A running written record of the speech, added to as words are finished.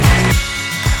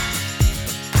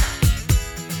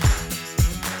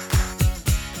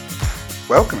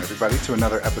Welcome, everybody, to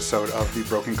another episode of the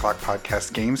Broken Clock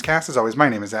Podcast Gamescast. As always, my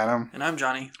name is Adam. And I'm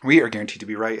Johnny. We are guaranteed to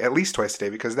be right at least twice a day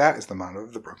because that is the motto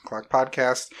of the Broken Clock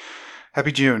Podcast.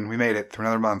 Happy June. We made it through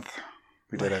another month.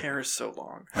 We did it. My hair is so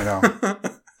long. I know.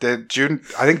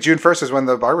 I think June 1st is when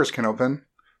the barbers can open,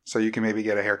 so you can maybe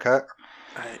get a haircut.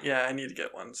 I need to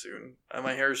get one soon.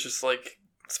 My hair is just like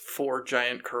 4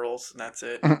 giant curls, and that's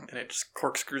it. And it just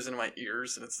corkscrews into my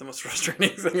ears, and it's the most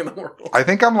frustrating thing in the world. I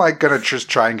think I'm going to just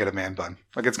try and get a man bun.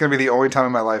 It's going to be the only time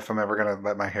in my life I'm ever going to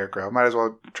let my hair grow. Might as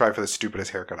well try for the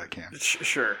stupidest haircut I can.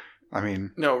 Sure. I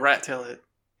mean... No, rat tail it.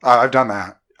 I've done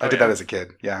that. I did that as a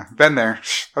kid. Yeah. Been there.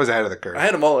 I was ahead of the curve. I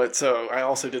had a mullet, so I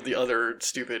also did the other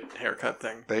stupid haircut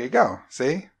thing. There you go.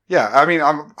 See? Yeah. I mean,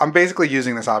 I'm basically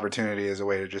using this opportunity as a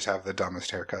way to just have the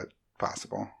dumbest haircut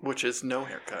possible. Which is no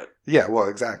haircut. Yeah, well,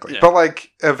 exactly. Yeah. But,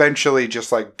 eventually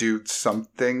just, do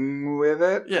something with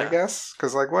it, I guess.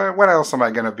 Because, when else am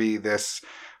I going to be this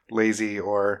lazy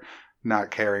or not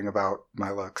caring about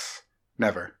my looks?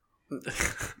 Never.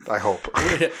 I hope.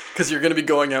 Because you're going to be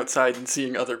going outside and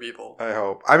seeing other people. I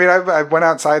hope. I mean, I went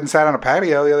outside and sat on a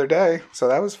patio the other day, so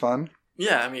that was fun.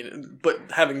 Yeah, I mean, but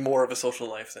having more of a social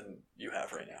life than you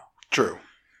have right now. True.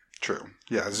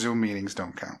 Yeah, Zoom meetings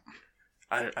don't count.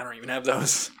 I don't even have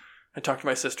those. I talk to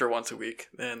my sister once a week,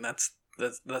 and that's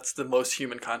the most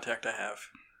human contact I have.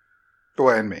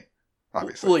 Well, and me,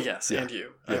 obviously. Well, yes, yeah. and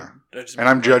you. Yeah.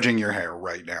 I'm judging your hair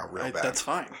right now real bad. That's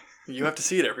fine. You have to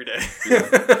see it every day.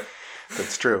 Yeah,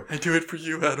 that's true. I do it for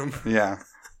you, Adam. Yeah.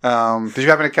 Did you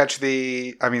happen to catch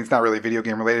it's not really video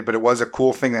game related, but it was a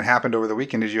cool thing that happened over the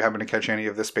weekend. Did you happen to catch any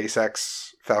of the SpaceX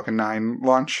Falcon 9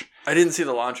 launch? I didn't see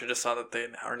the launch. I just saw that they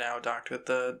are now docked with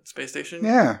the space station.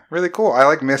 Yeah, really cool.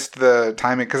 I missed the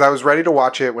timing because I was ready to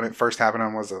watch it when it first happened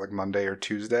on, was it Monday or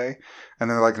Tuesday? And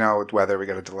then they're like, no, with weather, we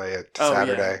got to delay it to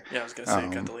Saturday. Yeah, I was going to say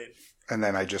it got delayed. And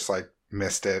then I just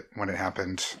missed it when it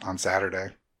happened on Saturday.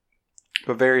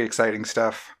 But very exciting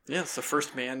stuff. Yeah, it's the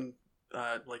first manned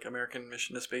American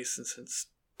mission to space since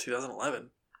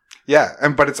 2011. Yeah,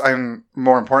 but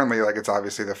more importantly, it's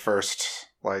obviously the first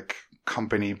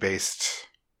company-based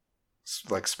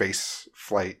space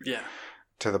flight. Yeah.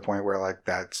 To the point where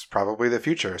that's probably the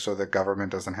future, so the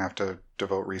government doesn't have to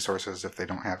devote resources if they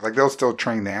don't have they'll still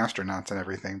train the astronauts and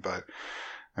everything, but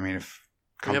I mean if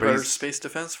companies... We have our Space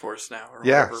Defense Force now. Or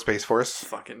yeah, Space Force.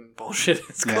 Fucking bullshit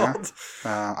it's called.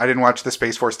 I didn't watch the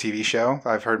Space Force TV show.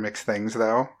 I've heard mixed things,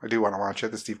 though. I do want to watch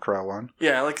it, the Steve Carell one.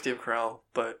 Yeah, I like Steve Carell,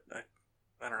 but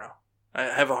I don't know. I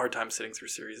have a hard time sitting through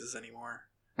series anymore.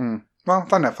 Well,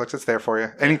 it's on Netflix. It's there for you.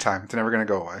 Anytime. It's never going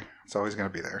to go away. It's always going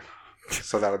to be there.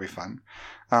 So that'll be fun.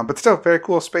 But still, very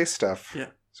cool space stuff. Yeah.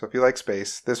 So if you like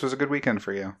space, this was a good weekend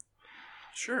for you.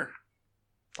 Sure.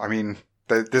 I mean...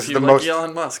 This if is you the like most.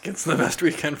 Elon Musk, it's the best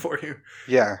weekend for you.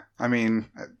 Yeah, I mean,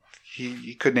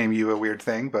 he could name you a weird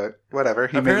thing, but whatever.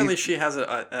 Apparently, she has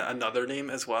another name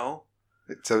as well.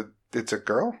 It's a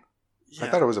girl. Yeah. I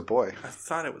thought it was a boy. I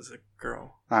thought it was a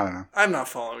girl. I don't know. I'm not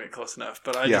following it close enough,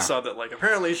 but I just saw that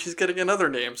apparently she's getting another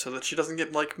name so that she doesn't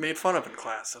get made fun of in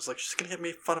class. I was like, she's gonna get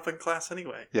made fun of in class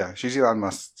anyway. Yeah, she's Elon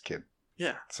Musk's kid.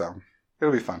 Yeah. So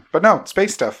it'll be fun. But no,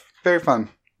 space stuff, very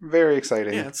fun, very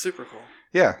exciting. Yeah, it's super cool.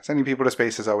 Yeah, sending people to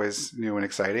space is always new and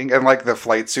exciting. And the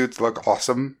flight suits look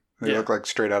awesome. They look like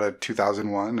straight out of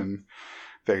 2001 and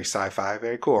very sci-fi,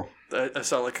 very cool. I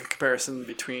saw a comparison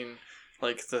between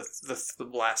the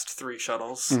last 3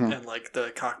 shuttles and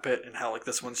the cockpit and how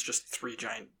this one's just 3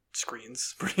 giant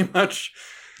screens pretty much.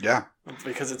 Yeah.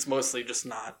 Because it's mostly just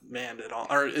not manned at all.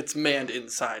 Or it's manned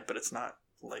inside, but it's not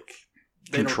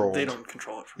controlled. They don't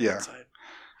control it from the inside.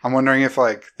 I'm wondering if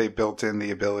they built in the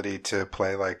ability to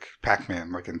play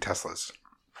Pac-Man in Teslas.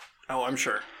 Oh, I'm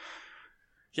sure.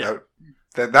 Yeah.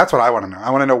 That's what I want to know.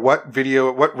 I want to know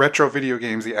what retro video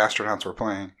games the astronauts were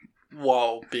playing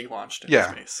while being launched into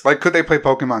space. Could they play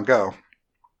Pokemon Go?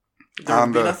 There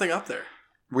would be nothing up there.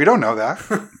 We don't know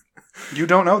that. You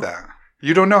don't know that.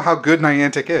 You don't know how good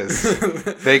Niantic is.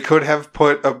 They could have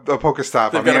put a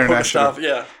Pokestop on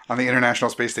the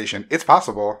International Space Station. It's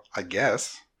possible, I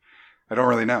guess. I don't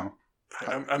really know.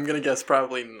 I'm going to guess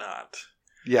probably not.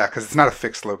 Yeah, because it's not a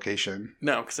fixed location.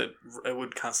 No, because it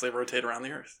would constantly rotate around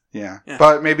the Earth. Yeah.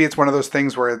 But maybe it's one of those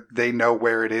things where they know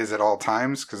where it is at all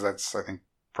times, because that's, I think,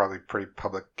 probably pretty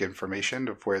public information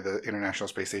of where the International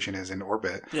Space Station is in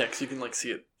orbit. Yeah, because you can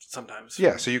see it sometimes.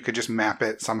 Yeah, so you could just map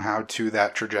it somehow to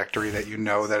that trajectory that you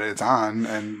know that it's on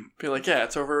and... Be like, yeah,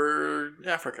 it's over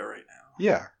Africa right now.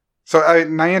 Yeah. So,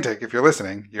 Niantic, if you're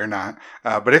listening, you're not.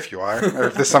 But if you are, or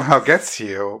if this somehow gets to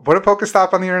you, put a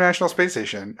Pokestop on the International Space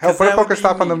Station. Hell, put a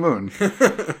Pokestop on the moon.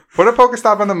 Put a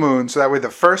Pokestop on the moon so that way the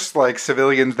first, like,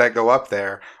 civilians that go up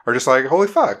there are just like, holy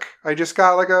fuck, I just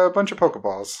got, like, a bunch of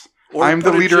Pokeballs. Or I'm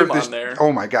the leader of this.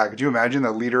 Oh my god, could you imagine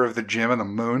the leader of the gym on the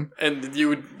moon? And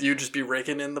you'd just be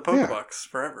raking in the Pokebucks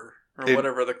forever. Or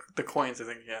whatever, the coins, I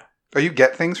think, yeah. Oh, you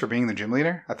get things for being the gym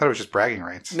leader? I thought it was just bragging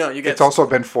rights. No, you get... It's also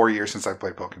been 4 years since I've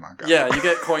played Pokemon Go. Yeah, you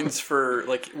get coins for,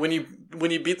 like, when you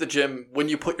beat the gym, when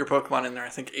you put your Pokemon in there, I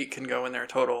think 8 can go in there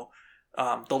total.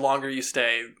 The longer you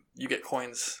stay, you get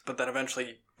coins, but then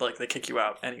eventually, like, they kick you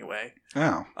out anyway.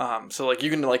 Oh. So, like, you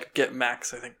can, like, get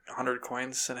max, I think, 100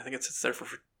 coins, and I think it sits there for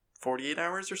 48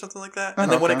 hours or something like that.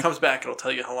 And then when it comes back, it'll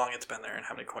tell you how long it's been there and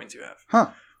how many coins you have.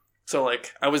 Huh. So,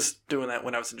 like, I was doing that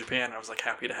when I was in Japan. I was, like,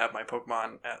 happy to have my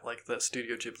Pokemon at, like, the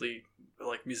Studio Ghibli,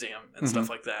 like, museum and stuff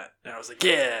like that. And I was like,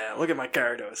 yeah, look at my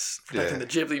Gyarados protecting the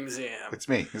Ghibli Museum. It's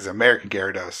me. This is American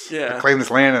Gyarados. Yeah. I claim this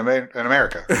land in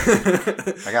America.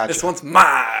 I got you. This one's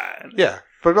mine. Yeah.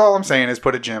 But all I'm saying is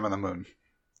put a gym on the moon.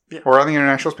 Yeah. Or on the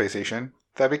International Space Station.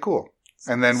 That'd be cool.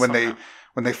 And then when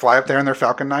they fly up there in their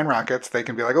Falcon 9 rockets, they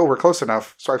can be like, oh, we're close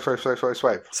enough. Swipe, swipe, swipe, swipe,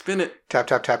 swipe. Spin it. Tap,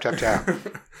 tap, tap, tap, tap.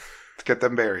 To get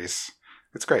them berries.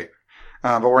 It's great.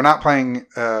 But we're not playing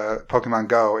Pokemon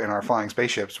Go in our flying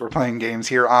spaceships. We're playing games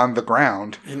here on the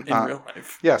ground. In real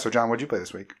life. Yeah, so John, what'd you play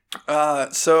this week?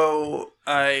 So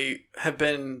I have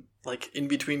been, like, in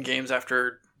between games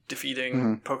after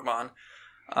defeating Pokemon.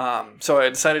 So I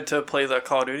decided to play the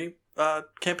Call of Duty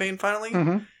campaign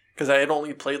finally. Because I had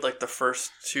only played, like, the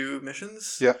first 2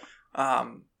 missions. Yeah.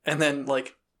 And then,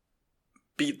 like,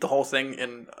 beat the whole thing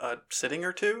in a sitting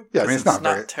or 2. Yeah, I mean, it's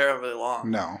not terribly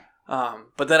long. No.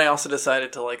 But then I also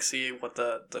decided to, like, see what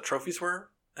the trophies were,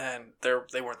 and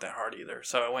they weren't that hard either.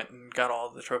 So I went and got all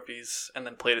of the trophies, and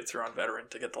then played it through on Veteran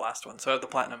to get the last one. So I have the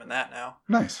Platinum in that now.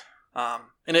 Nice.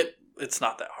 And it's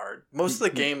not that hard. Most of the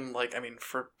game, like, I mean,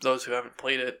 for those who haven't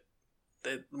played it,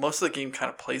 most of the game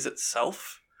kind of plays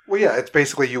itself. Well, yeah, it's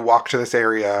basically you walk to this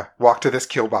area, walk to this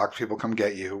kill box, people come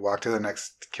get you. Walk to the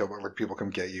next kill box, people come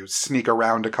get you. Sneak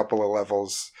around a couple of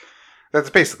levels.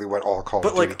 That's basically what all Call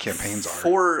of Duty campaigns are.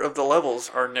 4 of the levels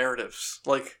are narratives.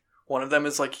 Like, one of them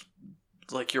is like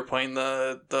you're playing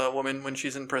the woman when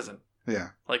she's in prison. Yeah.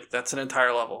 Like, that's an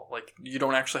entire level. Like, you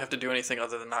don't actually have to do anything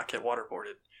other than not get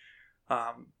waterboarded.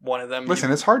 One of them...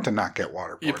 Listen, it's hard to not get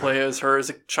waterboarded. You play as her as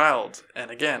a child, and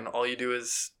again, all you do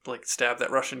is, like, stab that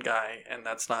Russian guy, and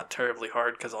that's not terribly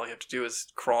hard, because all you have to do is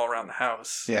crawl around the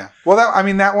house. Yeah. Well,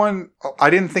 that one, I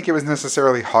didn't think it was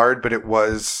necessarily hard, but it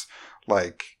was,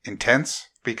 like, intense,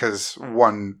 because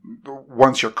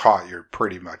once you're caught, you're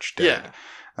pretty much dead.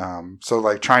 Yeah. So,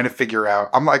 like, trying to figure out...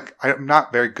 I'm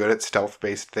not very good at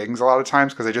stealth-based things a lot of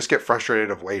times, because I just get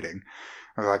frustrated of waiting.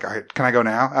 I was like, can I go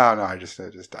now? Oh, no, I just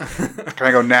died. Can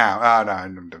I go now? Oh, no,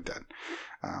 I'm dead.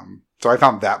 So I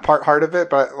found that part hard of it,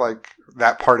 but like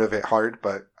that part of it hard.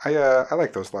 But I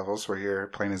like those levels where you're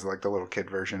playing as like the little kid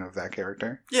version of that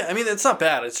character. Yeah, I mean, it's not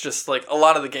bad. It's just like a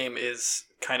lot of the game is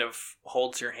kind of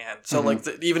holds your hand. So like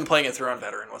even playing it through on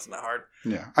Veteran wasn't that hard.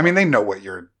 Yeah. I mean, they know what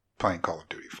you're playing Call of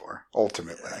Duty for,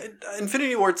 ultimately.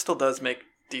 Infinity Ward still does make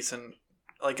decent...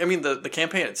 Like, I mean, the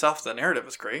campaign itself, the narrative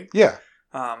was great. Yeah.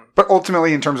 But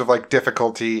ultimately, in terms of like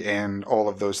difficulty and all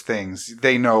of those things,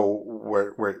 they know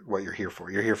what you're here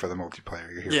for. You're here for the multiplayer.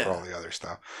 You're here for all the other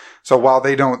stuff. So while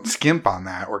they don't skimp on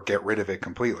that or get rid of it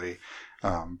completely,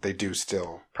 they do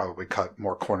still probably cut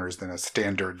more corners than a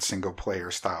standard single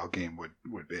player style game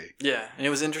would be. Yeah, and it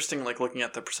was interesting, like looking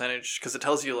at the percentage because it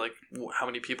tells you like how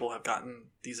many people have gotten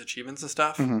these achievements and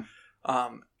stuff,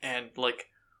 and like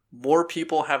more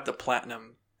people have the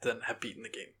platinum than have beaten the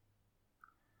game.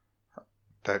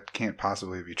 That can't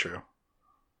possibly be true.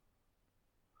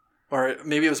 Or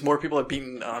maybe it was more people have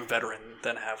beaten on Veteran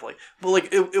than have like... But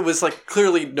like, it was like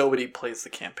clearly nobody plays the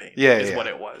campaign. Yeah, is what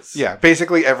it was. Yeah,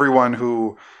 basically everyone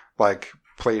who like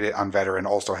played it on Veteran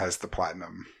also has the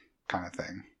platinum kind of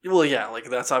thing. Well, yeah, like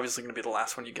that's obviously going to be the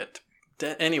last one you get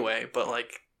anyway. But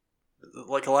like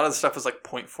a lot of the stuff was like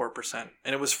 0.4%.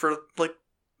 And it was for like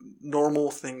normal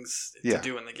things to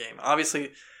do in the game.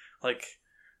 Obviously, like...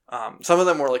 some of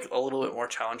them were like a little bit more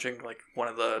challenging. Like one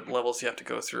of the levels you have to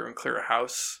go through and clear a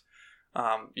house.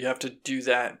 You have to do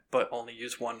that, but only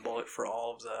use one bullet for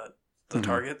all of the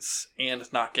targets and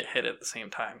not get hit at the same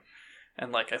time.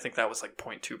 And like I think that was like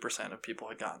 0.2% of people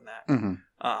had gotten that.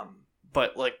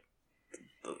 But like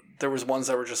there was ones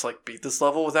that were just like beat this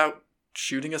level without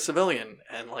shooting a civilian,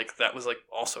 and like that was like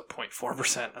also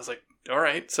 0.4%. I was like, all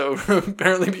right, so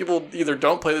apparently people either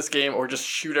don't play this game or just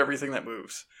shoot everything that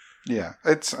moves. Yeah,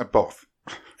 it's both.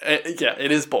 Yeah,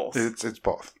 it is both. It's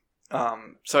both.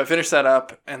 So I finished that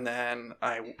up, and then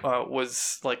I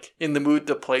was like in the mood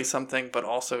to play something, but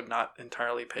also not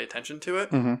entirely pay attention to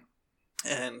it. Mm-hmm.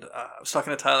 And I was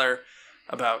talking to Tyler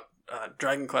about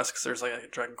Dragon Quest, because there's like a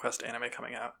Dragon Quest anime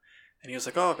coming out, and he was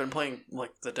like, "Oh, I've been playing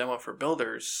like the demo for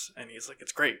Builders," and he's like,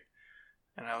 "It's great."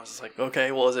 And I was like,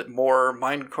 "Okay, well, is it more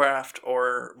Minecraft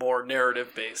or more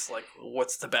narrative based? Like,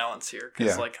 what's the balance here?"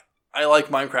 Because like I like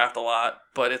Minecraft a lot,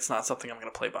 but it's not something I'm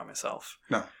going to play by myself.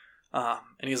 No.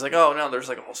 And he's like, "Oh no, there's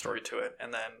like a whole story to it."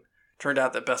 And then turned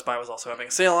out that Best Buy was also having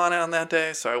a sale on it on that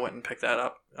day, so I went and picked that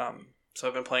up. So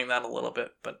I've been playing that a little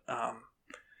bit, but I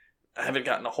haven't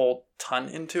gotten a whole ton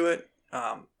into it.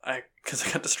 Because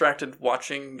I got distracted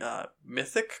watching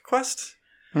Mythic Quest,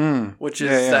 which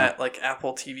is that like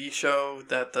Apple TV show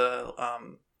that the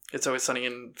It's Always Sunny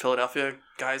in Philadelphia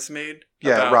guys made.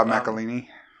 Yeah, about, Rob McElhenney,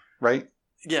 right?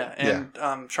 Yeah,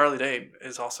 and Charlie Day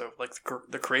is also like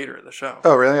the creator of the show.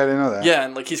 Oh, really? I didn't know that. Yeah,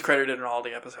 and like he's credited in all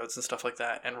the episodes and stuff like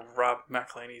that. And Rob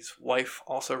McElhenney's wife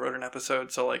also wrote an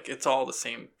episode, so like it's all the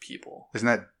same people. Isn't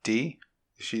that Dee?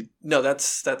 Is she? No,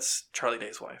 that's Charlie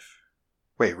Day's wife.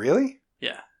 Wait, really?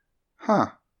 Yeah.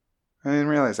 Huh. I didn't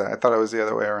realize that. I thought it was the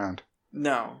other way around.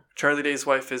 No, Charlie Day's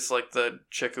wife is like the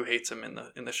chick who hates him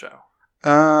in the show.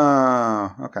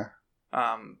 Oh, okay.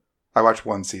 I watched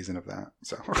one season of that,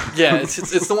 so yeah,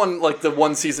 it's the one like the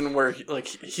one season where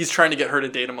he's trying to get her to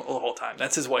date him the whole time.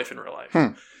 That's his wife in real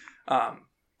life.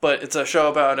 But it's a show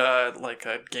about like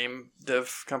a game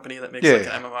dev company that makes an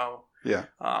MMO. Yeah.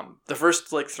 The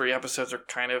first like 3 episodes are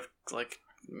kind of like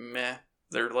meh.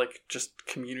 They're like just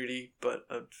community, but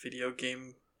a video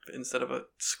game instead of a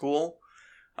school.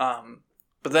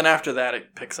 But then after that,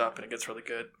 it picks up and it gets really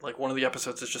good. Like one of the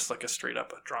episodes is just like a straight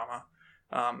up a drama.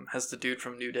 Has the dude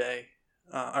from New Day,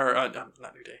 not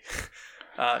New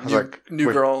Day,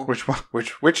 New Girl.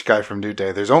 Which guy from New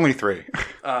Day? There's only 3.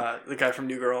 The guy from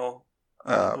New Girl.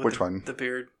 Which one? The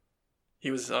beard.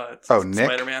 He was Nick?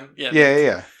 Spider-Man.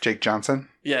 Yeah. Jake Johnson.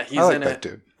 Yeah, he's in it.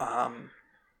 Dude.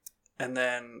 And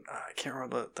then I can't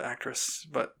remember the actress,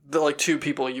 but the like 2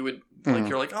 people you would like.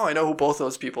 You're like, oh, I know who both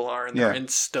those people are, and they're in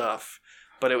stuff.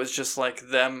 But it was just like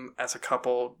them as a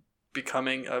couple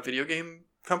becoming a video game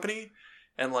company,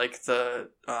 and like the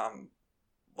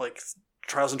like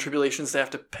trials and tribulations they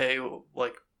have to pay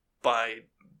like by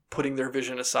putting their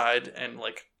vision aside and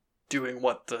like doing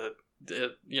what the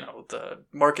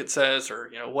market says,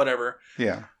 or whatever.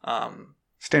 Yeah.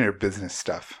 Standard business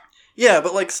stuff. Yeah,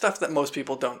 but like stuff that most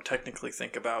people don't technically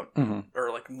think about, or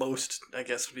like most, I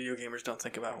guess, video gamers don't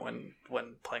think about when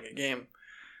playing a game.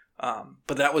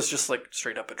 But that was just like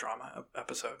straight up a drama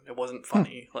episode. It wasn't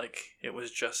funny. Like it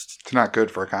was just. It's not good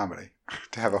for a comedy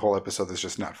to have a whole episode that's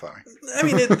just not funny. I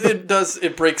mean,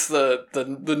 it breaks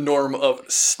the norm of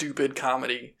stupid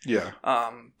comedy. Yeah.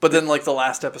 But then like the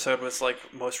last episode was like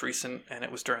most recent, and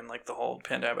it was during like the whole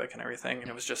pandemic and everything, and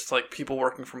it was just like people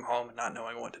working from home and not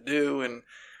knowing what to do, and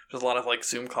there's a lot of like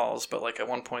Zoom calls. But like at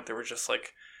one point there were just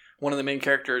like. One of the main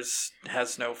characters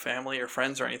has no family or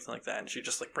friends or anything like that, and she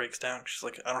just like breaks down. She's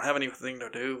like, I don't have anything to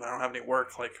do. I don't have any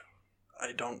work. Like,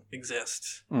 I don't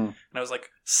exist. And I was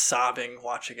like sobbing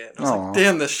watching it. I was like,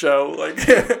 damn, this show. Like,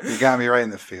 you got me right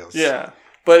in the feels. Yeah,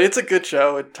 but it's a good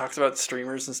show. It talks about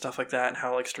streamers and stuff like that, and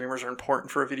how like streamers are important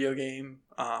for a video game,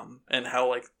 and how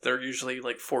like they're usually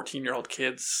like 14-year-old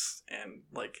kids, and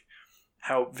like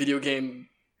how video game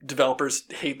developers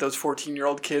hate those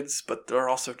 14-year-old kids, but they're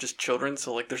also just children,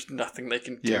 so like there's nothing they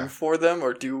can do for them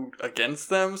or do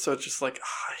against them. So it's just like,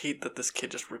 I hate that this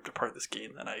kid just ripped apart this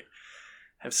game that I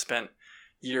have spent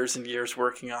years and years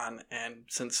working on, and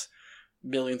since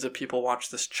millions of people watch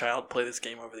this child play this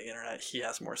game over the internet, he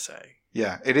has more say.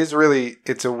 Yeah,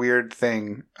 it's a weird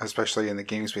thing, especially in the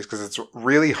gaming space, because it's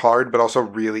really hard but also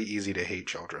really easy to hate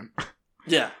children.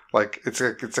 Yeah. Like, it's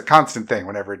a constant thing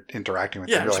whenever interacting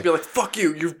with them. Yeah, just be like, fuck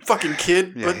you fucking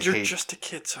kid, but you're just a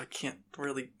kid, so I can't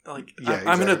really, like,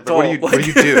 I'm an adult. What do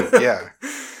you do? Yeah.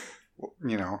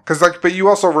 But you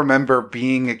also remember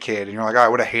being a kid, and you're like, I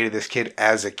would have hated this kid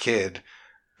as a kid,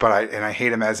 but I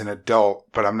hate him as an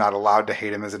adult, but I'm not allowed to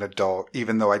hate him as an adult,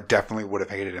 even though I definitely would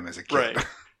have hated him as a kid. Right.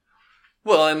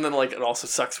 Well, and then, like, it also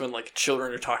sucks when, like,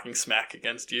 children are talking smack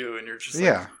against you, and you're just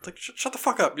like, shut the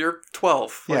fuck up, you're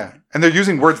 12. Like, yeah, and they're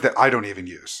using words that I don't even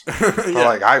use.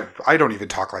 Like, I don't even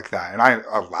talk like that, and I'm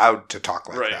allowed to talk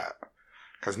like that.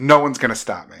 Because no one's going to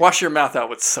stop me. Wash your mouth out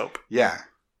with soap. Yeah.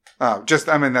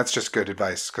 That's just good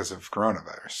advice because of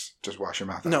coronavirus. Just wash your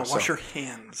mouth out. No, wash your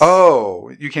hands.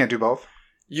 Oh, you can't do both?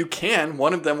 You can.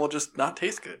 One of them will just not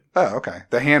taste good. Oh, okay.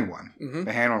 The hand one. Mm-hmm.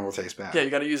 The hand one will taste bad. Yeah, you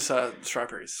got to use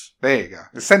strawberries. There you go.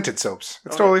 The scented soaps.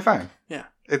 It's totally fine. Yeah.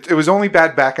 It was only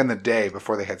bad back in the day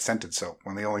before they had scented soap,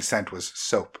 when the only scent was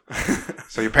soap.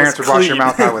 So your parents would wash your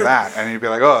mouth out with that, and you'd be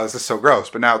like, oh, this is so gross.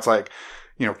 But now it's like,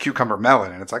 cucumber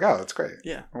melon, and it's like, oh, that's great.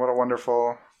 Yeah. What a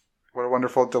wonderful,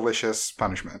 delicious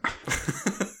punishment.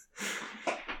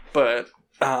 But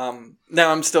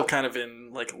now I'm still kind of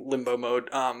in like limbo mode.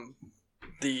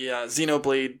 The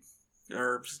Xenoblade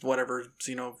or whatever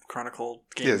Xenochronicle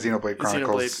game. Yeah, Xenoblade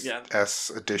Chronicles S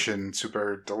Edition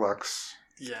Super Deluxe.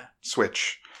 Yeah.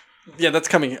 Switch. Yeah, that's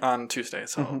coming on Tuesday,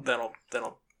 so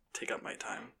that'll take up my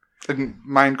time. And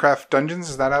Minecraft Dungeons,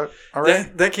 is that out already?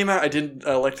 That came out. I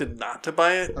elected not to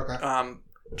buy it. Okay.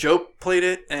 Joe played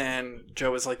it, and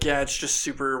Joe was like, yeah, it's just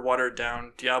super watered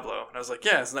down Diablo. And I was like,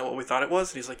 yeah, isn't that what we thought it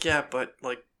was? And he's like, yeah, but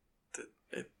like,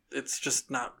 it's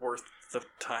just not worth the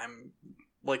time.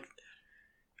 Like,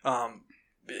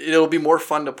 it'll be more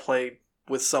fun to play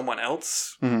with someone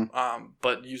else,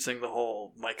 but using the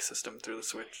whole mic system through the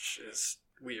Switch is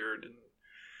weird, and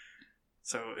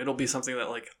so it'll be something that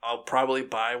like I'll probably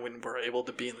buy when we're able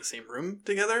to be in the same room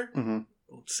together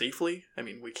safely. I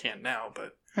mean, we can't now,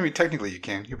 but I mean, technically you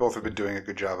can. You both have been doing a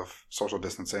good job of social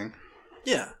distancing.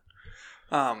 Yeah,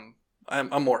 I'm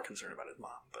more concerned about his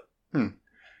mom,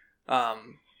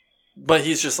 but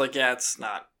he's just like, yeah, it's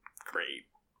not great.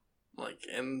 Like,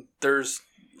 and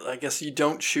I guess you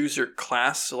don't choose your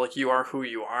class, so like you are who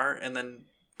you are, and then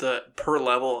per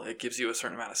level it gives you a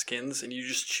certain amount of skins, and you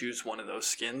just choose one of those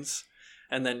skins,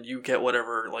 and then you get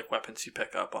whatever like weapons you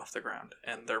pick up off the ground,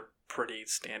 and they're pretty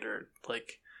standard,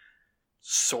 like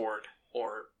sword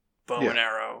or bow and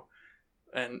arrow,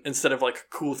 and instead of like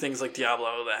cool things like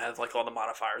Diablo that have like all the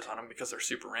modifiers on them because they're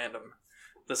super random,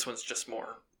 this one's just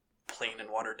more plain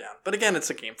and watered down. But again, it's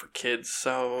a game for kids,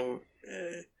 so.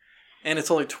 And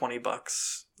it's only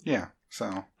 $20. Yeah,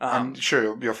 so I'm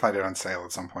sure you'll find it on sale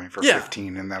at some point for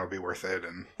 $15, and that'll be worth it.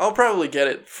 And I'll probably get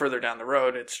it further down the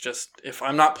road. It's just if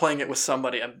I'm not playing it with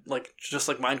somebody, I'm like just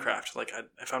like Minecraft. Like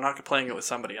if I'm not playing it with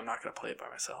somebody, I'm not going to play it by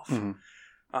myself.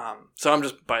 So I'm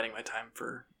just biding my time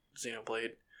for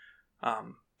Xenoblade.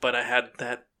 But I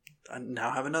now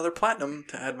have another platinum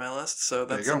to add to my list, so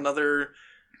that's another.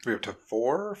 We up to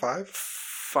 4 or 5?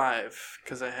 5,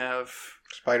 because I have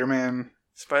Spider-Man,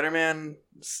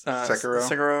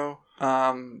 Sekiro,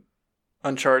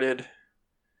 Uncharted,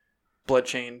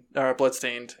 Bloodstained,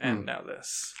 and now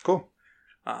this. Cool.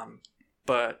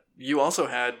 But you also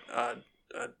had an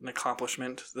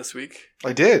accomplishment this week.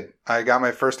 I did. I got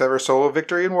my first ever solo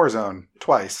victory in Warzone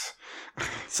twice.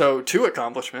 So 2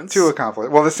 accomplishments.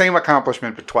 Well, the same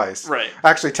accomplishment, but twice. Right.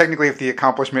 Actually, technically, if the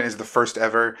accomplishment is the first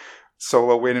ever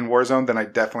solo win in Warzone, then I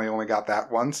definitely only got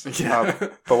that once. Yeah.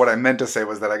 But what I meant to say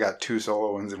was that I got 2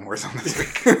 solo wins in Warzone this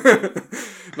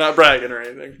week. Not bragging or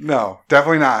anything. No,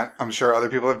 definitely not. I'm sure other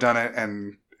people have done it,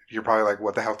 and you're probably like,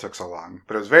 what the hell took so long?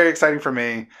 But it was very exciting for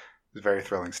me. It was very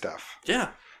thrilling stuff. Yeah.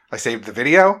 I saved the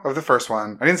video of the first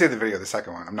one. I didn't save the video of the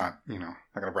second one. I'm not, not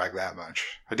going to brag that much.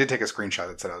 I did take a screenshot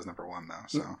that said I was number 1, though.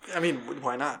 So I mean,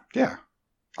 why not? Yeah.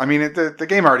 I mean, the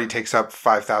game already takes up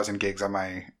 5,000 gigs on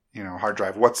my hard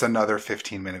drive. What's another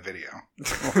 15-minute video?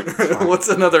 What's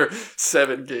another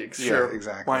 7 gigs? Sure. Yeah,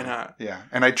 exactly. Why not? Yeah.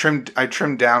 And I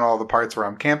trimmed down all the parts where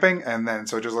I'm camping, and then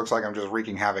so it just looks like I'm just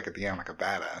wreaking havoc at the end like a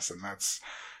badass, and that's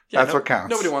what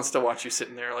counts. Nobody wants to watch you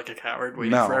sitting there like a coward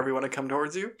waiting for everyone to come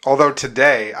towards you. Although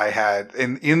today I had,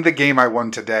 in the game I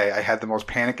won today, I had the most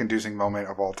panic-inducing moment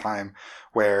of all time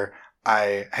where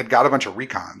I had got a bunch of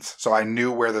recons, so I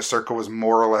knew where the circle was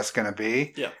more or less going to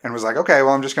be, and was like, okay,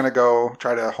 well, I'm just going to go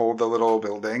try to hold the little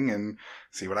building and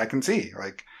see what I can see.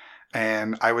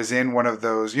 And I was in one of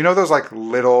those, those like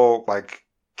little like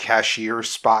cashier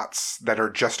spots that are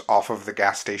just off of the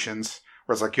gas stations,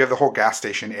 where it's like you have the whole gas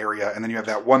station area, and then you have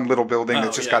that one little building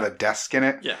that's just got a desk in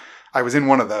it. Yeah, I was in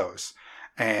one of those.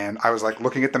 And I was like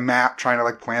looking at the map, trying to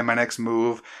like plan my next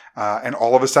move. And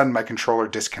all of a sudden my controller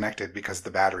disconnected because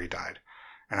the battery died.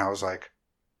 And I was like,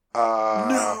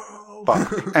 no.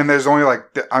 Fuck. And there's only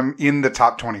like, I'm in the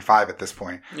top 25 at this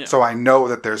point. Yeah. So I know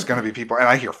that there's going to be people, and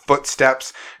I hear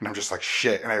footsteps, and I'm just like,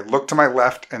 shit. And I look to my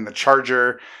left, and the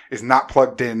charger is not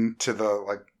plugged in to the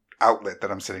like outlet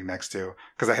that I'm sitting next to,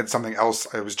 because I had something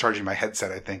else. I was charging my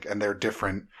headset, I think, and they're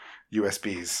different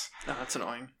USBs. Oh, that's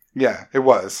annoying. Yeah, it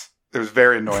was. It was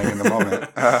very annoying in the moment.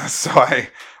 So I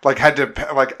like had to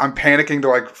I'm panicking to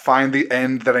like find the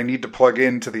end that I need to plug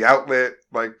into the outlet,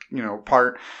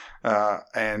 part.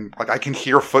 And like I can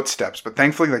hear footsteps, but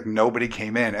thankfully like nobody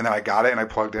came in, and then I got it and I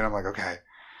plugged in. I'm like, okay,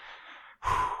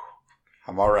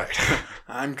 I'm all right.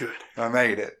 I'm good. I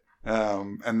made it.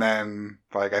 And then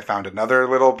like I found another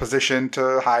little position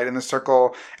to hide in the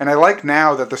circle. And I like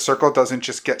now that the circle doesn't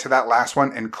just get to that last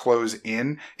one and close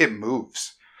in. It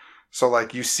moves. So,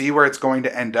 like, you see where it's going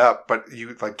to end up, but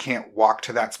you, like, can't walk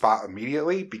to that spot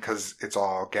immediately because it's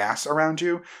all gas around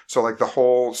you. So, like, the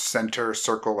whole center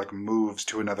circle, like, moves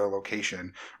to another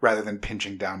location rather than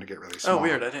pinching down to get really small. Oh,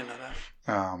 weird. I didn't know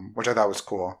that. Which I thought was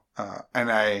cool. And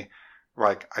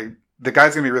the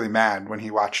guy's going to be really mad when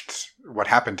he watched what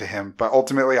happened to him. But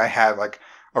ultimately, I had, like,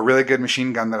 a really good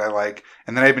machine gun that I like.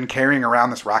 And then I've been carrying around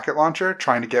this rocket launcher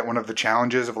trying to get one of the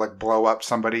challenges of, like, blow up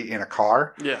somebody in a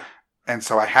car. Yeah. And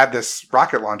so I had this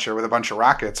rocket launcher with a bunch of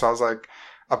rockets. So I was like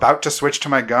about to switch to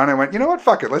my gun. I went, you know what?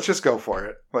 Fuck it. Let's just go for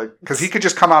it. Like, cause he could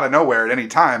just come out of nowhere at any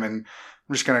time and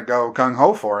we're just going to go gung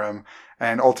ho for him.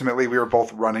 And ultimately we were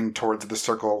both running towards the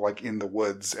circle, like in the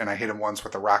woods. And I hit him once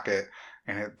with a rocket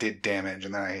and it did damage.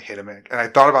 And then I hit him. And I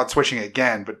thought about switching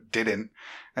again, but didn't.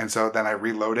 And so then I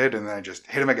reloaded and then I just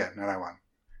hit him again and I won.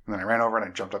 And then I ran over and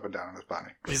I jumped up and down on his body.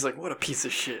 He's like, what a piece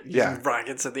of shit. Yeah.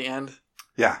 Rockets at the end.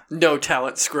 Yeah. No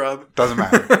talent, scrub. Doesn't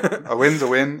matter. A win's a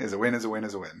win, is a win, is a win,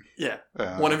 is a win. Yeah.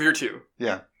 One of your two.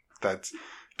 Yeah. That's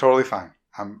totally fine.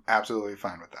 I'm absolutely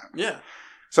fine with that. Yeah.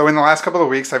 So in the last couple of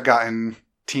weeks, I've gotten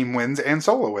team wins and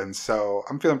solo wins. So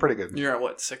I'm feeling pretty good. You're at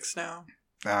what, 6 now?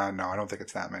 No, I don't think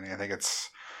it's that many. I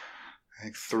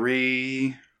think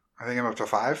 3. I think I'm up to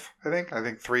 5. I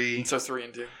think 3. So 3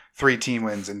 and 2. 3 team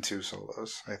wins and 2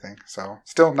 solos, I think. So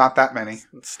still not that many.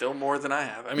 It's still more than I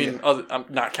have. I mean, I'm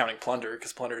not counting Plunder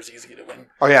because Plunder is easy to win.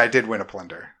 Oh yeah, I did win a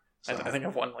Plunder. So. I think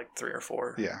I've won like 3 or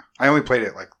 4. Yeah. I only played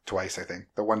it like twice, I think.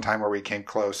 The one time where we came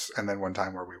close and then one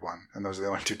time where we won. And those are the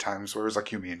only 2 times where it was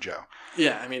like you, me, and Joe.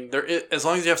 Yeah, I mean, as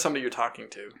long as you have somebody you're talking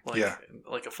to,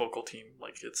 like a focal team,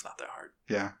 like it's not that hard.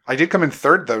 Yeah. I did come in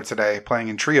 3rd though today playing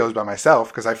in trios by myself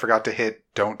because I forgot to hit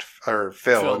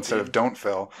fill instead of don't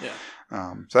fill. Yeah.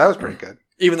 So that was pretty good.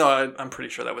 Even though I'm pretty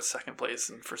sure that was 2nd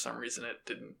place and for some reason it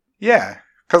didn't. Yeah.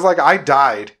 Because like I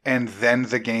died and then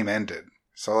the game ended.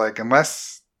 So like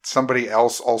unless somebody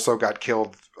else also got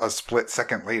killed a split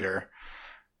second later,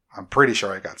 I'm pretty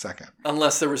sure I got 2nd.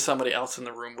 Unless there was somebody else in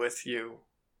the room with you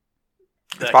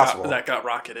it's possible. That got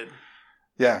rocketed.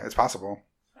 Yeah, it's possible.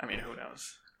 I mean, who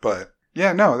knows? But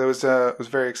yeah, no, it was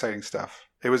very exciting stuff.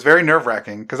 It was very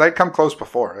nerve-wracking because I'd come close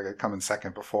before. Like I'd come in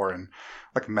 2nd before and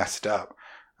like messed up.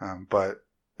 But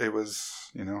it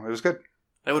was, it was good.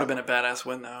 That would have been a badass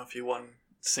win though if you won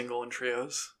single and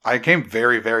trios. I came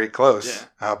very, very close.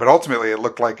 Yeah. But ultimately it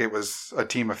looked like it was a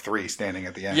team of 3 standing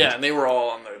at the end. Yeah, and they were all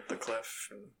on the cliff.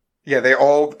 Yeah, they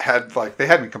all had they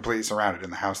had me completely surrounded in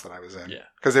the house that I was in. Yeah.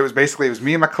 Because it was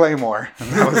me and my Claymore.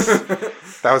 And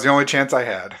that was the only chance I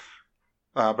had.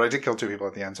 But I did kill 2 people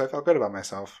at the end, so I felt good about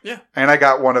myself. Yeah. And I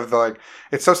got one of the,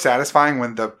 it's so satisfying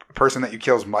when the person that you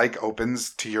kill's mic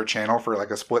opens to your channel for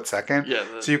like a split second. Yeah.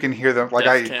 So you can hear them. Like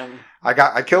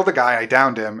I killed a guy, I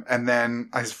downed him, and then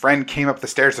his friend came up the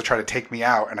stairs to try to take me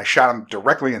out, and I shot him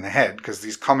directly in the head because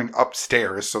he's coming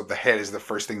upstairs, so the head is the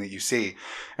first thing that you see.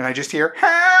 And I just hear,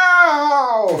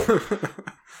 help!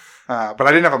 But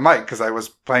I didn't have a mic because I was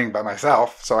playing by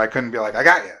myself, so I couldn't be like, I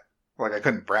got you. Like, I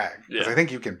couldn't brag. Because I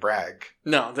think you can brag.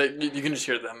 No, you can just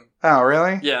hear them. Oh,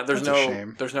 really? Yeah, there's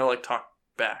no like talk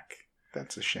back.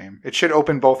 That's a shame. It should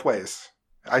open both ways.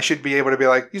 I should be able to be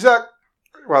like, you suck,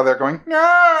 while they're going, no!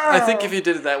 I think if you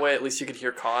did it that way, at least you could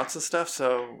hear call-outs and stuff,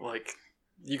 so, like,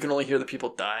 you can only hear the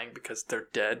people dying because they're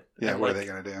dead. Yeah, what are they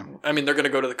going to do? I mean, they're going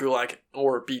to go to the gulag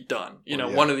or be done.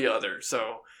 One or the other.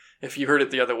 So, if you heard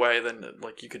it the other way, then,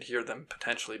 like, you could hear them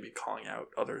potentially be calling out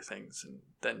other things, and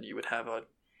then you would have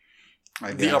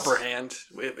the upper hand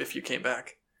if you came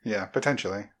back. Yeah,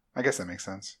 potentially. I guess that makes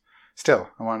sense. Still,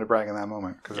 I wanted to brag in that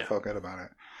moment because I felt good about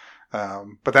it.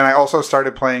 But then I also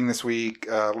started playing this week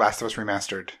Last of Us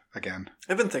Remastered again.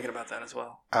 I've been thinking about that as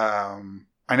well.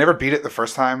 I never beat it the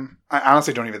first time. I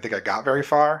honestly don't even think I got very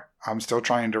far. I'm still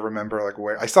trying to remember like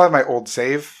where... I still have my old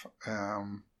save,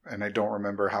 and I don't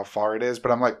remember how far it is,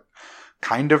 but I'm like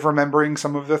kind of remembering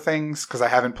some of the things because I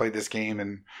haven't played this game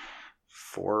in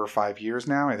 4 or 5 years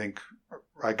now. I think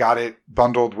I got it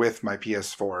bundled with my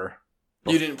PS4.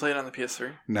 You didn't play it on the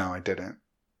PS3? No, I didn't.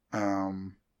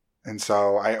 And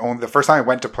so the first time I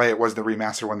went to play it was the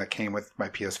remastered one that came with my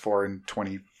PS4 in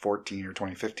 2014 or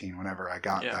 2015, whenever I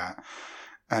got that.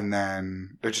 And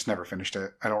then I just never finished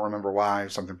it. I don't remember why.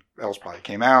 Something else probably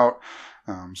came out.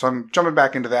 So I'm jumping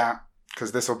back into that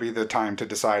because this will be the time to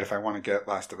decide if I want to get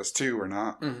Last of Us 2 or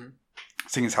not. Mm-hmm.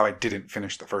 Seeing as how I didn't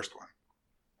finish the first one.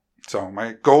 So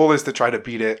my goal is to try to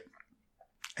beat it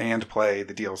and play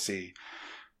the DLC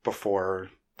before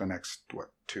the next,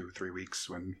 2-3 weeks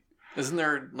when... Isn't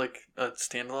there, like, a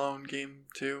standalone game,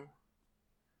 too?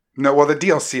 No, well, the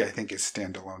DLC, I think, is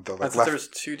standalone, though. Like there's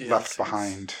 2 DLCs. Left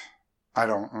Behind. I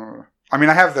don't... I mean,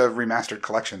 I have the remastered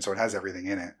collection, so it has everything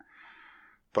in it.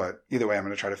 But either way, I'm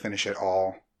going to try to finish it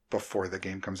all before the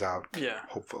game comes out. Yeah.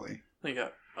 Hopefully. You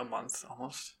got a month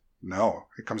almost. No,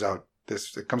 it comes out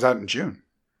in June.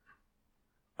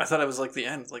 I thought it was like the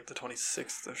end, like the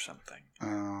 26th or something.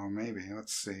 Oh, maybe.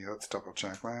 Let's see. Let's double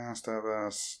check. Last of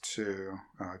Us 2.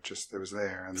 Oh, it was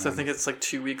there. And I think it's like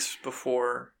 2 weeks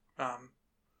before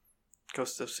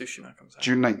Ghost of Tsushima comes out.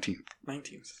 June 19th.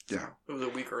 19th. Yeah. It was a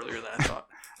week earlier than I thought.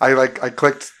 I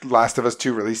clicked Last of Us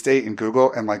 2 release date in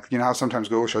Google, and like, you know how sometimes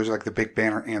Google shows you like the big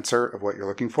banner answer of what you're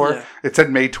looking for? Yeah. It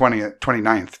said May 29th,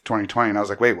 2020, and I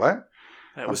was like, wait, what?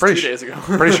 That was 2 days ago.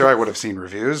 I'm pretty sure I would have seen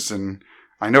reviews, and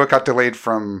I know it got delayed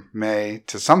from May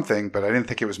to something, but I didn't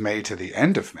think it was May to the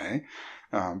end of May.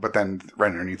 But then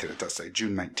right underneath it does say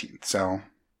June 19th. So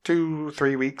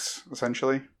 2-3 weeks,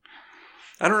 essentially.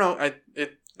 I don't know. I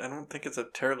don't think it's a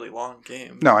terribly long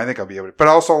game. No, I think I'll be able to. But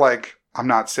also, like, I'm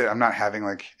not having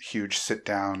like huge sit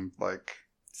down, like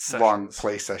long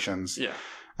play sessions. Yeah.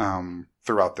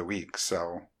 Throughout the week.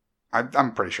 So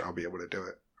I'm pretty sure I'll be able to do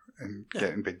it and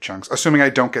get in big chunks, assuming I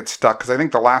don't get stuck. Because I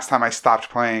think the last time I stopped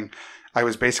playing, I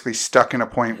was basically stuck in a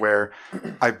point where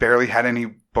I barely had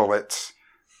any bullets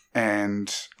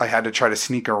and I had to try to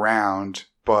sneak around.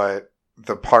 But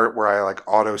the part where I like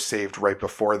auto saved right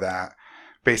before that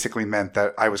basically meant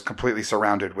that I was completely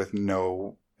surrounded with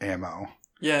no ammo.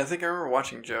 Yeah, I think I remember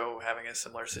watching Joe having a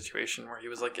similar situation where he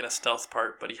was like in a stealth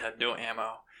part, but he had no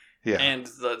ammo. Yeah. And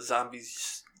the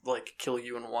zombies like kill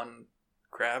you in one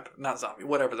grab. Not zombie,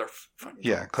 whatever they're fucking.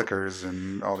 Yeah, clickers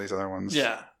and all these other ones.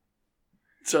 Yeah.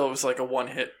 So it was like a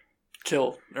one-hit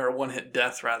kill, or a one-hit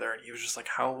death, rather, and he was just like,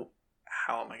 how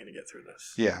am I going to get through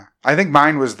this? Yeah. I think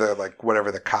mine was the, like,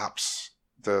 whatever the cops,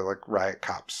 the, like, riot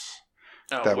cops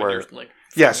that were... Like,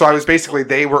 yeah, so I was basically,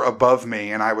 they were above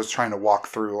me, and I was trying to walk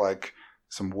through, like,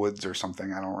 some woods or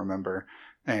something, I don't remember,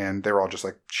 and they were all just,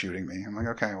 like, shooting me. I'm like,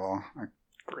 okay, well, I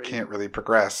can't really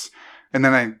progress. And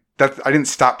then I didn't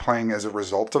stop playing as a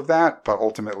result of that, but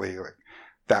ultimately, like,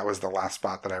 that was the last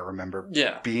spot that I remember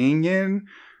being in.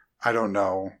 I don't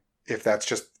know if that's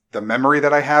just the memory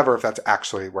that I have or if that's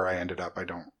actually where I ended up. I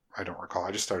don't recall.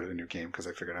 I just started a new game because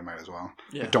I figured I might as well.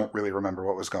 Yeah. I don't really remember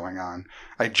what was going on.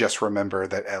 I just remember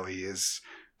that Ellie is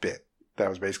bit. That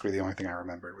was basically the only thing I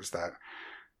remembered, was that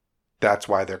that's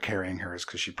why they're carrying her, is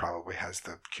because she probably has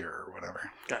the cure or whatever.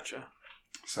 Gotcha.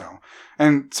 So,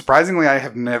 and surprisingly, I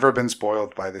have never been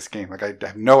spoiled by this game. Like, I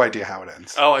have no idea how it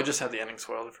ends. Oh, I just had the ending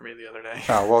spoiled for me the other day.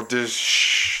 Oh, well,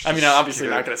 just... I mean, I'm obviously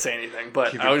not going to say anything,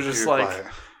 but I was just like...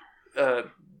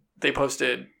 they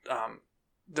posted...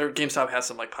 their GameStop has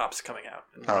some, like, pops coming out.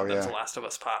 And that's The Last of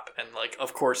Us pop. And, like,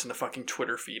 of course, in the fucking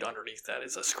Twitter feed underneath that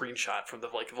is a screenshot from the,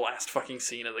 like, last fucking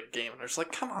scene of the game. And they're just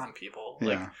like, come on, people.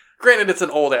 Like, granted, it's an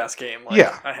old-ass game.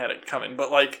 Like, I had it coming.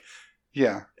 But, like...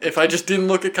 Yeah. If I just didn't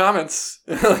look at comments.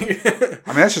 I mean,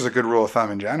 that's just a good rule of thumb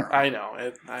in general. I know.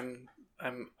 I mean,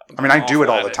 I do it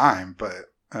all the time, but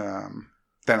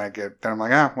then I'm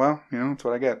like, well, you know, that's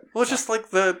what I get. Well, it's just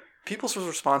like the people's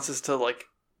responses to like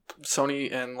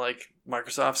Sony and like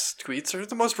Microsoft's tweets are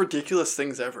the most ridiculous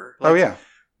things ever. Like, oh, yeah.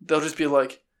 They'll just be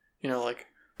like, you know, like,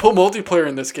 put multiplayer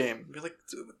in this game. Be like,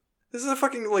 this is a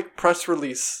fucking, like, press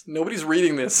release. Nobody's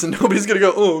reading this, and nobody's gonna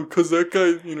go, oh, because that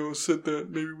guy, you know, said that.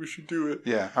 Maybe we should do it.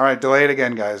 Yeah. All right, delay it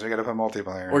again, guys. We gotta put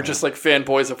multiplayer. Or just, like,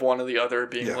 fanboys of one or the other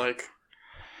being like,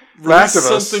 Last of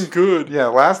Us. Something good. Yeah,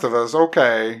 Last of Us,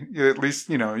 okay. At least,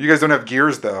 you know, you guys don't have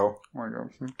Gears, though. I go,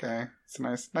 okay. It's a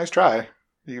nice try.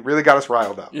 You really got us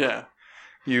riled up. Yeah.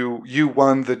 You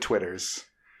won the Twitters.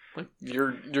 Like,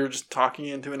 you're just talking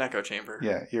into an echo chamber.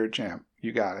 Yeah, you're a champ.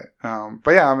 You got it.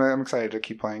 But yeah, I'm excited to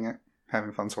keep playing it.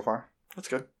 Having fun so far. That's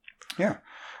good. Yeah.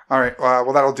 All right.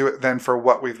 Well, that'll do it then for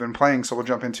what we've been playing. So we'll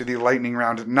jump into the lightning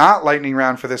round. Not lightning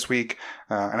round for this week.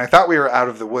 And I thought we were out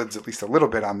of the woods at least a little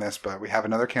bit on this, but we have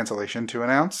another cancellation to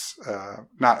announce.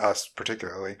 Not us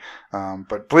particularly,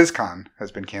 but BlizzCon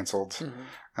has been canceled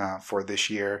for this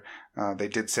year. They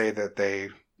did say that they,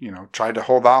 you know, tried to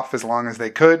hold off as long as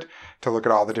they could to look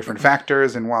at all the different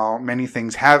factors. And while many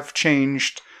things have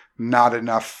changed, not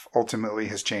enough ultimately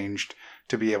has changed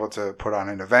to be able to put on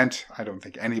an event. I don't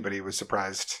think anybody was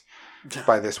surprised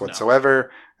by this whatsoever.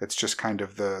 No. It's just kind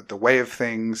of the way of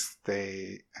things.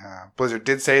 Blizzard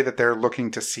did say that they're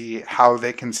looking to see how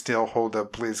they can still hold a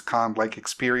BlizzCon-like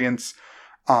experience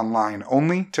online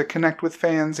only to connect with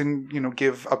fans and, you know,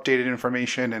 give updated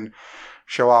information and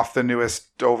show off the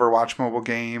newest Overwatch mobile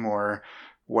game or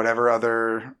whatever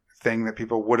other thing that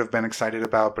people would have been excited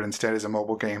about, but instead is a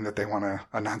mobile game that they want to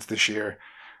announce this year.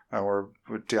 Or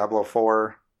Diablo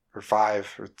 4 or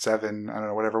 5 or 7, I don't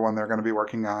know, whatever one they're going to be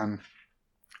working on.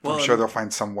 Well, I'm sure they'll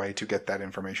find some way to get that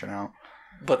information out.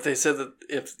 But they said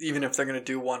that even if they're going to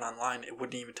do one online, it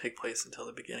wouldn't even take place until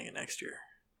the beginning of next year.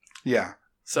 Yeah.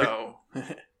 So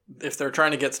if they're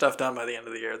trying to get stuff done by the end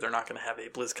of the year, they're not going to have a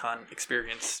BlizzCon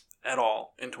experience at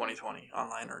all in 2020,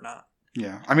 online or not.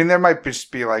 Yeah. I mean, there might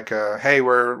just be like hey,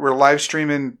 we're live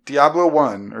streaming Diablo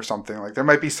 1 or something. Like, there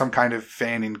might be some kind of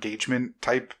fan engagement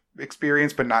type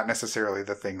experience, but not necessarily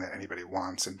the thing that anybody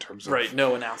wants in terms of... Right,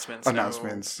 no announcements. No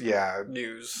yeah.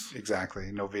 News. Exactly.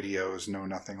 No videos, no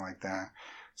nothing like that.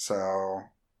 So,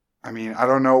 I mean, I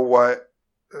don't know what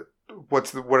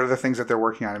are the things that they're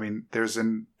working on? I mean, is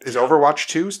Overwatch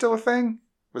 2 still a thing?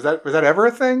 Was that ever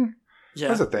a thing? Yeah.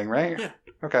 It was a thing, right? Yeah.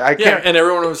 Okay, and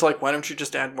everyone was like, why don't you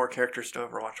just add more characters to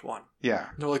Overwatch 1? Yeah.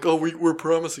 And they're like, oh, we're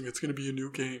promising it's going to be a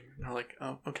new game. And they're like,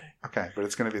 oh, okay. Okay, but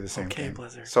it's going to be the same thing. Okay,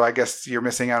 Blizzard. So I guess you're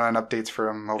missing out on updates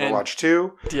from Overwatch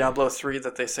 2. Diablo 3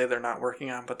 that they say they're not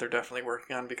working on, but they're definitely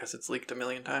working on because it's leaked a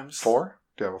million times. 4?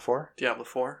 Diablo 4? Diablo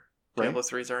 4. Right? Diablo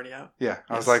 3 is already out. Yeah,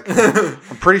 I was like,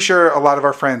 I'm pretty sure a lot of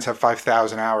our friends have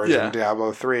 5,000 hours in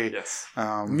Diablo 3. Yes.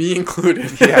 Me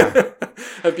included. Yeah.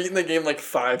 I've beaten the game like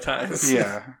 5 times.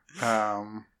 Yeah.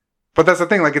 But that's the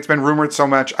thing, like, it's been rumored so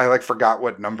much, I like forgot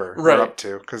what number we're up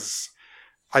to, because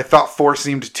I thought 4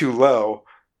 seemed too low,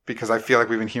 because I feel like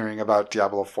we've been hearing about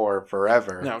Diablo 4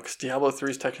 forever. No, because Diablo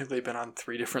 3's technically been on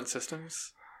 3 different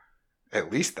systems.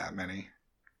 At least that many.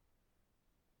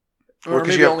 Or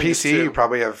because you have PC, you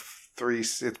probably have 3,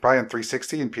 it's probably on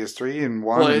 360 and PS3 and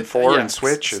 1 and 4 and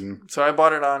Switch. So I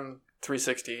bought it on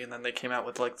 360, and then they came out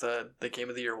with like the Game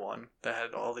of the Year one that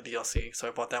had all the DLC. So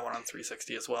I bought that one on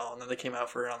 360 as well, and then they came out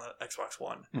for it on the Xbox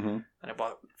One, and I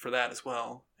bought for that as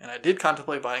well. And I did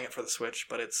contemplate buying it for the Switch,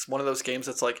 but it's one of those games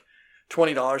that's like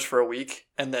 $20 for a week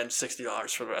and then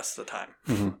 $60 for the rest of the time.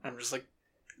 I'm just like,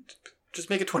 just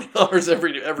make it $20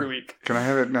 every week. Can I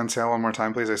have it on sale one more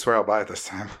time, please? I swear I'll buy it this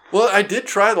time. Well, I did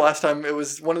try the last time. It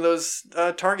was one of those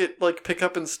Target like pick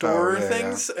up in store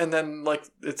things, and then like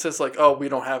it says like, oh, we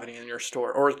don't have any in your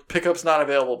store, or pickup's not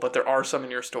available, but there are some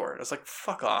in your store. And I was like,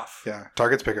 fuck off. Yeah,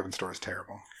 Target's pickup in store is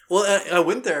terrible. Well, I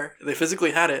went there. They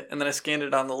physically had it, and then I scanned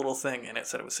it on the little thing, and it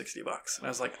said it was $60. And I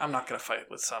was like, I'm not gonna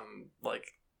fight with some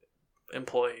like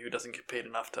employee who doesn't get paid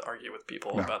enough to argue with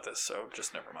people about this. So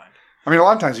just never mind. I mean, a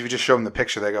lot of times if you just show them the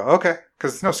picture, they go, okay,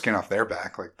 because there's no skin off their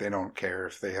back. Like, they don't care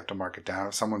if they have to mark it down.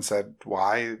 If someone said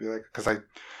why, they'd be like, because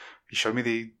he showed me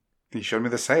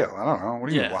the sale. I don't know. What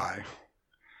do you mean why?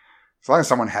 As long as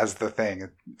someone has the thing,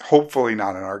 hopefully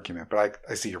not an argument. But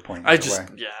I see your point. I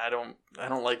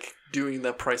don't like doing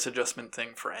the price adjustment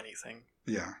thing for anything.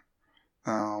 Yeah,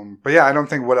 but yeah, I don't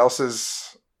think what else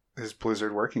is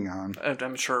Blizzard working on.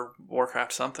 I'm sure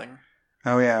Warcraft something.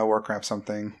 Oh yeah, Warcraft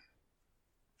something.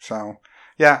 So,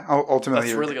 yeah, ultimately...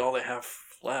 That's really all they have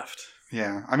left.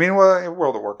 Yeah. I mean, well,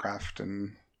 World of Warcraft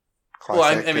and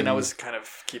Classic. Well, I was kind of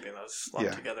keeping those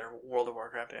lumped together. World of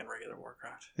Warcraft and regular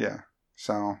Warcraft. Yeah.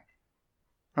 So,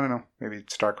 I don't know. Maybe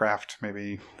StarCraft,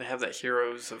 maybe... They have that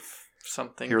Heroes of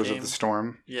something Heroes game. of the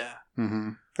Storm. Yeah.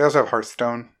 They also have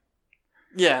Hearthstone.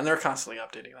 Yeah, and they're constantly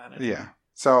updating that. Yeah.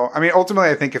 So, I mean, ultimately,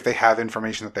 I think if they have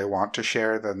information that they want to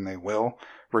share, then they will,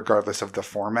 regardless of the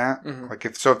format. Like,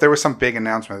 if there was some big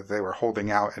announcement that they were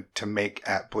holding out to make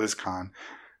at BlizzCon,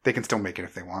 they can still make it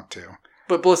if they want to.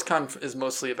 But BlizzCon is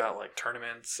mostly about like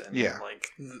tournaments and like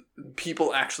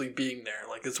people actually being there.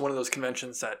 Like, it's one of those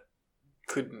conventions that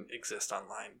couldn't exist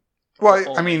online.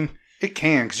 Well, I mean, it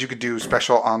can, because you could do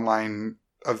special online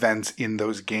events in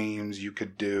those games. You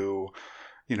could do...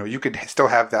 you could still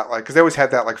have that, like, because they always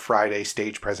had that, like, Friday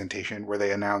stage presentation where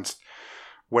they announced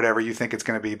whatever you think it's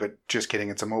going to be, but just kidding,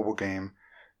 it's a mobile game,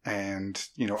 and,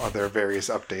 other various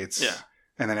updates. Yeah.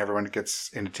 And then everyone gets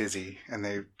in a tizzy, and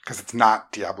because it's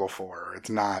not Diablo 4, or it's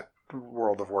not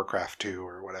World of Warcraft 2,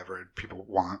 or whatever people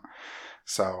want.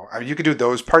 So, I mean, you could do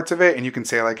those parts of it, and you can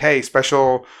say, like, hey,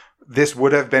 special, this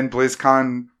would have been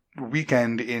BlizzCon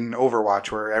weekend in Overwatch,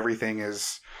 where everything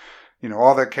is...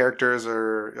 all the characters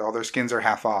all their skins are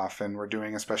half off, and we're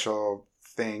doing a special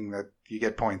thing that you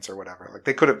get points or whatever. Like,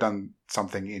 they could have done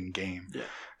something in game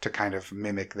to kind of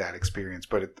mimic that experience.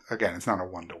 But again, it's not a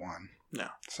 1-to-1. No.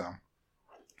 So,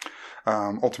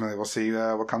 ultimately, we'll see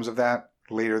what comes of that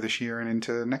later this year and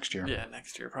into next year. Yeah,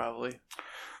 next year probably.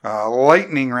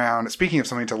 Lightning round. Speaking of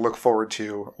something to look forward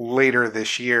to later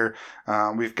this year,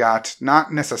 we've got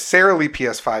not necessarily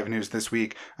PS5 news this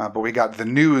week, but we got the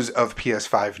news of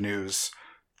PS5 news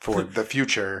for the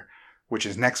future, which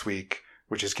is next week,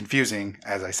 which is confusing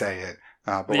as I say it.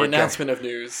 But the announcement of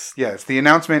news. Yeah, it's the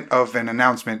announcement of an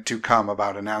announcement to come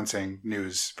about announcing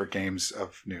news for games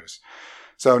of news.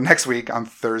 So next week on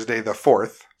Thursday the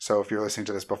 4th, so if you're listening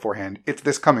to this beforehand, it's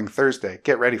this coming Thursday.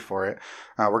 Get ready for it.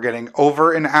 We're getting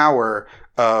over an hour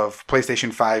of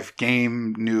PlayStation 5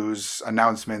 game news,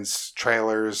 announcements,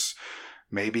 trailers,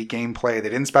 maybe gameplay. They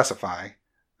didn't specify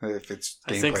if it's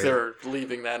gameplay. I think they're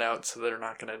leaving that out so they're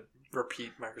not going to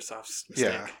repeat Microsoft's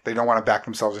mistake. Yeah, they don't want to back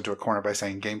themselves into a corner by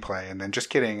saying gameplay and then just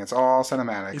kidding, it's all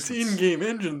cinematics. It's in-game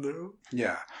engine though.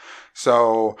 Yeah.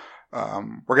 So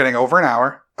we're getting over an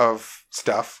hour of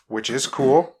stuff, which is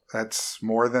cool. That's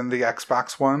more than the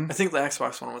Xbox One. I think the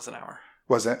Xbox One was an hour.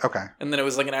 Was it? Okay. And then it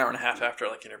was like an hour and a half after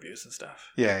like interviews and stuff.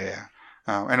 Yeah.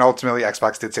 And ultimately,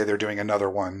 Xbox did say they're doing another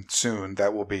one soon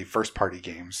that will be first-party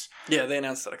games. Yeah, they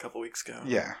announced that a couple weeks ago.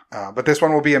 Yeah. But this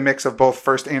one will be a mix of both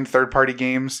first and third-party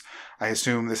games. I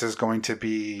assume this is going to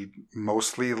be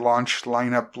mostly launch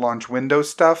window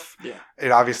stuff. Yeah.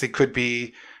 It obviously could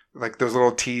be like those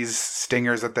little tease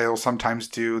stingers that they'll sometimes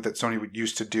do that Sony would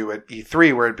used to do at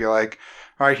E3 where it'd be like,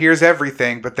 all right, here's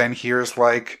everything, but then here's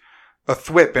like a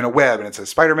thwip in a web and it says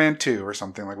Spider-Man 2 or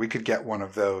something. Like we could get one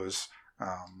of those.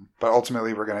 But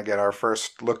ultimately we're going to get our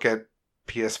first look at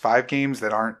PS5 games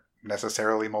that aren't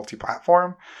necessarily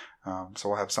multi-platform. So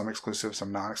we'll have some exclusives,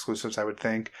 some non-exclusives, I would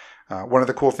think. One of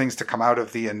the cool things to come out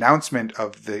of the announcement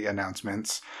of the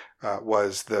announcements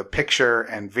was the picture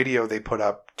and video they put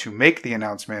up to make the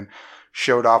announcement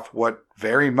showed off what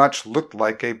very much looked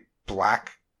like a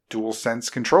black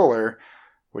DualSense controller,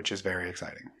 which is very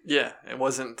exciting. Yeah, it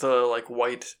wasn't the like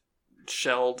white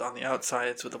shelled on the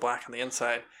outsides with the black on the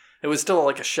inside. It was still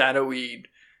like a shadowy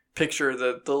picture.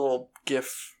 The little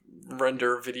GIF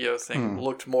render video thing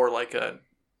looked more like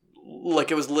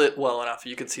it was lit well enough.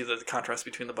 You could see the contrast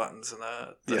between the buttons and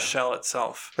the shell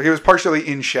itself. Like it was partially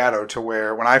in shadow to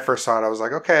where when I first saw it, I was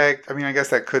like, okay, I mean, I guess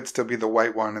that could still be the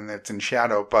white one and it's in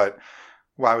shadow, but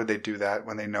why would they do that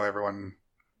when they know everyone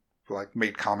like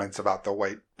made comments about the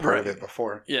white part of it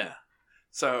before? Yeah.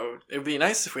 So it would be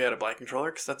nice if we had a black controller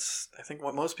because that's, I think,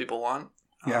 what most people want.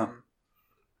 Yeah.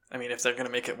 I mean, if they're going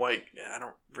to make it white, I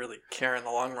don't really care in the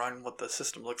long run what the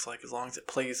system looks like as long as it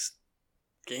plays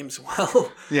games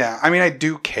well. Yeah, I mean, I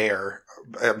do care.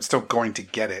 I'm still going to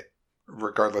get it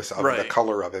regardless of the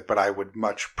color of it, but I would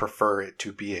much prefer it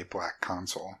to be a black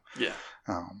console. Yeah.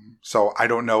 So I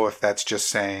don't know if that's just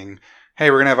saying, hey,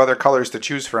 we're going to have other colors to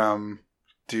choose from.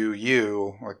 Do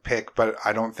you pick? But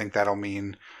I don't think that'll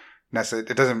mean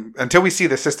it doesn't until we see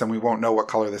the system. We won't know what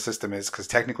color the system is because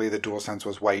technically the DualSense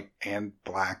was white and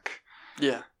black.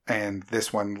 Yeah. And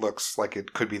this one looks like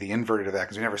it could be the inverted of that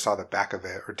because we never saw the back of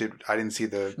it, or I didn't see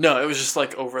the. No, it was just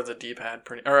like over the D-pad,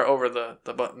 or over the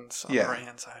buttons on the right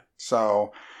hand side.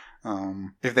 So,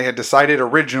 if they had decided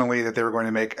originally that they were going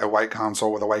to make a white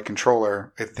console with a white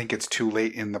controller, I think it's too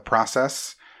late in the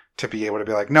process to be able to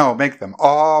be like, no, make them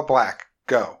all black,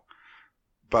 go.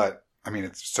 But I mean,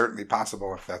 it's certainly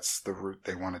possible if that's the route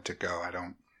they wanted to go.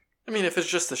 I mean, if it's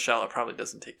just the shell, it probably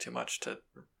doesn't take too much to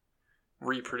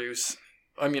reproduce.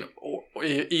 I mean,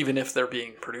 even if they're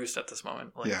being produced at this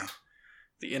moment,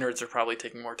 the innards are probably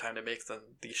taking more time to make than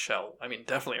the shell. I mean,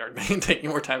 definitely are taking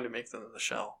more time to make than the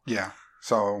shell. Yeah.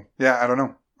 So, I don't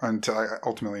know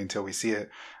until we see it.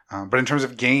 But in terms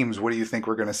of games, what do you think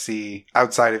we're going to see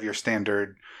outside of your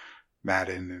standard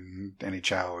Madden and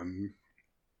NHL and,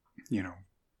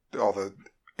 all the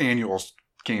annual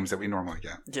games that we normally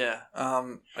get? Yeah.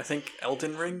 I think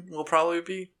Elden Ring will probably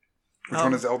be. Which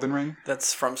one is Elden Ring?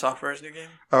 That's From Software's new game.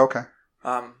 Oh, okay.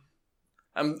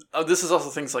 This is also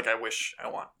things like I wish I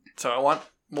want. So I want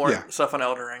more stuff on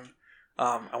Elden Ring.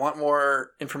 I want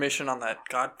more information on that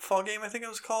Godfall game, I think it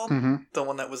was called. Mm-hmm. The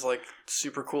one that was like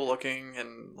super cool looking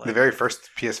and like, the very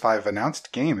first PS5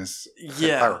 announced game is,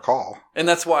 if I recall. And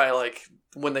that's why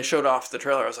when they showed off the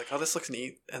trailer, I was like, oh, this looks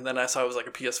neat. And then I saw it was like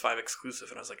a PS5 exclusive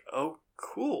and I was like, oh,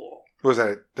 cool. What was that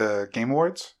at the Game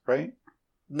Awards, right?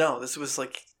 No, this was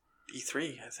like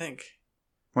E3, I think.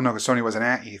 Well, no, because Sony wasn't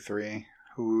at E3.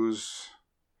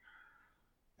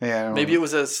 Maybe it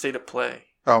was a State of Play.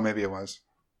 Oh, maybe it was.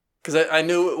 Because I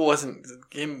knew it wasn't.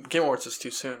 Game Awards was too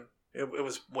soon. It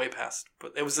was way past.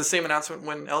 But it was the same announcement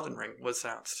when Elden Ring was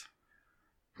announced.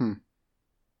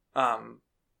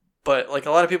 But a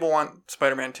lot of people want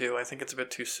Spider-Man 2. I think it's a bit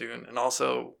too soon. And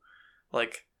also, I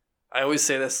always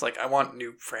say this, I want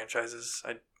new franchises.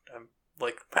 I'm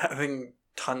having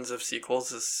tons of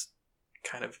sequels is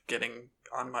kind of getting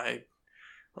on my,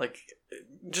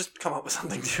 just come up with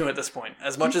something new at this point.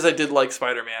 As much as I did like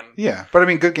Spider-Man. Yeah, but I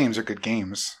mean, good games are good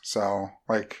games. So,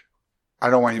 I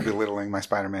don't want you belittling my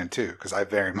Spider-Man 2, because I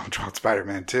very much want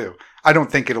Spider-Man 2. I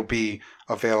don't think it'll be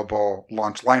available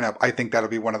launch lineup. I think that'll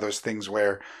be one of those things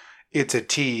where it's a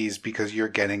tease because you're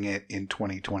getting it in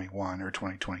 2021 or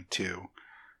 2022.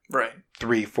 Right.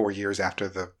 3-4 years after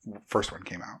the first one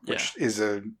came out, which is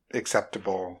a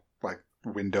acceptable like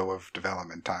window of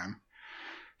development time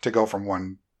to go from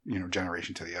one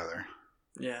generation to the other.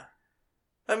 Yeah.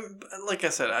 Like I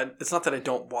said, it's not that I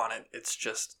don't want it. It's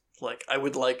just like I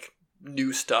would like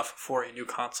new stuff for a new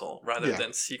console rather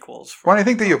than sequels. Well, I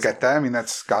think that you'll get that. I mean,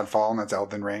 that's Godfall and that's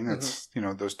Elden Ring. That's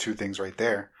those two things right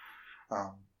there.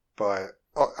 But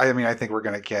I mean, I think we're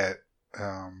gonna get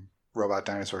Robot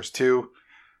Dinosaurs 2,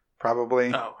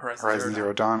 probably. Oh, Horizon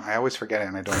Zero Dawn. I always forget it,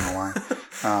 and I don't know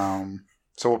why.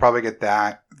 So we'll probably get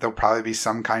that. There'll probably be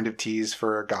some kind of tease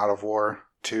for God of War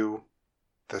 2,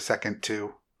 the second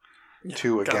 2. Yeah,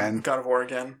 2 again. God of War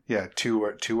again. Yeah,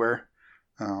 2er.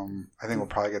 I think we'll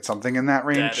probably get something in that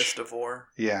range. Daddest of War.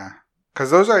 Yeah.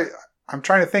 Because I'm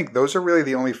trying to think, those are really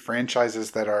the only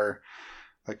franchises that are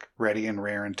like ready and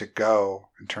raring to go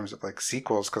in terms of like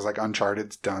sequels. Because like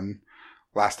Uncharted's done.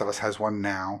 Last of Us has one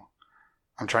now.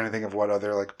 I'm trying to think of what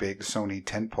other like big Sony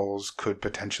tentpoles could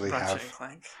potentially have.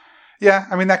 Clank. Yeah,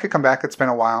 I mean that could come back. It's been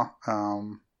a while.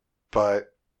 But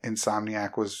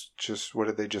Insomniac was just, what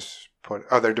did they just put?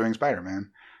 Oh, they're doing Spider-Man.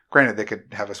 Granted, they could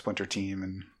have a Splinter team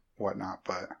and whatnot,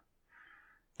 but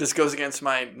this goes against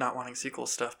my not wanting sequel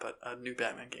stuff, but a new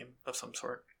Batman game of some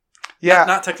sort. Yeah,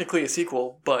 not technically a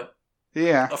sequel, but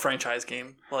a franchise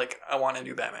game. Like I want a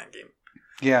new Batman game.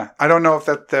 Yeah, I don't know if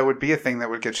that would be a thing that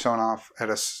would get shown off at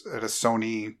a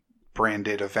Sony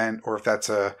branded event, or if that's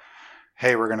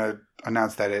hey, we're gonna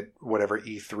announce that at whatever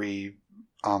E3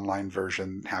 online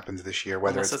version happens this year.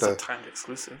 Whether Unless it's a timed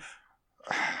exclusive.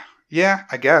 Yeah,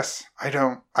 I guess. I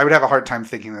would have a hard time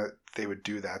thinking that they would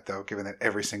do that, though, given that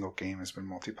every single game has been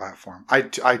multi-platform. I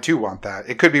too want that.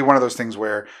 It could be one of those things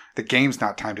where the game's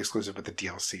not timed exclusive, but the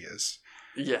DLC is.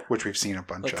 Yeah. Which we've seen a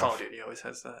bunch of. Like Call of Duty always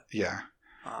has that. Yeah.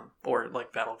 Or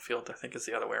like Battlefield, I think is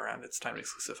the other way around. It's timed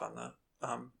exclusive on the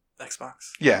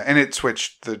Xbox. Yeah, and it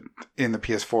switched in the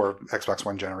PS4, Xbox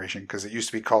One generation, because it used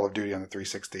to be Call of Duty on the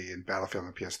 360 and Battlefield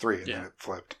on the PS3, and then it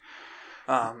flipped.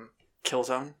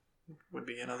 Killzone would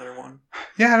be another one.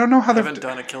 Yeah, I don't know how they haven't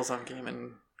done a Killzone game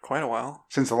in quite a while.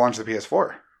 Since the launch of the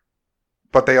PS4.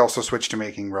 But they also switched to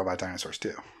making Robot Dinosaurs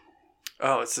 2.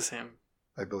 Oh, it's the same.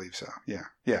 I believe so. Yeah.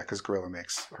 Yeah, because Guerrilla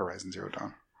makes Horizon Zero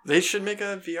Dawn. They should make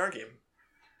a VR game.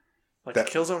 Like a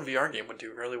Killzone VR game would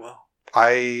do really well.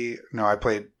 I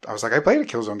played a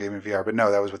Killzone game in VR, but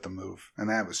no, that was with the Move, and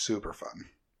that was super fun.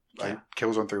 Yeah.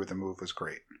 Killzone 3 with the Move was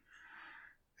great.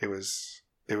 It was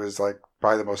like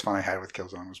probably the most fun I had with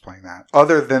Killzone was playing that.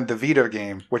 Other than the Vita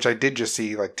game, which I did just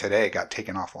see like today got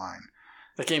taken offline.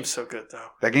 That game's so good though.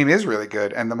 That game is really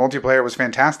good, and the multiplayer was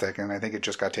fantastic, and I think it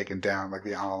just got taken down. Like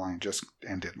the online just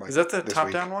ended. Like, is that the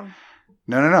top-down one?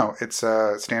 No. It's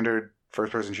a standard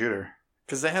first-person shooter.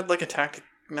 Because they had like a tactic.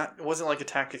 It wasn't like a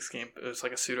tactics game. It was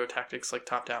like a pseudo tactics, like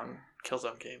top-down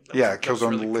Killzone game.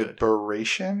 Killzone really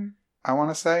Liberation. I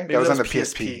want to say that was on the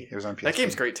PSP. It was on PSP. That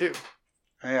game's great too.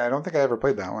 Yeah, I don't think I ever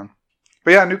played that one.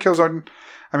 But yeah, new Killzone.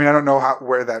 I mean, I don't know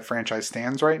where that franchise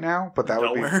stands right now, but that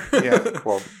would be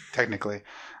well, technically,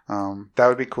 that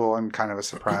would be cool and kind of a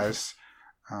surprise.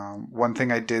 One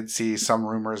thing I did see some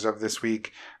rumors of this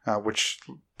week, which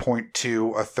point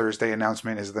to a Thursday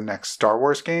announcement, is the next Star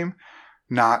Wars game.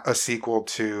 Not a sequel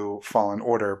to Fallen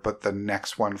Order, but the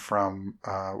next one from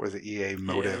was it EA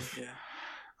Motive?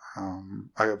 Yeah.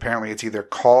 Apparently, it's either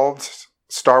called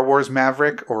Star Wars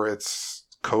Maverick or it's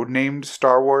codenamed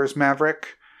Star Wars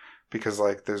Maverick, because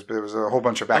like there was a whole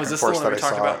bunch of back and forth that I saw.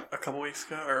 Talked about a couple weeks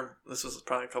ago, or this was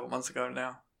probably a couple months ago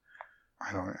now.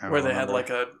 I don't where they remember. had like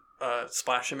a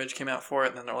splash image came out for it,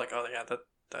 and then they're like, oh yeah,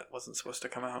 that wasn't supposed to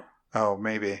come out. Oh,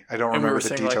 maybe I don't remember the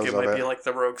details of it. It might be like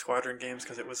the Rogue Squadron games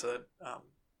because it was a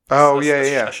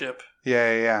ship.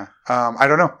 Yeah. I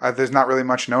don't know. There's not really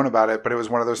much known about it, but it was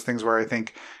one of those things where I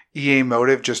think EA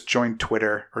Motive just joined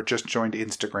Twitter or just joined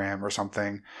Instagram or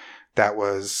something.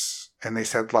 And they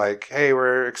said like, hey,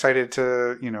 we're excited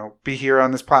to, be here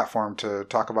on this platform to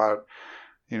talk about,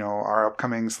 our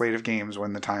upcoming slate of games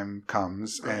when the time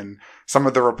comes. Right. And some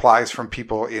of the replies from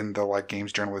people in the like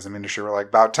games journalism industry were like,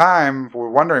 about time. We're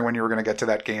wondering when you were going to get to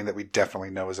that game that we definitely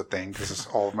know is a thing, because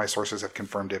all of my sources have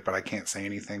confirmed it, but I can't say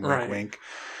anything. Wink, wink.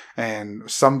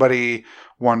 And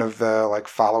one of the like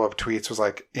follow-up tweets was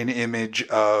like an image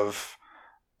of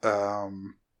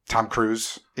Tom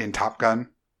Cruise in Top Gun,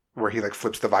 where he like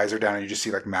flips the visor down and you just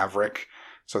see like Maverick.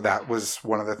 So that was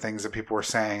one of the things that people were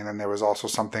saying. And then there was also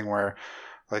something where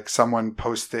like someone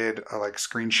posted a like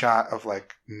screenshot of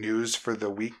like news for the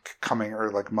week coming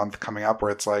or like month coming up, where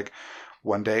it's like,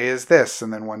 one day is this,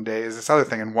 and then one day is this other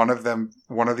thing. And one of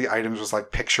the items was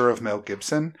like picture of Mel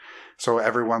Gibson. So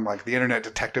everyone, like the internet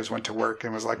detectives, went to work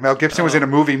and was like, Mel Gibson was in a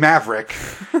movie Maverick.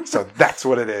 So that's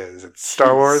what it is. It's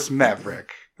Star Wars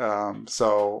Maverick.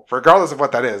 So regardless of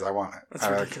what that is, I want it. That's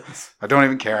ridiculous. I don't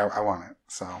even care. I want it.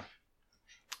 So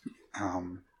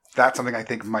that's something I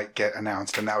think might get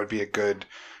announced, and that would be a good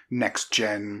next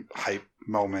gen hype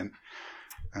moment.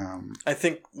 I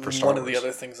think one of the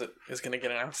other things that is going to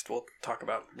get announced, we'll talk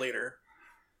about later.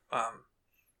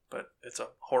 But it's a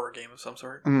horror game of some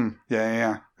sort.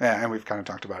 Yeah, and we've kind of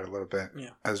talked about it a little bit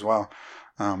as well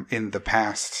in the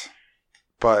past.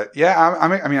 But yeah,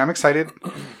 I'm excited.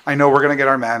 I know we're gonna get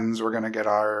our Maddens, we're gonna get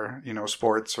our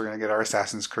sports, we're gonna get our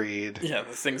Assassin's Creed. Yeah,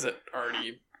 the things that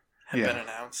already have been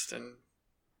announced and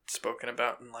spoken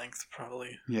about in length,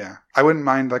 probably. Yeah, I wouldn't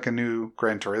mind like a new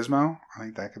Gran Turismo. I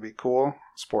think that could be cool.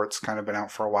 Sport's kind of been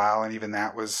out for a while, and even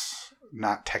that was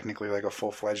not technically like a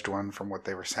full-fledged one from what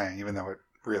they were saying, even though it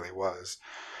really was.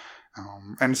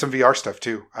 And some VR stuff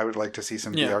too. I would like to see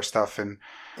some VR stuff, and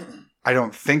I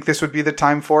don't think this would be the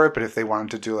time for it, but if they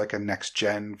wanted to do like a next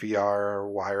gen VR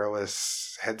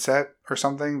wireless headset or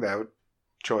something, that would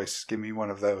choice. Give me one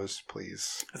of those,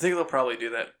 please. I think they'll probably do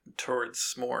that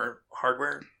towards more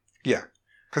hardware. Yeah.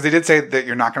 Because they did say that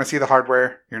you're not going to see the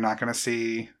hardware, you're not going to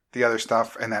see the other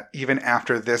stuff, and that even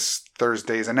after this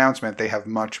Thursday's announcement, they have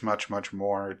much, much, much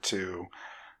more to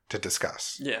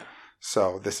discuss. Yeah.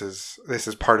 So this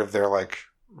is part of their like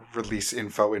release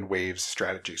info in waves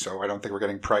strategy. So I don't think we're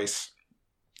getting price.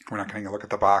 We're not getting a look at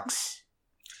the box.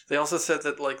 They also said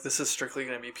that like this is strictly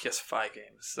going to be PS5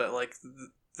 games. That like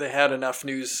they had enough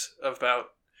news about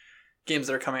games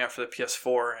that are coming out for the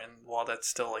PS4, and while that's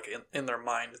still like in their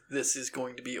mind, this is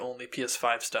going to be only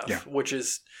PS5 stuff, which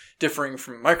is differing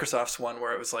from Microsoft's one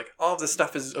where it was like all of this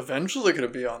stuff is eventually going to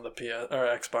be on the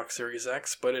Xbox Series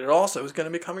X, but it also is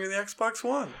going to be coming to the Xbox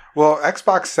One. Well,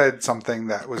 Xbox said something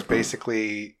that was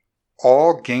basically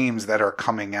all games that are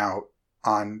coming out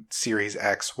on Series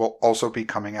X will also be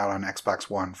coming out on Xbox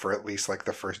One for at least like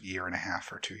the first year and a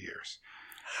half or 2 years.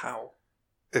 How?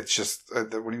 It's just,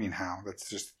 what do you mean how? That's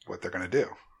just what they're going to do.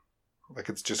 Like,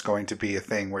 it's just going to be a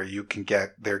thing where you can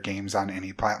get their games on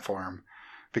any platform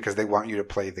because they want you to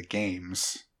play the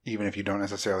games, even if you don't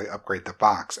necessarily upgrade the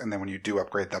box. And then when you do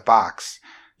upgrade the box,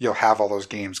 you'll have all those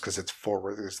games because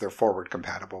they're forward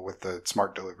compatible with the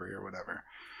smart delivery or whatever.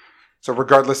 So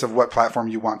regardless of what platform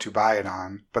you want to buy it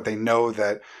on, but they know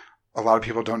that a lot of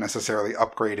people don't necessarily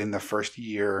upgrade in the first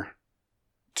year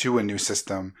to a new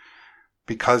system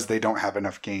because they don't have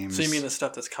enough games. So you mean the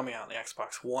stuff that's coming out on the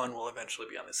Xbox One will eventually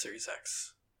be on the Series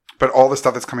X? But all the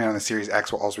stuff that's coming out on the Series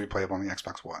X will also be playable on the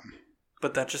Xbox One.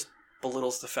 But that just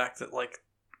belittles the fact that, like...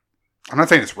 I'm not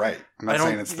saying it's right. I'm not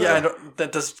saying it's...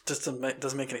 that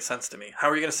doesn't make any sense to me. How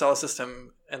are you going to sell a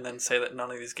system and then say that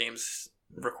none of these games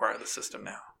require the system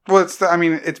now? Well,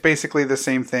 it's basically the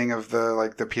same thing of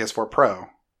the PS4 Pro.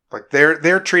 Like,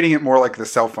 they're treating it more like the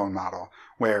cell phone model,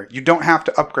 where you don't have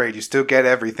to upgrade. You still get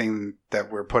everything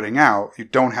that we're putting out. You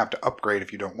don't have to upgrade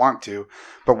if you don't want to.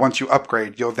 But once you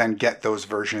upgrade, you'll then get those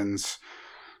versions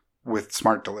with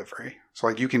smart delivery. So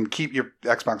like you can keep your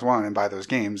Xbox One and buy those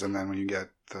games, and then when you get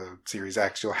the Series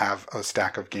X, you'll have a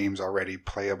stack of games already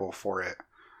playable for it.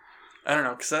 I don't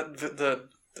know, because the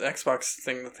Xbox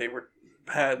thing that they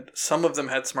had, some of them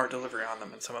had smart delivery on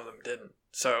them and some of them didn't.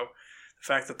 So the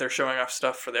fact that they're showing off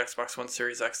stuff for the Xbox One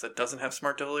Series X that doesn't have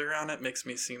smart delivery on it makes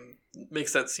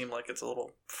that seem like it's a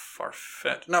little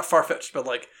far-fetched. Not far-fetched, but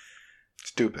like...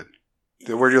 stupid.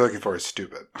 The word you're looking for is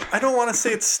stupid. I don't want to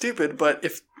say it's stupid, but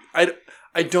if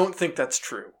I don't think that's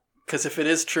true. Because if it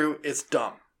is true, it's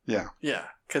dumb. Yeah. Yeah,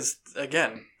 because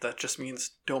again, that just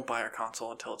means don't buy our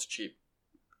console until it's cheap.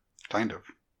 Kind of.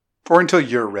 Or until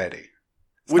you're ready.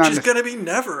 Which is going to be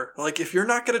never. Like, if you're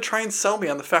not going to try and sell me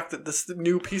on the fact that this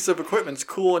new piece of equipment's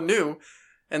cool and new,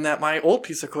 and that my old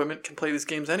piece of equipment can play these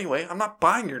games anyway, I'm not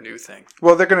buying your new thing.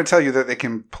 Well, they're going to tell you that they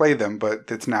can play them, but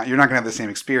it's not. You're not going to have the same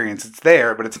experience. It's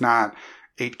there, but it's not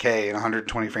 8K and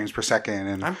 120 frames per second.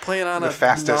 And I'm playing on the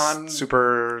fastest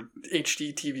super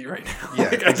HD TV right now. Yeah,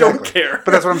 like, exactly. I don't care.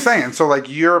 But that's what I'm saying. So, like,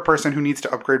 you're a person who needs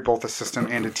to upgrade both a system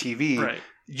and a TV. Right.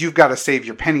 You've got to save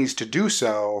your pennies to do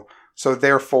so. So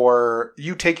therefore,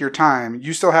 you take your time.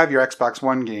 You still have your Xbox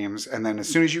One games, and then as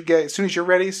soon as you're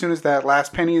ready, as soon as that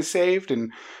last penny is saved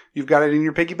and you've got it in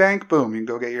your piggy bank, boom, you can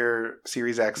go get your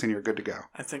Series X and you're good to go.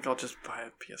 I think I'll just buy a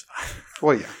PS5.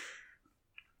 Well, yeah.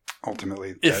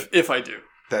 Ultimately, if I do,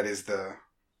 that is the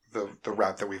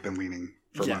route that we've been leaning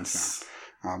for months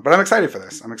now. But I'm excited for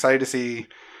this. I'm excited to see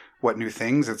what new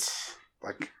things. It's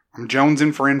like I'm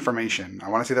jonesing for information. I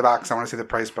want to see the box, I want to see the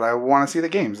price, but I want to see the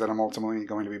games that I'm ultimately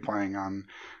going to be playing on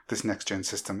this next-gen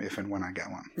system if and when I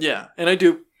get one. Yeah, and I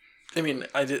do. I mean,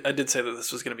 I did say that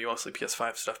this was going to be mostly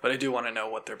PS5 stuff, but I do want to know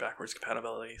what their backwards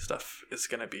compatibility stuff is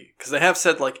going to be. Because they have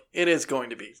said, like, it is going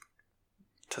to be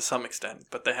to some extent,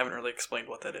 but they haven't really explained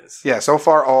what that is. Yeah, so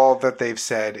far all that they've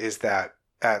said is that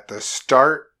at the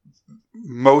start,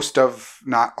 most of,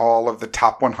 not all of the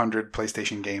top 100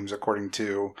 PlayStation games, according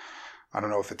to, I don't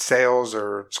know if it's sales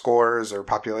or scores or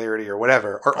popularity or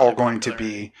whatever, are all going to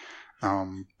be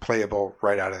playable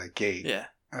right out of the gate. Yeah.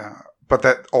 But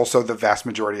that also the vast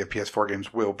majority of PS4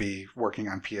 games will be working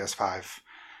on PS5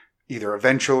 either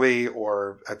eventually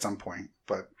or at some point.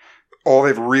 But all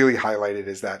they've really highlighted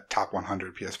is that top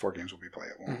 100 PS4 games will be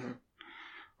playable,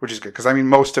 which is good. Because, I mean,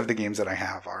 most of the games that I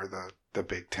have are the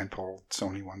big tentpole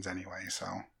Sony ones anyway, so...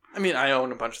 I mean, I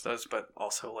own a bunch of those, but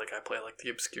also, like, I play, like, the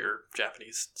obscure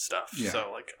Japanese stuff. Yeah. So,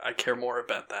 like, I care more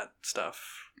about that stuff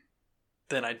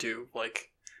than I do,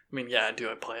 like... I mean, yeah,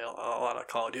 I play a lot of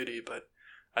Call of Duty, but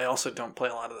I also don't play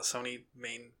a lot of the Sony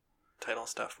main title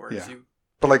stuff, whereas you...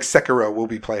 But, like, Sekiro will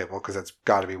be playable, because it's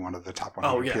got to be one of the top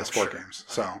 100 PS4 games.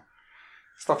 So,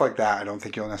 stuff like that I don't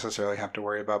think you'll necessarily have to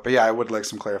worry about. But, yeah, I would like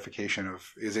some clarification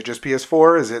of, is it just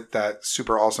PS4? Is it that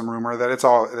super awesome rumor that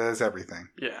that it's everything?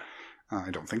 Yeah. I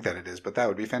don't think that it is, but that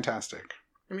would be fantastic.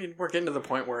 I mean, we're getting to the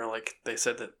point where, like, they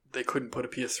said that they couldn't put a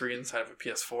PS3 inside of a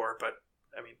PS4, but,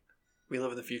 I mean, we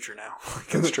live in the future now.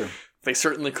 That's true. They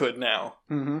certainly could now.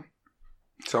 Mm-hmm.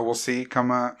 So we'll see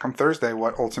come Thursday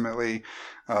what ultimately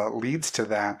leads to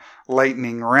that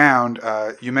lightning round.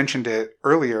 You mentioned it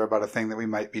earlier about a thing that we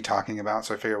might be talking about,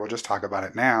 so I figure we'll just talk about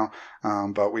it now.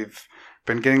 But we've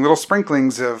been getting little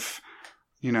sprinklings of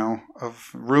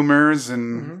rumors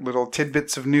and little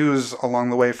tidbits of news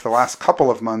along the way for the last couple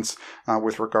of months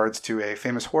with regards to a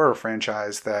famous horror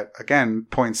franchise that, again,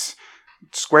 points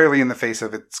squarely in the face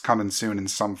of it's coming soon in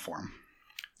some form.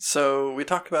 So we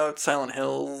talked about Silent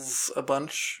Hills a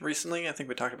bunch recently. I think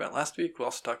we talked about it last week. We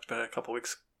also talked about it a couple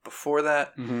weeks before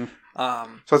that. Mm-hmm.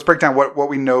 So let's break down what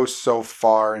we know so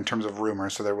far in terms of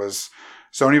rumors. So there was...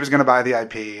 Sony was going to buy the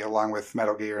IP along with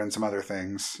Metal Gear and some other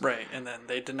things. Right, and then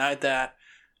they denied that.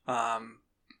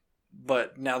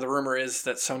 But now the rumor is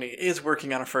that Sony is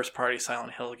working on a first-party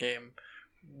Silent Hill game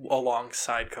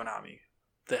alongside Konami.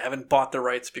 They haven't bought the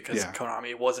rights because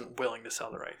Konami wasn't willing to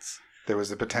sell the rights. There was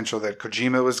the potential that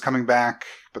Kojima was coming back,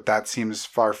 but that seems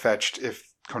far-fetched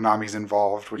if Konami's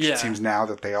involved, which it seems now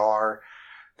that they are.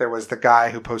 There was the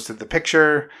guy who posted the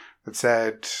picture that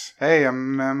said, "Hey,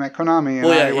 I'm at Konami."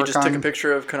 And he just took a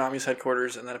picture of Konami's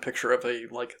headquarters and then a picture of a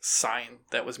sign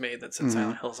that was made that said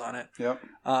Silent Hills on it. Yep.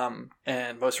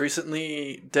 And most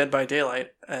recently, Dead by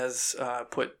Daylight has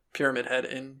put Pyramid Head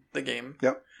in the game.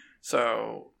 Yep.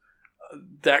 So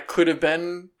that could have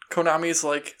been Konami's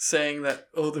saying that,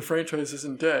 oh, the franchise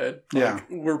isn't dead.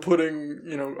 We're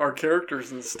putting our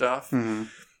characters and stuff.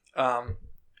 Mm-hmm.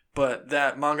 But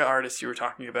that manga artist you were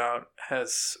talking about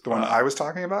has... The one I was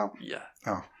talking about? Yeah.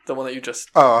 Oh. The one that you just...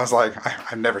 Oh, I was like,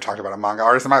 I've never talked about a manga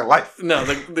artist in my life. No,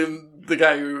 the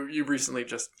guy who you recently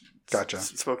just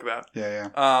spoke about.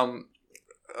 Yeah.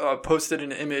 Posted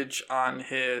an image on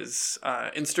his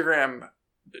Instagram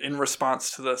in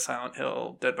response to the Silent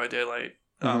Hill Dead by Daylight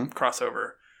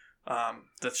crossover.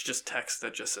 That's just text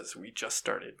that just says, "We just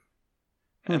started."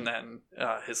 And then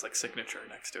his signature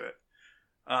next to it.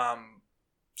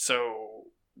 So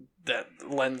that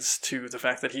lends to the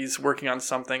fact that he's working on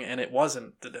something and it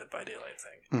wasn't the Dead by Daylight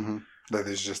thing. Mm-hmm. That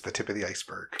is just the tip of the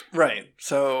iceberg. Right.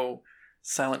 So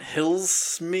Silent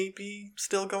Hills may be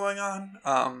still going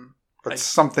on. But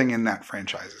something in that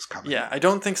franchise is coming. Yeah, I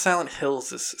don't think Silent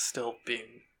Hills is still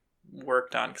being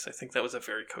worked on because I think that was a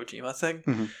very Kojima thing.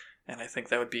 Mm-hmm. And I think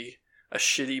that would be a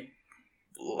shitty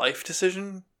life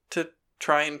decision to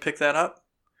try and pick that up.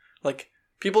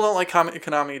 People don't like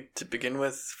Konami to begin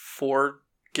with for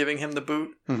giving him the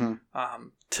boot. Mm-hmm.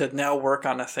 To now work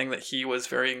on a thing that he was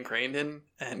very ingrained in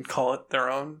and call it their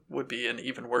own would be an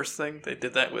even worse thing. They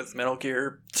did that with Metal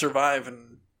Gear Survive,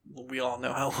 and we all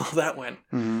know how well that went.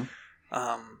 Mm-hmm.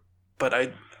 But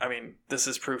I mean, this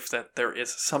is proof that there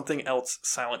is something else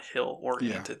Silent Hill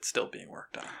oriented still being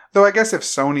worked on. Though I guess if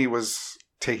Sony was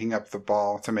taking up the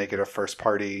ball to make it a first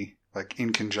party,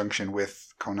 in conjunction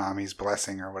with Konami's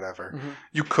blessing or whatever,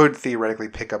 you could theoretically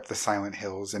pick up the Silent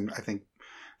Hills. And I think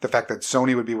the fact that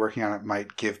Sony would be working on it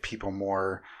might give people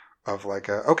more of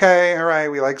okay, all right,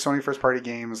 we like Sony first party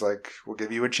games. We'll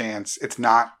give you a chance. It's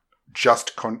not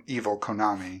just evil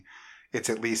Konami. It's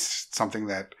at least something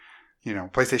that,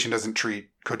 PlayStation doesn't treat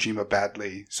Kojima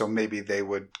badly. So maybe they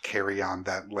would carry on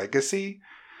that legacy.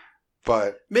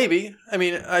 But maybe. I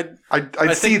mean, I'd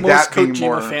see think that most being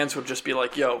more. fans would just be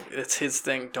like, "Yo, it's his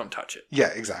thing. Don't touch it." Yeah,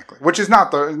 exactly. Which is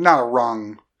not a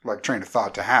wrong train of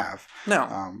thought to have.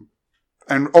 No.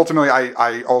 And ultimately,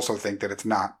 I also think that it's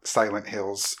not Silent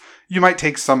Hills. You might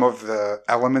take some of the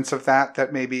elements of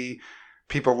that maybe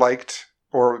people liked,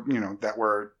 or that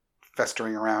were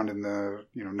festering around in the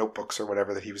notebooks or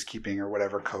whatever that he was keeping, or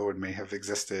whatever code may have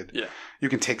existed. Yeah. You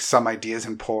can take some ideas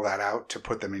and pull that out to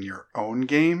put them in your own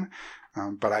game.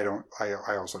 But I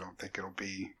also don't think it'll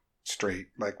be straight.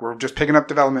 Like, we're just picking up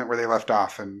development where they left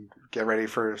off and get ready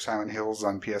for Silent Hills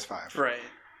on PS5. Right.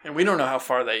 And we don't know how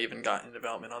far they even got in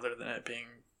development other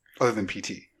than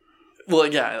PT. Well,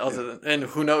 yeah, and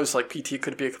who knows, like, PT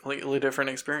could be a completely different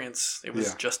experience. It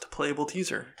was just a playable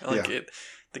teaser. Like,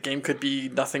 the game could be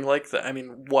nothing like that. I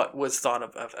mean, what was thought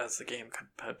of as the game could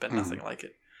have been nothing like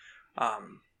it.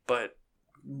 But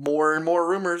more and more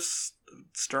rumors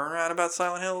stirring around about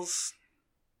Silent Hills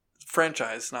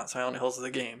franchise, not Silent Hills the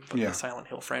game, but the Silent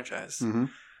Hill franchise.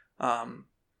 Mm-hmm.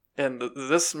 And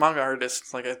this manga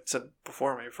artist, like I said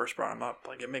before when we first brought him up,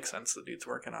 like, it makes sense the dude's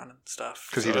working on and stuff.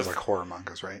 Because he does like horror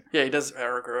mangas, right? Yeah, he does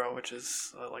Araguro, which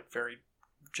is like very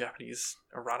Japanese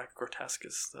erotic grotesque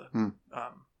is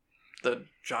the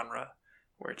genre,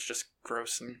 where it's just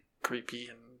gross and creepy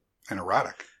and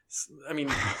erotic. I mean,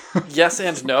 yes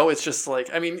and no. It's just like,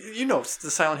 I mean,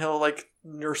 the Silent Hill, like,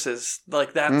 nurses,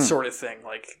 like that sort of thing.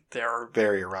 Like, they're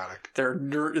very erotic.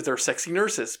 They're sexy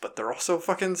nurses, but they're also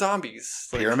fucking zombies.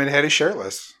 Like, Pyramid Head is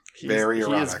shirtless. Very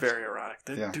erotic. He is very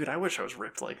erotic. Dude, I wish I was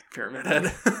ripped like Pyramid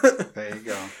Head. There you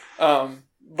go.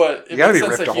 But you gotta be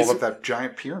ripped to hold up that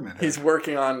giant pyramid head. He's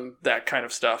working on that kind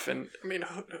of stuff, and I mean,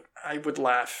 I would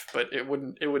laugh, but it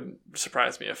wouldn't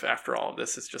surprise me if after all of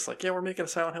this, it's just like, yeah, we're making a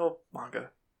Silent Hill manga.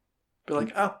 Be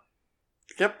like, oh,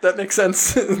 yep, that makes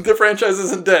sense. The franchise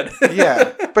isn't dead.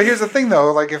 Yeah, but here's the thing,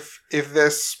 though. Like, if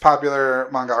this popular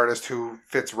manga artist who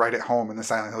fits right at home in the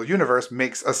Silent Hill universe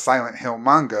makes a Silent Hill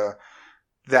manga,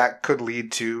 that could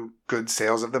lead to good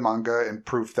sales of the manga and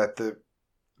proof that the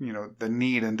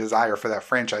need and desire for that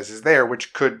franchise is there,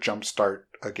 which could jumpstart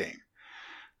a game.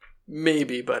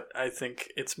 Maybe, but I think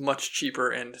it's much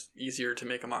cheaper and easier to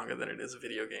make a manga than it is a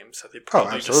video game. So they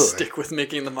probably just stick with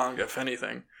making the manga, if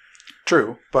anything.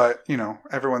 True, but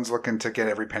everyone's looking to get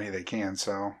every penny they can.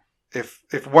 So if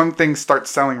one thing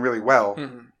starts selling really well,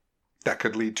 that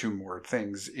could lead to more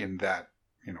things in that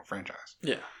franchise.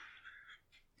 Yeah,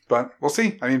 but we'll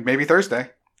see. I mean, maybe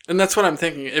Thursday. And that's what I'm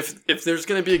thinking. If there's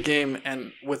going to be a game,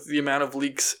 and with the amount of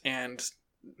leaks and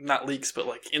not leaks, but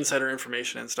like insider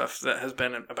information and stuff that has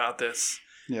been about this,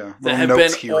 that have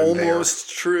been almost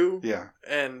true,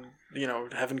 and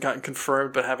haven't gotten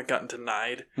confirmed but haven't gotten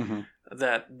denied.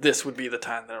 That this would be the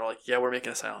time that are like, yeah, we're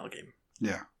making a Silent Hill game.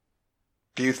 Yeah.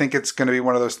 Do you think it's going to be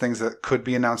one of those things that could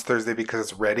be announced Thursday because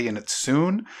it's ready and it's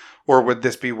soon? Or would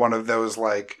this be one of those,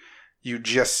 like, you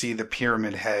just see the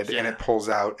pyramid head and it pulls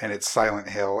out and it's Silent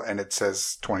Hill and it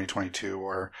says 2022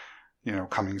 or,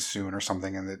 coming soon or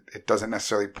something, and it doesn't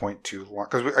necessarily point to...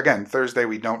 Because, again, Thursday,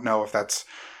 we don't know if that's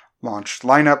launch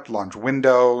lineup, launch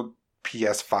window,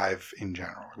 PS5 in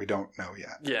general. We don't know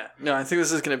yet. Yeah. No, I think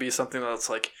this is going to be something that's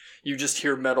like, you just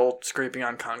hear metal scraping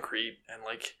on concrete, and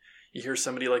like you hear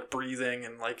somebody like breathing,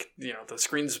 and like the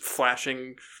screen's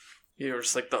flashing,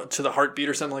 just like to the heartbeat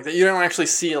or something like that. You don't actually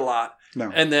see a lot.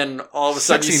 No. And then all of a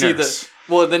sudden you see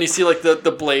then you see like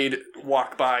the blade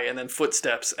walk by, and then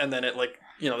footsteps, and then it like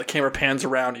the camera pans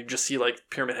around, and you just see like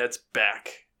Pyramid Head's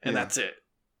back, and that's it.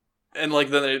 And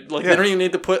like then they don't even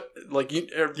need to put like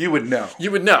you would know. You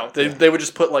would know. They would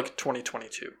just put like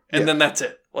 2022, and then that's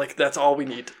it. Like that's all we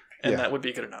need. And that would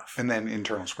be good enough. And then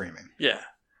internal screaming. Yeah.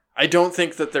 I don't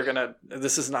think that they're going to...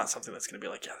 This is not something that's going to be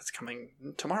like, it's coming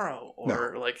tomorrow.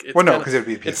 Or like... It's because it would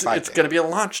be a PS5 It's going to be a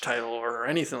launch title or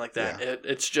anything like that. Yeah.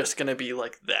 It's just going to be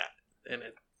like that.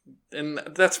 And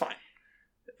that's fine.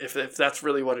 If that's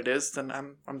really what it is, then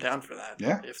I'm down for that.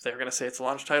 Yeah. If they're going to say it's a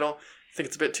launch title, I think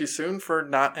it's a bit too soon for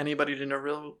not anybody to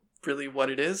know really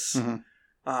what it is.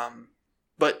 Mm-hmm.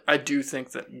 But I do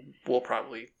think that we'll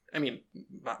probably... I mean,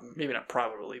 maybe not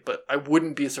probably, but I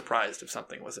wouldn't be surprised if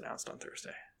something was announced on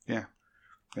Thursday. Yeah.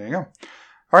 There you go.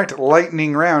 All right,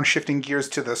 lightning round, shifting gears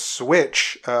to the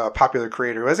Switch. Popular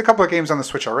creator who has a couple of games on the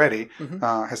Switch already,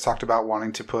 has talked about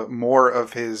wanting to put more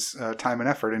of his time and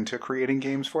effort into creating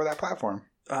games for that platform.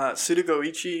 Suda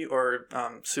Goichi, or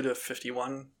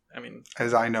Suda51. I mean,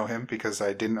 as I know him, because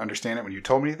I didn't understand it when you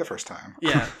told me the first time.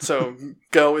 Yeah, so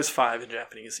Go is 5 in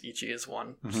Japanese, Ichi is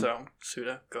 1. Mm-hmm. So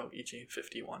Suda Goichi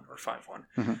 51 or 51.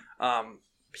 Mm-hmm.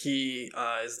 He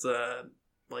is the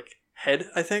head,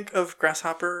 I think, of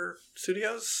Grasshopper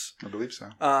Studios. I believe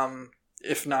so.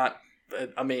 If not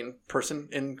a main person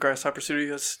in Grasshopper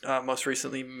Studios, most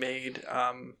recently made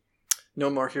No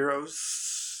More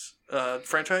Heroes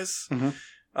franchise.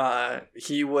 Mm-hmm.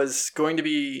 He was going to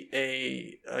be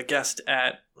a guest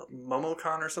at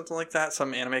MomoCon or something like that,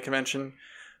 some anime convention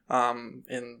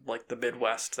in like the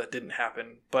Midwest. That didn't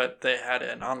happen, but they had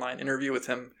an online interview with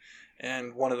him,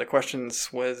 and one of the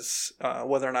questions was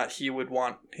whether or not he would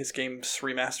want his games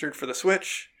remastered for the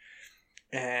Switch.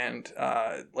 And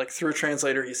like through a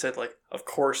translator, he said like, of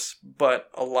course, but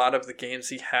a lot of the games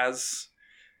he has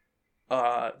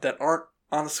that aren't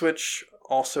on the Switch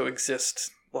also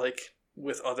exist like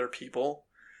with other people,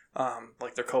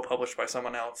 like they're co-published by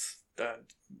someone else.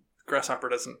 Grasshopper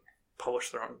doesn't publish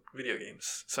their own video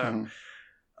games, so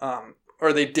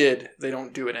or they did. They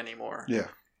don't do it anymore. Yeah.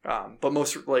 But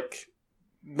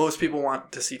most people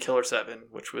want to see Killer 7,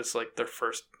 which was like their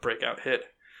first breakout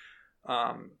hit.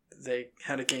 They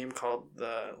had a game called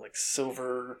like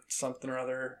Silver something or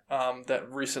other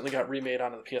that recently got remade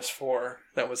onto the PS4.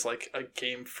 That was like a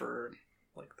game for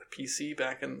like the PC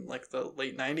back in like the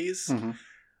late 90s.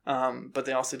 Mm-hmm. But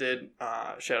they also did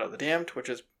Shadow of the Damned, which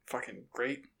is fucking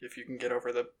great if you can get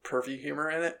over the pervy humor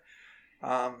in it.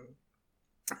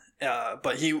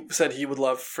 But he said he would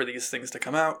love for these things to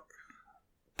come out,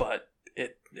 but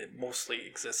it mostly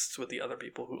exists with the other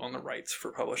people who own the rights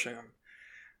for publishing them.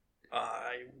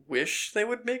 I wish they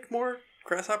would make more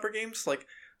Grasshopper games. Like,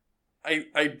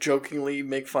 I jokingly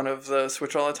make fun of the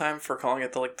Switch all the time for calling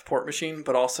it the port machine,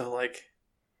 but also like,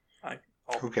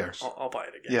 who cares? I'll buy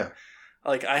it again. Yeah.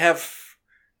 Like, I have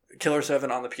Killer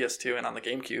 7 on the PS2 and on the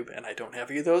GameCube, and I don't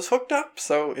have either of those hooked up.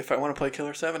 So if I want to play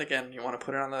Killer 7 again, you want to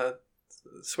put it on the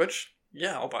Switch?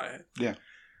 Yeah, I'll buy it. Yeah.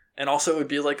 And also, it would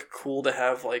be like cool to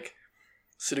have like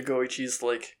Sudagoichi's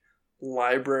like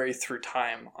library through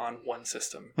time on one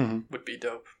system. Mm-hmm. Would be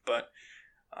dope. But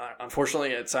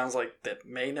unfortunately, it sounds like that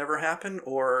may never happen,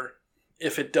 or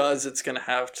if it does, it's going to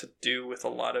have to do with a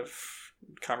lot of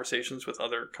conversations with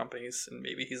other companies, and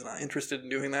maybe he's not interested in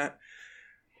doing that,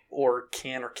 or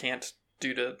can or can't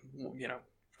due to, you know,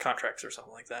 contracts or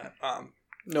something like that.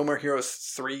 No More Heroes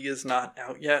 3 is not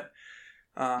out yet.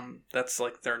 That's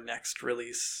like their next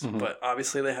release, mm-hmm. but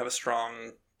obviously they have a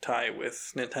strong tie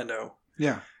with Nintendo.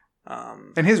 Yeah.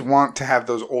 And his want to have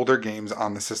those older games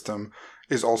on the system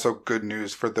is also good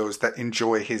news for those that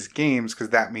enjoy his games, because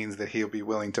that means that he'll be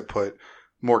willing to put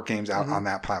more games out mm-hmm. on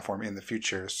that platform in the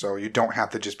future. So you don't have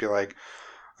to just be like,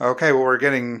 okay, well, we're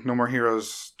getting No More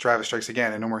Heroes Travis Strikes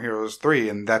Again and No More Heroes 3,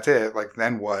 and that's it. Like,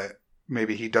 then what?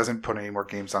 Maybe he doesn't put any more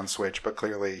games on Switch, but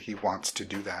clearly he wants to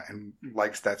do that and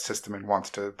likes that system and wants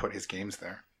to put his games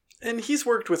there. And he's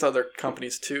worked with other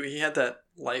companies too. He had that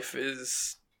Life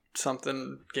is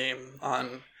Something game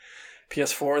on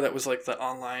PS4 that was like the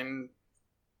online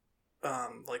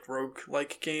like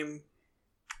rogue-like game.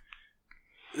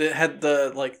 It had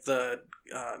the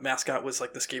mascot was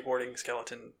like the skateboarding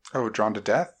skeleton. Oh, Drawn to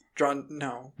Death?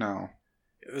 No.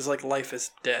 It was like Life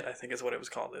is Dead, I think is what it was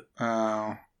called.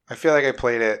 Oh. I feel like I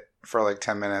played it for like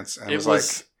 10 minutes and it was like,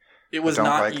 it was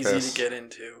not easy to get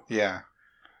into. Yeah.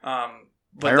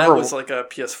 But that was like a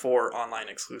PS4 online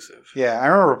exclusive. Yeah, I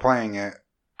remember playing it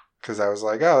because I was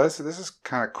like, oh, this is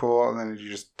kind of cool, and then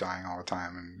you're just dying all the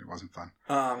time, and it wasn't fun.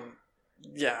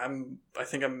 Yeah, I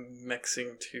think I'm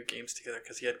mixing two games together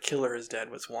because he had Killer is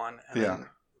Dead was one, and then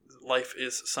Life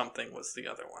is Something was the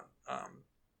other one.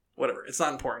 Whatever, it's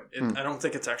not important. I don't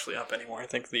think it's actually up anymore. I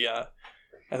think the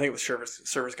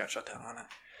servers got shut down on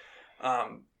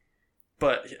it.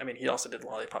 But I mean, he also did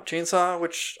Lollipop Chainsaw,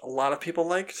 which a lot of people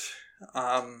liked.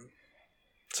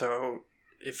 So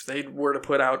if they were to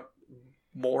put out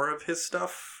more of his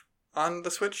stuff on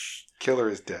the Switch, Killer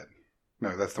is Dead.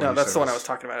 No, that's the one. No, that's the one I was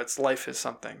talking about. It's Life is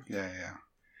Something. Yeah.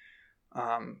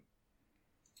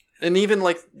 And even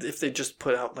like if they just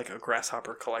put out like a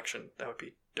Grasshopper collection, that would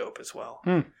be dope as well.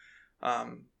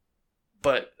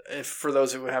 But if for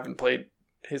those who haven't played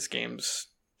his games,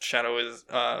 Shadow of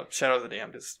the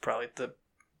Damned is probably the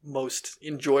most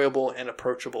enjoyable and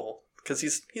approachable because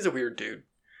he's a weird dude.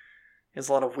 He has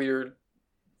a lot of weird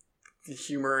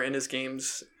humor in his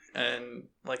games, and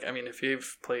like, I mean, if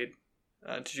you've played,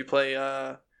 did you play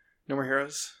No More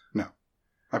Heroes? No,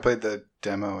 I played the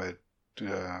demo at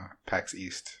PAX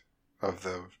East of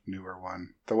the newer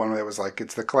one, the one that was like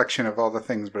it's the collection of all the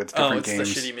things, but it's different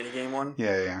games. The shitty minigame one.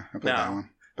 Yeah, I played that one.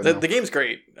 But the game's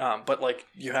great, but like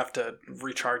you have to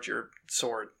recharge your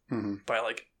sword by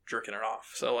like jerking it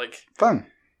off. So like fun.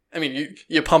 I mean,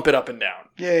 you pump it up and down.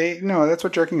 Yeah, no, that's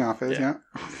what jerking off is. Yeah.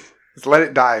 It's Let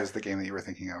It Die is the game that you were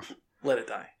thinking of. Let It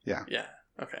Die. Yeah. Yeah.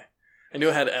 Okay. I knew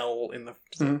it had L in the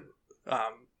and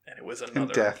it was another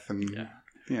and death and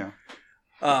yeah.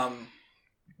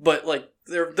 But like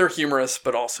they're humorous,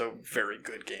 but also very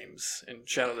good games. And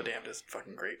Shadow of the Damned is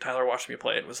fucking great. Tyler watched me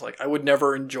play it and was like, I would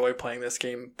never enjoy playing this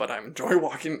game, but I enjoy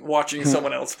watching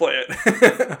someone else play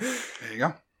it. There you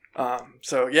go.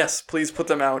 So yes, please put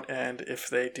them out, and if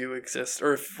they do exist,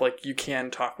 or if like you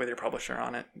can talk with your publisher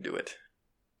on it, do it.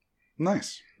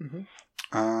 Nice. Mm-hmm.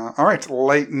 All right,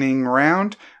 lightning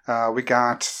round. We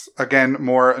got, again,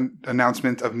 more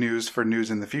announcement of news for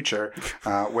news in the future,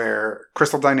 where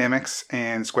Crystal Dynamics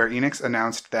and Square Enix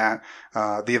announced that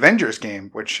the Avengers game,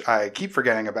 which I keep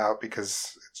forgetting about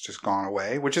because it's just gone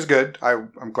away, which is good.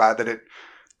 I'm glad that it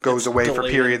goes away for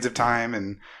periods of time,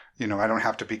 and I don't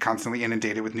have to be constantly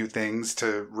inundated with new things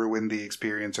to ruin the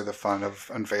experience or the fun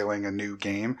of unveiling a new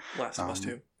game. Last of Us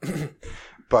 2.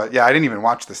 But yeah, I didn't even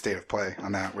watch the state of play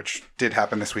on that, which did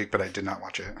happen this week, but I did not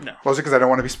watch it. No. Mostly because I don't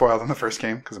want to be spoiled on the first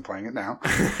game because I'm playing it now.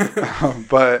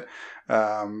 But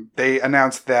they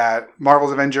announced that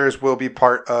Marvel's Avengers will be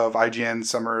part of IGN's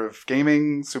Summer of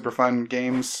Gaming, Super Fun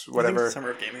Games, whatever.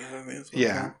 Summer of Gaming.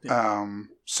 Yeah.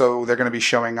 So they're going to be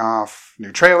showing off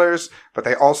new trailers, but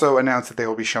they also announced that they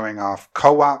will be showing off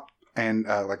co-op and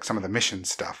like some of the mission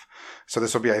stuff. So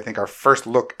this will be, I think, our first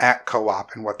look at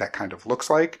co-op and what that kind of looks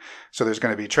like. So there's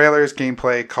going to be trailers,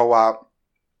 gameplay, co-op,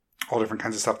 all different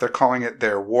kinds of stuff. They're calling it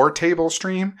their War Table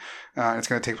stream. It's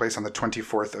going to take place on the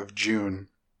 24th of June.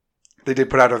 They did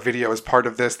put out a video as part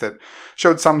of this that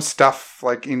showed some stuff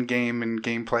like in-game and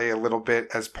gameplay a little bit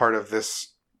as part of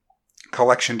this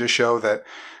collection to show that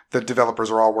the developers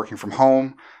are all working from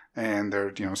home and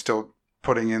they're, still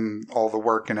putting in all the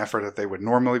work and effort that they would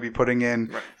normally be putting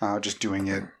in, right. Just doing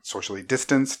it socially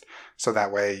distanced. So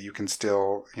that way you can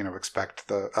still, expect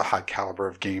a high caliber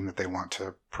of game that they want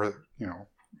to,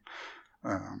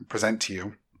 present to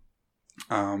you.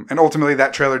 And ultimately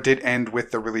that trailer did end with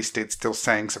the release date still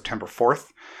saying September 4th.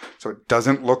 So it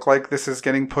doesn't look like this is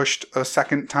getting pushed a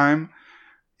second time.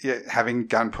 Having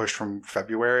gotten pushed from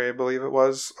February, I believe it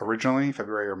was originally,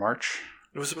 February or March.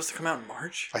 It was supposed to come out in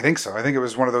March? I think so. I think it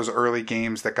was one of those early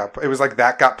games that it was like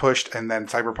that got pushed and then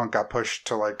Cyberpunk got pushed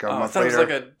to like a month later. I thought it was like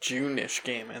a June-ish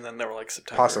game and then they were like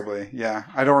September. Possibly, yeah.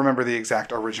 I don't remember the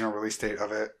exact original release date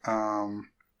of it.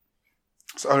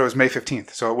 It was May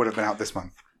 15th, so it would have been out this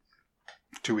month.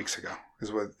 2 weeks ago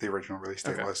is what the original release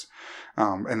date was.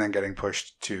 And then getting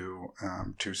pushed to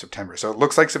September. So it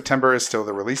looks like September is still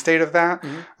the release date of that.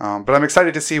 Mm-hmm. But I'm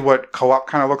excited to see what co-op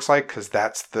kind of looks like because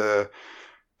that's the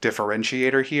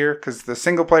differentiator here, because the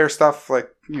single player stuff,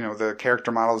 like the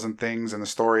character models and things and the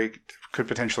story could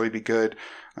potentially be good,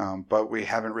 but we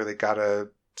haven't really got a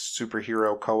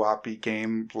superhero co-op-y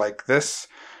game like this.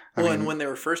 And when they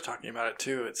were first talking about it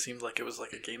too, it seemed like it was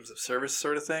like a games of service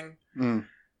sort of thing.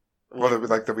 Well,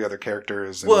 there'll be other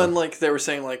characters. And like they were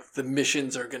saying, like the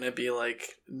missions are going to be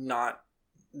like not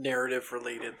narrative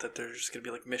related; that they're just going to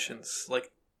be like missions,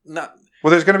 like not.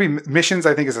 Well, there's going to be missions.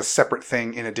 I think is a separate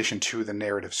thing in addition to the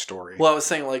narrative story. Well, I was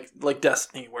saying like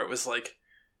Destiny, where it was like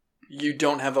you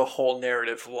don't have a whole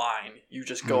narrative line; you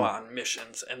just go on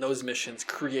missions, and those missions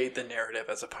create the narrative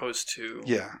as opposed to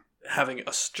having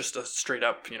just a straight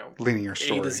up linear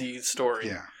story. A to Z story.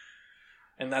 Yeah,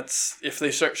 and that's if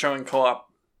they start showing co-op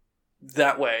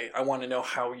that way. I want to know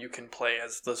how you can play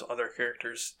as those other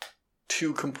characters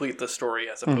to complete the story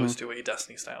as opposed to a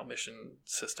Destiny style mission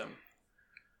system.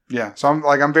 Yeah, so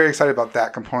I'm very excited about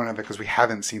that component of it because we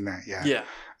haven't seen that yet. Yeah,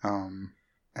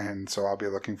 and so I'll be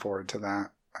looking forward to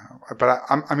that. But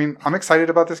I'm excited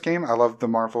about this game. I love the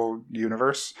Marvel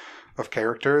universe of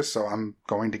characters, so I'm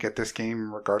going to get this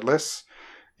game regardless.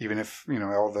 Even if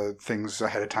all the things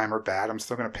ahead of time are bad, I'm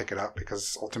still going to pick it up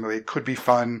because ultimately it could be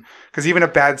fun. Because even a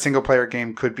bad single player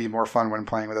game could be more fun when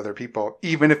playing with other people,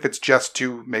 even if it's just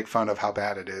to make fun of how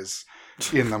bad it is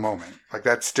in the moment. Like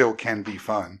that still can be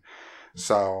fun.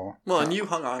 So and you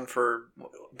hung on for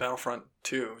Battlefront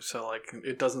 2, so like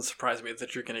it doesn't surprise me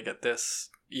that you're going to get this,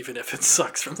 even if it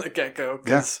sucks from the get-go,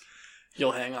 because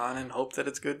you'll hang on and hope that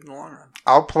it's good in the long run.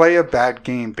 I'll play a bad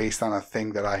game based on a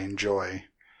thing that I enjoy.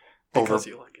 Because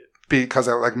you like it. Because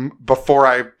before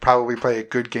I probably play a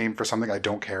good game for something I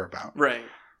don't care about. Right.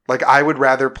 Like I would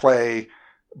rather play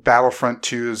Battlefront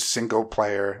 2's single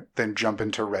player than jump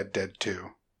into Red Dead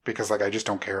 2 because I just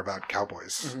don't care about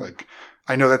cowboys. Mm-hmm.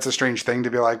 I know that's a strange thing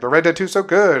to be like, but Red Dead 2 is so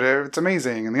good. It's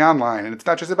amazing in the online, and it's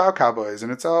not just about cowboys,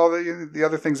 and it's all the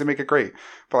other things that make it great.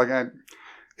 But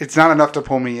it's not enough to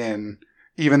pull me in,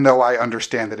 even though I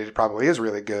understand that it probably is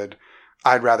really good.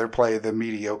 I'd rather play the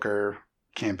mediocre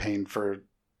campaign for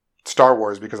Star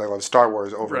Wars because I love Star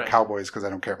Wars over cowboys because I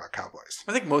don't care about cowboys.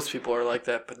 I think most people are like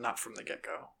that, but not from the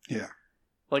get-go. Yeah.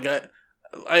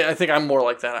 I think I'm more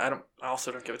like that. I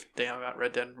also don't give a damn about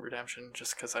Red Dead Redemption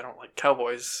just because I don't like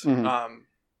cowboys. Mm-hmm.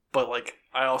 But, like,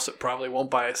 I also probably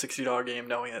won't buy a $60 game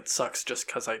knowing it sucks just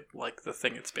because I like the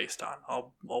thing it's based on.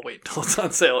 I'll wait until it's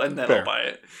on sale and then fair. I'll buy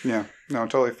it. Yeah, no,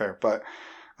 totally fair. But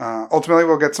ultimately,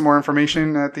 we'll get some more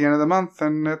information at the end of the month,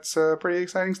 and it's pretty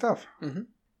exciting stuff. Mm-hmm.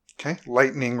 Okay,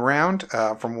 lightning round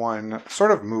from one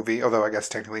sort of movie, although I guess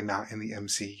technically not in the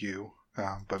MCU,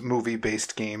 but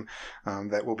movie-based game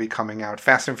that will be coming out.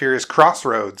 Fast and Furious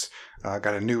Crossroads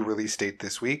got a new release date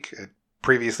this week. It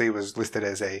previously was listed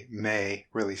as a May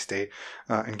release date,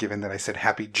 and given that I said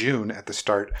Happy June at the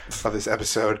start of this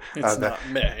episode, it's not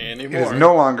May anymore. It is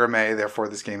no longer May, therefore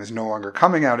this game is no longer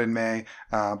coming out in May,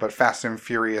 but Fast and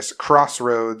Furious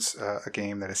Crossroads, a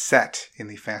game that is set in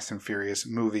the Fast and Furious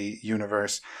movie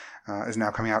universe, is now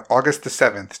coming out August the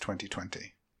 7th,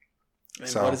 2020.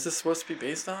 And what is this supposed to be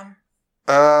based on?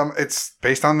 It's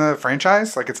based on the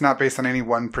franchise. Like, it's not based on any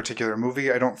one particular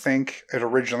movie, I don't think. It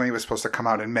originally was supposed to come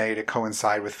out in May to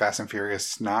coincide with Fast and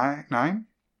Furious 9?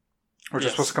 Which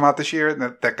was supposed to come out this year, and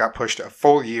that got pushed a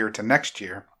full year to next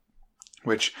year,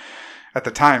 which at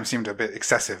the time seemed a bit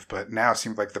excessive, but now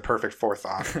seemed like the perfect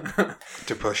forethought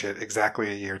to push it exactly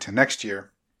a year to next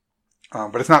year.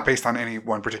 But it's not based on any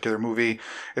one particular movie.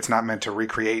 It's not meant to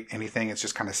recreate anything. It's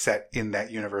just kind of set in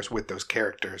that universe with those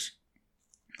characters.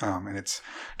 And it's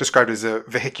described as a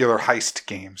vehicular heist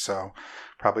game, so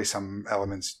probably some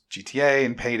elements GTA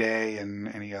and Payday and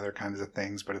any other kinds of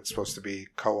things, but it's supposed to be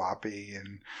co-op-y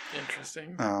and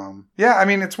interesting. Yeah, I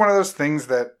mean, it's one of those things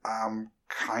that I'm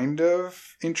kind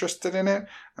of interested in it,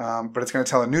 but it's going to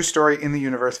tell a new story in the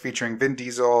universe featuring Vin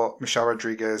Diesel, Michelle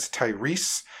Rodriguez,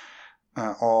 Tyrese,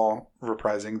 all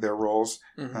reprising their roles.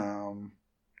 Mm-hmm.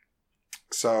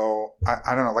 So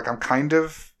I don't know, like, I'm kind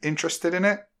of interested in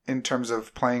it in terms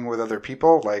of playing with other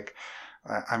people. Like,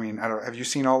 I mean, I don't. Have you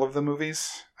seen all of the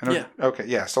movies? I know, yeah. Okay,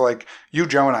 yeah. So, like, you,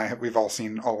 Joe, and I, we've all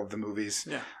seen all of the movies.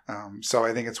 Yeah. So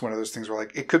I think it's one of those things where,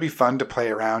 like, it could be fun to play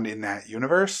around in that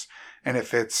universe. And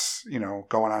if it's, you know,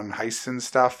 going on heists and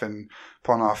stuff and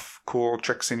pulling off cool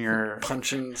tricks in your...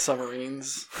 punching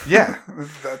submarines. Yeah,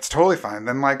 that's totally fine.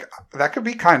 Then, like, that could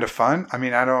be kind of fun. I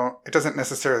mean, it doesn't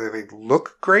necessarily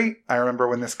look great. I remember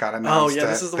when this got announced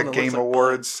at the Game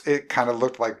Awards, it kind of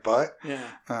looked like butt.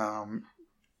 Yeah.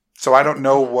 So I don't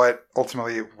know what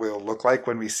ultimately it will look like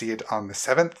when we see it on the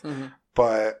 7th, mm-hmm.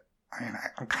 but... I mean,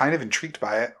 I'm kind of intrigued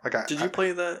by it. Like, did you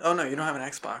play the? Oh no, you don't have an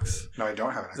Xbox. No, I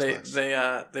don't have an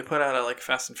Xbox. They put out a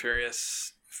Fast and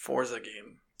Furious Forza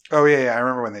game. Oh yeah, I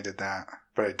remember when they did that,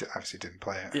 but I obviously didn't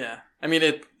play it. Yeah, I mean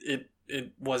it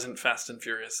wasn't Fast and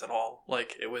Furious at all.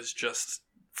 Like, it was just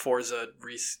Forza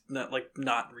not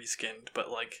reskinned, but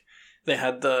like they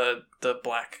had the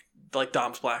black, like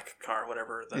Dom's black car,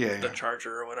 whatever, the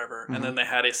Charger or whatever, mm-hmm. and then they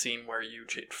had a scene where you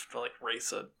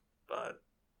race a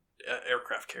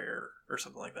aircraft carrier or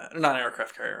something like that. Not an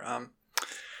aircraft carrier,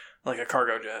 like a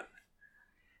cargo jet.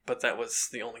 But that was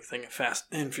the only thing Fast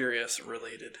and Furious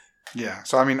related. Yeah,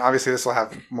 so I mean, obviously this will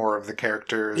have more of the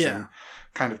characters and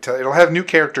kind of it'll have new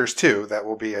characters too. That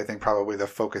will be, I think, probably the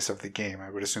focus of the game. I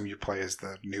would assume you play as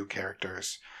the new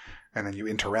characters, and then you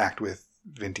interact with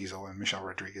Vin Diesel and Michelle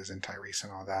Rodriguez and Tyrese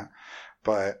and all that.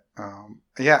 But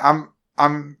yeah,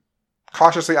 I'm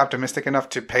cautiously optimistic enough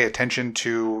to pay attention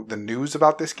to the news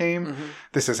about this game. Mm-hmm.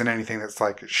 This isn't anything that's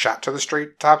like shot to the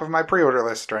straight top of my pre-order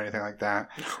list or anything like that.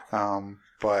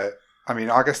 But I mean,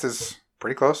 August is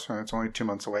pretty close. It's only 2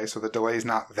 months away, so the delay is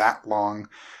not that long.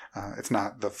 It's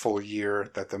not the full year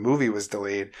that the movie was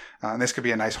delayed. And this could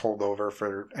be a nice holdover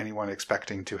for anyone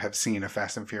expecting to have seen a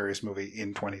Fast and Furious movie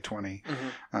in 2020,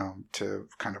 mm-hmm. To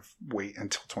kind of wait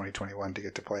until 2021 to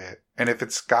get to play it. And if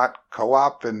it's got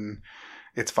co-op and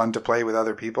it's fun to play with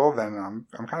other people, then I'm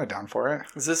kind of down for it.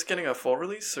 Is this getting a full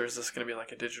release, or is this going to be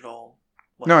like a digital?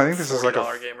 No, I think this is like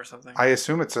a game or something. I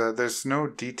assume there's no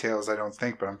details, I don't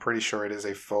think, but I'm pretty sure it is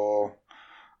a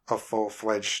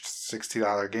full-fledged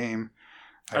 $60 game.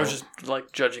 I was just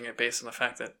like judging it based on the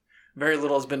fact that very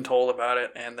little has been told about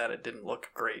it and that it didn't look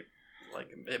great. Like,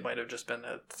 it might have just been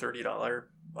a $30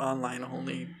 online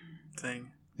only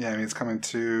thing. Yeah, I mean, it's coming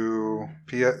to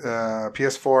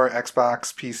PS4,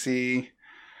 Xbox, PC.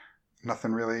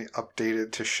 Nothing really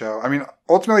updated to show. I mean,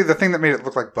 ultimately, the thing that made it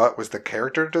look like butt was the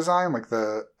character design, like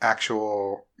the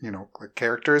actual, like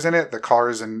characters in it. The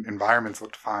cars and environments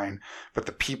looked fine, but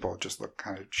the people just looked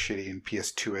kind of shitty and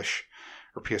PS2-ish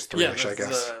or PS3-ish, I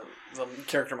guess. The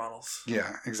character models.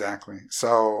 Yeah, exactly.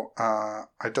 So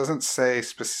it doesn't say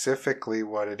specifically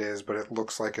what it is, but it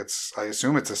looks like I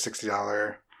assume it's a $60,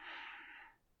 a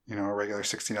regular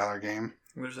 $60 game.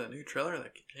 There's a new trailer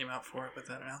that came out for it with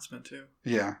that announcement too.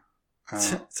 Yeah.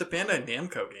 It's a Bandai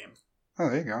Namco game. Oh,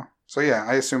 there you go. So yeah,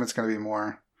 I assume it's going to be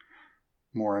more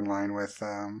in line with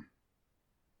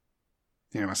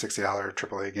a $60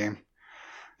 AAA game.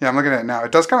 Yeah, I'm looking at it now.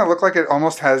 It does kind of look like it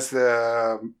almost has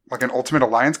like an Ultimate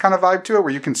Alliance kind of vibe to it,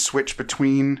 where you can switch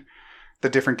between the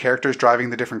different characters driving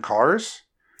the different cars.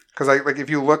 Because if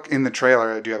you look in the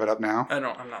trailer, do you have it up now? I'm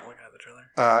not looking at the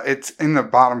trailer. It's in the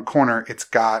bottom corner. It's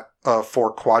got a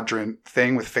 4-quadrant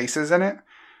thing with faces in it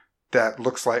that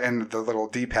looks like, and the little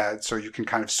D-pad, so you can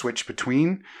kind of switch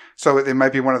between. So it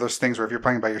might be one of those things where if you're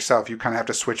playing by yourself, you kind of have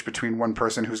to switch between one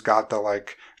person who's got the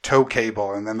tow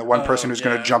cable, and then the one person who's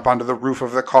going to jump onto the roof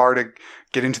of the car to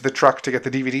get into the truck to get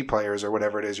the DVD players or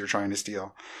whatever it is you're trying to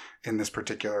steal in this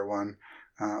particular one.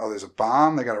 There's a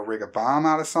bomb. They got to rig a bomb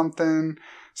out of something.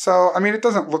 So, I mean, it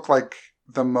doesn't look like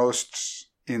the most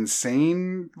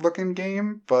insane looking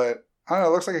game, but I don't know.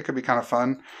 It looks like it could be kind of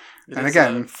fun. And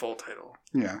again, full title.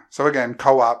 Yeah. So again,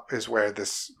 co-op is where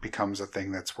this becomes a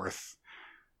thing that's worth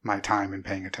my time and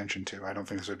paying attention to. I don't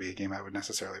think this would be a game I would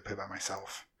necessarily play by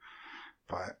myself.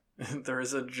 But there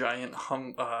is a giant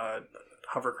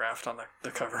hovercraft on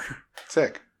the cover.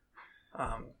 Sick.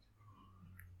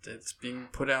 It's being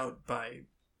put out by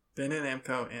Bandai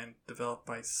Namco and developed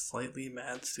by Slightly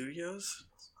Mad Studios.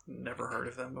 Never heard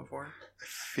of them before. I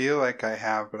feel like I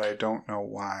have, but I don't know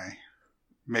why.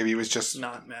 Maybe it was just...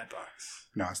 Not Madbox.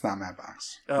 No, it's not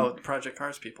Madbox. Oh, Project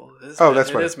Cars people. That's what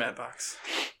it is. Madbox.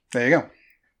 There you go.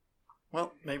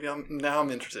 Well, maybe I'm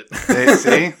interested.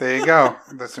 See? There you go.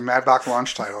 That's a Madbox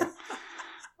launch title.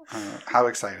 How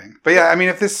exciting. But yeah, I mean,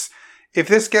 if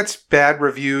this gets bad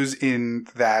reviews in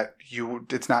that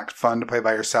it's not fun to play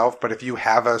by yourself, but if you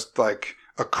have a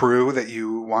crew that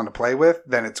you want to play with,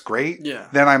 then it's great. Yeah.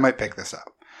 Then I might pick this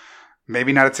up.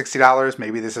 Maybe not at $60.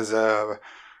 Maybe this is a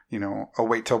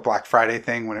wait till Black Friday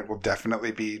thing when it will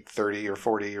definitely be 30 or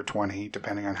 40 or 20,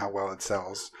 depending on how well it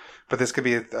sells. But this could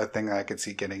be a thing that I could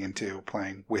see getting into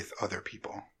playing with other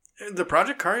people. The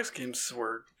Project Cars games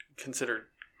were considered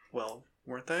well,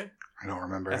 weren't they? I don't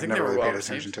remember. I think never they were really well paid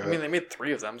attention to it. I mean, they made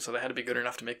 3 of them, so they had to be good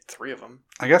enough to make 3 of them.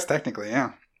 I guess technically,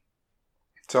 yeah.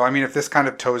 So, I mean, if this kind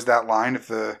of toes that line, if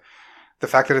the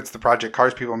fact that it's the Project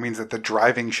Cars people means that the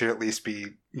driving should at least be,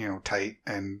 tight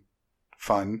and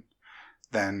fun,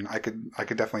 then I could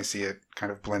definitely see it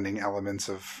kind of blending elements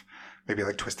of maybe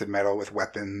like Twisted Metal with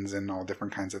weapons and all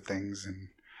different kinds of things. And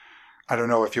I don't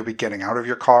know if you'll be getting out of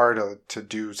your car to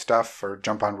do stuff or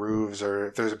jump on roofs, or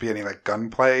if there's be any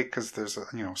gunplay, because there's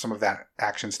some of that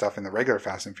action stuff in the regular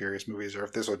Fast and Furious movies, or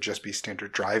if this will just be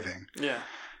standard driving. Yeah,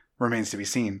 remains to be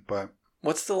seen. But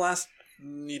what's the last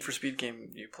Need for Speed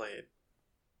game you played?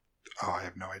 Oh, I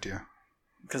have no idea.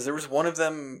 Because there was one of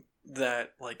them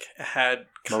that had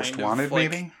Most Wanted,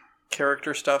 maybe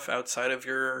character stuff outside of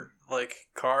your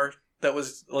car. That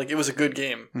was it was a good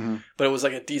game, mm-hmm. but it was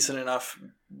a decent enough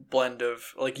blend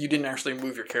of you didn't actually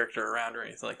move your character around or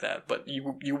anything like that, but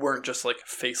you weren't just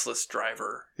faceless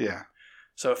driver. Yeah.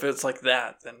 So if it's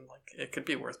that, then it could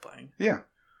be worth playing. Yeah.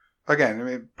 Again, I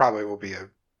mean, it probably will be a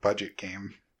budget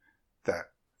game that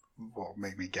will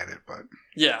make me get it, but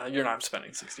yeah, you're not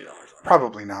spending $60 on it.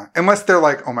 Probably not, unless they're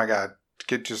oh my god,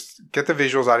 get the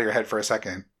visuals out of your head for a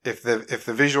second. If the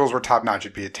visuals were top notch,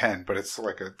 it'd be a 10, but it's a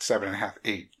 7.5,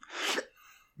 8.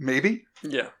 Maybe.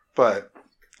 Yeah. But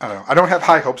I don't know. I don't have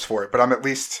high hopes for it, but I'm at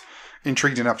least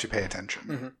intrigued enough to pay attention.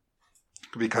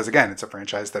 Mm-hmm. Because again, it's a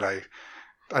franchise that I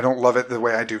don't love it the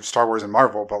way I do Star Wars and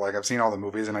Marvel, but I've seen all the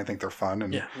movies and I think they're fun.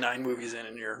 And 9 movies in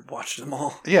and you're watching them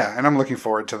all. Yeah, and I'm looking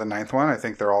forward to the 9th one. I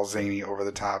think they're all zany, over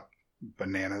the top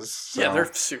bananas. So. Yeah,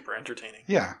 they're super entertaining.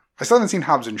 Yeah. I still haven't seen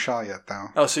Hobbs and Shaw yet, though.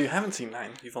 Oh, so you haven't seen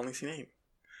 9. You've only seen 8.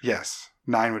 Yes.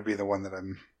 9 would be the one that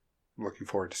I'm looking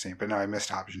forward to seeing. But no, I missed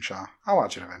Hobbs and Shaw. I'll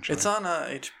watch it eventually. It's on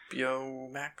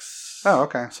HBO Max. Oh,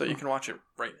 okay. So you can watch it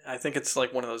right. I think it's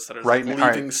one of those that is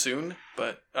leaving soon.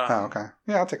 But oh, okay.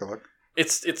 Yeah, I'll take a look.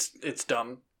 It's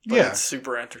dumb, but it's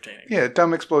super entertaining. Yeah,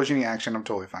 dumb explosion-y action I'm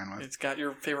totally fine with. It's got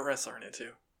your favorite wrestler in it,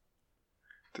 too.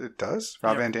 It does?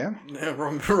 Rob Van Dam? No,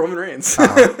 Roman Reigns.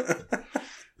 Oh.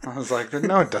 I was like,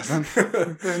 no, it doesn't.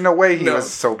 There's no way he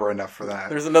was sober enough for that.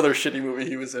 There's another shitty movie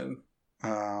he was in.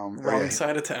 Wrong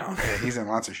Side of Town. Yeah, he's in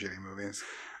lots of shitty movies.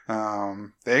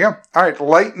 There you go. All right,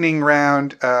 lightning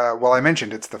round. Well, I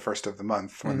mentioned it's the first of the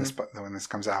month when this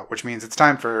comes out, which means it's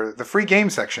time for the free game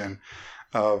section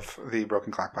of the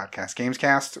Broken Clock Podcast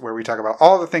Gamescast, where we talk about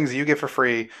all the things that you get for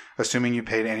free, assuming you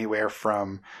paid anywhere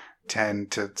from $10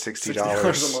 to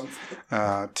 $60 a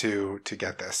month to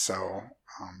get this. So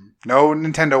no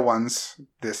Nintendo ones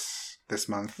this this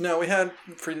month. No, we had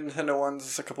free Nintendo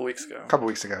ones a couple weeks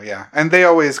ago. Yeah. And they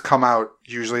always come out,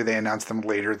 usually they announce them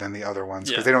later than the other ones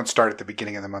because they don't start at the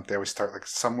beginning of the month. They always start like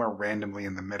somewhere randomly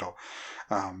in the middle.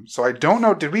 So I don't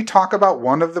know. Did we talk about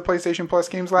one of the PlayStation Plus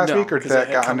games last week, or did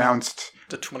that got announced?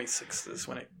 The 26th is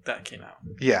when that came out.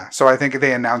 Yeah, so I think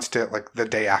they announced it like the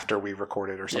day after we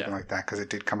recorded or something like that because it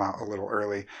did come out a little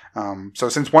early. So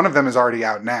since one of them is already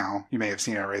out now, you may have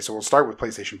seen it already. So we'll start with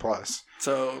PlayStation Plus.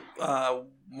 So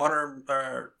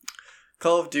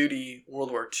Call of Duty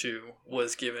World War II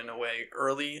was given away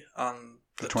early on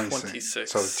the 26th.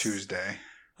 So Tuesday.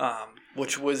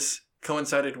 Which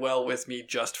coincided well with me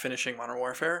just finishing Modern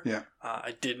Warfare. Yeah.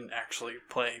 I didn't actually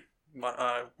play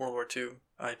World War II.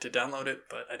 I did download it,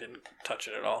 but I didn't touch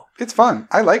it at all. It's fun.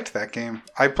 I liked that game.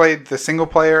 I played the single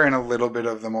player and a little bit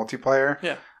of the multiplayer.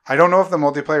 Yeah. I don't know if the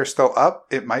multiplayer is still up.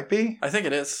 It might be. I think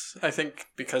it is. I think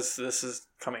because this is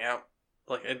coming out,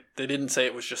 they didn't say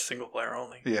it was just single player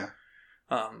only. Yeah.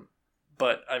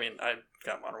 But I mean, I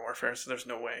got Modern Warfare, so there's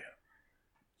no way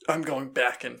I'm going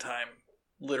back in time,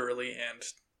 literally and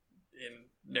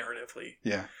narratively.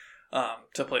 Yeah.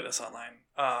 To play this online.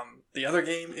 The other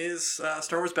game is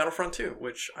Star Wars Battlefront 2,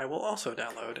 which I will also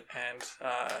download. And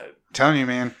I'm telling you,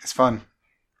 man, it's fun.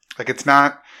 Like, it's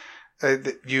not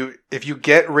if you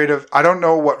get rid of, I don't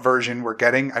know what version we're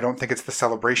getting. I don't think it's the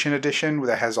Celebration Edition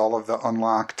that has all of the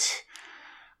unlocked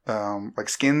like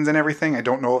skins and everything. I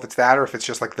don't know if it's that or if it's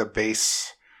just like the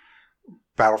base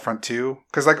Battlefront 2,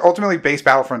 because like ultimately base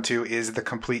Battlefront 2 is the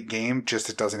complete game, just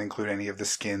it doesn't include any of the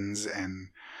skins. And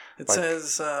it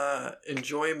says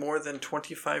enjoy more than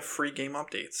 25 free game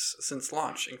updates since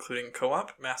launch, including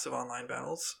co-op, massive online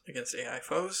battles against AI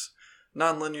foes,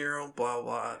 non-linear, blah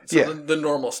blah. So the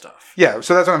normal stuff. Yeah,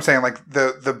 so that's what I'm saying. Like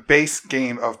the base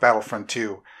game of Battlefront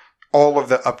 2, all of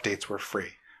the updates were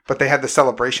free. But they had the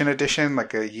Celebration Edition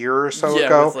like a year or so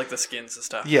ago. Yeah, with like the skins and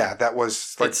stuff. Yeah, that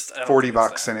was like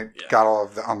 $40 and it got all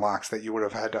of the unlocks that you would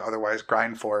have had to otherwise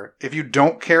grind for. If you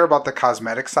don't care about the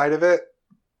cosmetic side of it,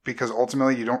 because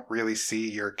ultimately you don't really see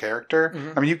your character.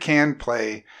 Mm-hmm. I mean, you can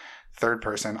play third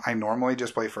person. I normally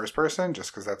just play first person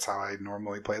just because that's how I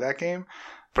normally play that game.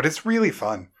 But it's really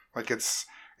fun. Like it's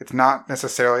not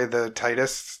necessarily the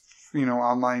tightest,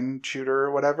 online shooter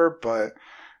or whatever, but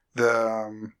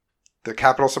the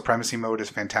Capital Supremacy mode is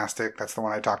fantastic. That's the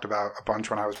one I talked about a bunch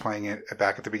when I was playing it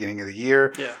back at the beginning of the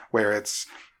year. Yeah. Where it's,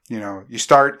 you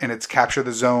start and it's capture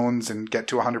the zones and get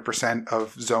to 100%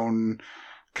 of zone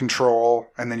control,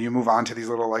 and then you move on to these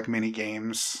little like mini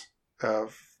games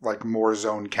of like more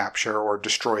zone capture or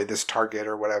destroy this target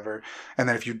or whatever. And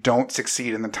then if you don't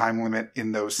succeed in the time limit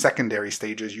in those secondary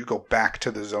stages, you go back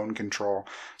to the zone control.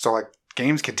 So like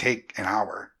games could take an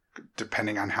hour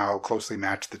depending on how closely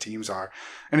matched the teams are.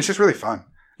 And it's just really fun.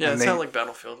 Yeah, it's how like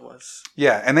Battlefield was.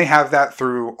 Yeah, and they have that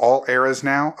through all eras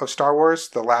now of Star Wars.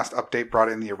 The last update brought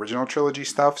in the original trilogy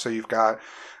stuff. So you've got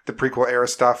the prequel era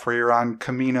stuff where you're on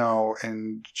Kamino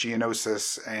and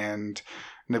Geonosis and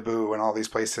Naboo and all these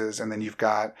places. And then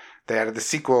they added the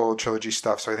sequel trilogy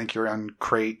stuff. So I think you're on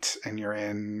Crate and you're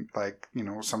in like,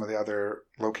 some of the other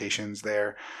locations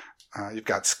there. You've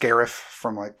got Scarif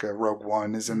from like Rogue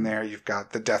One is in there. You've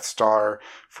got the Death Star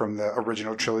from the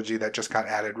original trilogy that just got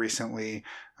added recently.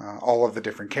 All of the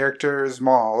different characters,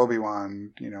 Maul,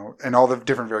 Obi-Wan, and all the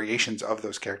different variations of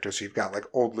those characters. So you've got like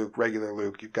old Luke, regular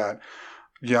Luke. You've got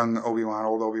young Obi-Wan,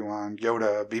 old Obi-Wan,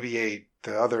 Yoda, BB-8,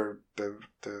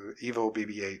 the evil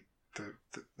BB-8,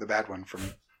 the bad one from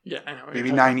I know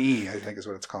BB-9E, I think is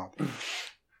what it's called.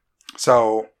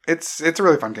 So it's a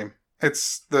really fun game.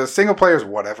 It's the single player is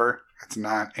whatever. It's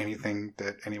not anything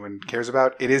that anyone cares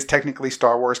about. It is technically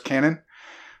Star Wars canon.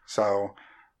 So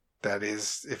that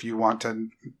is, if you want to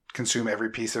consume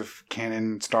every piece of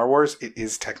canon Star Wars, it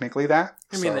is technically that.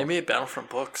 I mean, they made Battlefront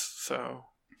books, so...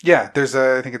 Yeah,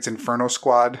 I think it's Inferno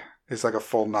Squad is like a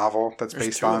full novel that's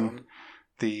based on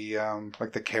the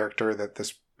like the character that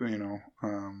this,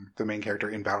 the main character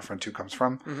in Battlefront 2 comes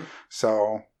from. Mm-hmm.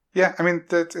 So, yeah, I mean,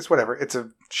 it's whatever. It's a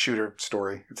shooter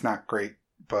story. It's not great,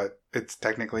 but it's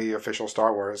technically official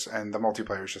Star Wars, and the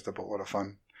multiplayer is just a boatload of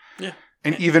fun. Yeah.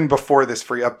 And even before this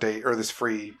free update or this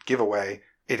free giveaway,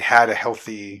 it had a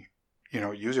healthy,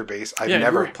 user base. You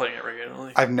were playing it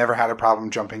regularly. I've never had a problem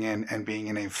jumping in and being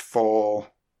in a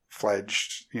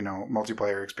full-fledged,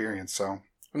 multiplayer experience. So,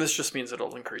 and this just means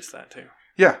it'll increase that too.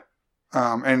 Yeah.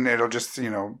 And it'll just,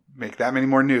 make that many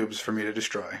more noobs for me to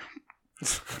destroy.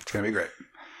 It's going to be great.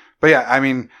 But yeah, I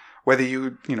mean, whether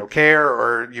you, care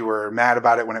or you were mad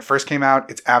about it when it first came out,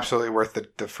 it's absolutely worth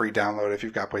the free download if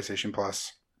you've got PlayStation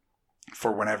Plus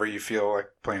for whenever you feel like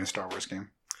playing a Star Wars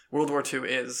game. World War II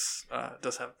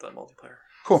does have the multiplayer.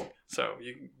 Cool. So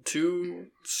 2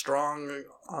 strong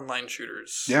online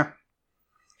shooters. Yeah.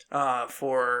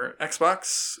 For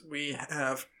Xbox, we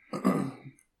have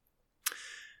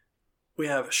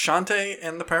Shantae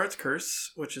and the Pirate's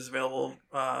Curse, which is available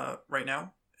right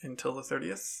now until the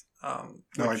 30th.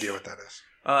 No idea what that is.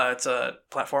 It's a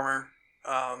platformer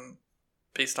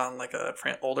based on like a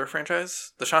older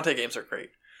franchise. The Shantae games are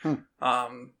great.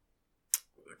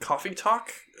 Coffee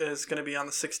Talk is going to be on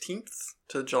the 16th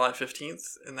to July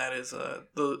 15th, and that is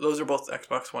those are both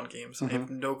Xbox One games. Mm-hmm. I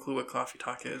have no clue what Coffee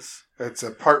Talk is. It's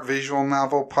a part visual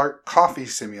novel, part coffee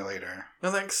simulator. No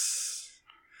thanks.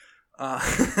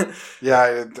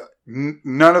 Yeah,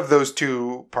 none of those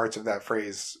 2 parts of that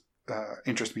phrase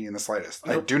interest me in the slightest.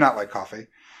 Nope. I do not like coffee,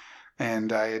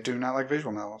 and I do not like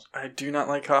visual novels. I do not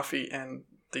like coffee, and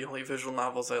the only visual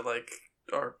novels I like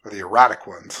are the erotic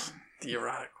ones. The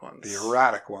erotic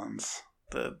ones.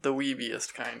 The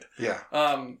weebiest kind. Yeah.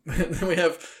 Then we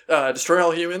have Destroy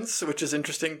All Humans, which is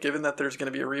interesting given that there's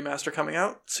going to be a remaster coming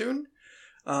out soon.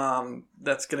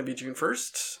 That's going to be June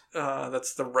 1st.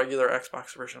 That's the regular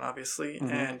Xbox version, obviously. Mm-hmm.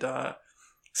 And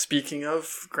speaking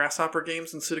of Grasshopper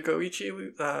Games and Sudoku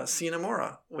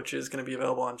Cinemora, which is going to be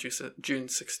available on June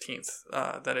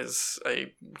 16th. That is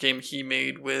a game he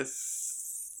made with...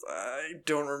 I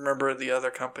don't remember the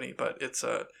other company, but it's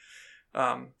a...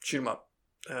 shoot 'em up,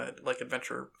 like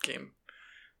adventure game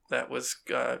that was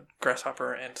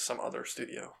Grasshopper and some other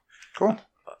studio. Cool.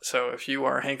 So if you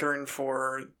are hankering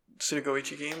for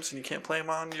Sudoku games and you can't play them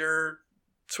on your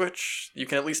Switch, you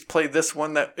can at least play this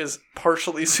one that is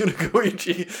partially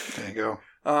Sudoku. There you go.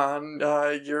 On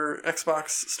your Xbox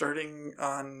starting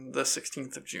on the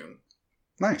 16th of June.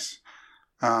 Nice.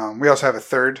 We also have a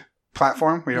third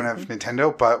platform. We don't have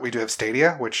Nintendo, but we do have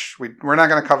Stadia, which we're not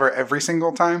going to cover every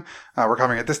single time. We're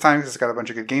covering it this time because it's got a bunch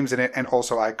of good games in it, and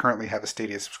also I currently have a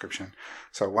Stadia subscription.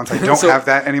 So once I don't have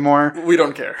that anymore, we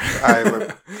don't care.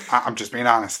 I'm just being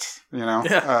honest, you know.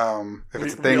 Yeah. If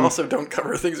it's a thing, we also don't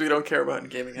cover things we don't care about in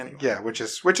gaming anyway. Yeah, which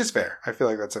is fair. I feel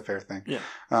like that's a fair thing. Yeah.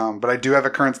 But I do have a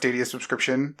current Stadia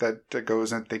subscription that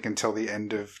goes, I think, until the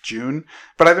end of June.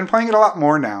 But I've been playing it a lot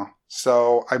more now.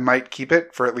 So I might keep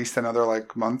it for at least another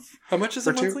month. How much is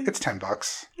it monthly? It's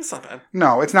 $10. It's not bad.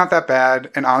 No, it's not that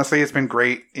bad. And honestly, it's been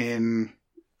great in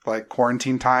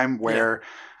quarantine time where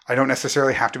I don't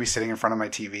necessarily have to be sitting in front of my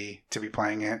TV to be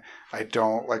playing it. I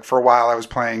don't for a while I was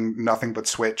playing nothing but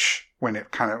Switch when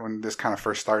this kind of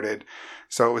first started.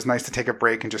 So it was nice to take a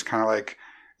break and just kind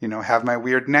of have my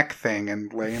weird neck thing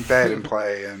and lay in bed and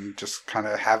play and just kind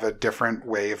of have a different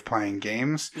way of playing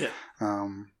games. Yeah.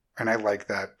 And I like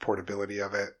that portability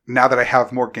of it. Now that I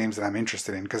have more games that I'm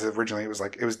interested in, because originally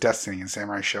it was Destiny and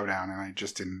Samurai Showdown, and I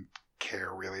just didn't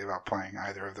care really about playing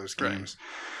either of those games.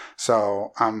 Right.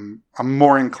 So I'm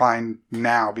more inclined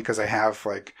now because I have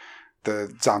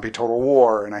the Zombie Total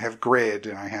War and I have Grid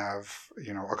and I have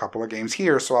a couple of games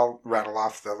here. So I'll rattle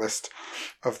off the list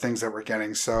of things that we're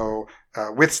getting. So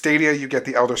with Stadia, you get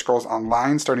the Elder Scrolls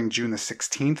Online starting June the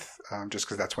 16th, just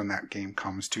because that's when that game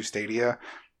comes to Stadia.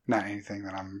 Not anything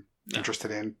that I'm interested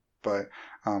in, but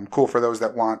cool for those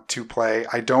that want to play.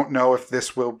 I don't know if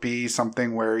this will be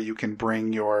something where you can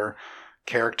bring your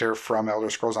character from Elder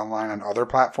Scrolls Online on other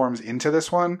platforms into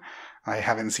this one. I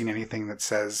haven't seen anything that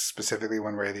says specifically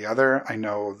one way or the other. I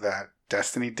know that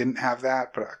Destiny didn't have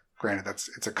that, but granted,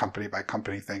 it's a company by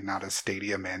company thing, not a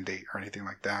Stadia mandate or anything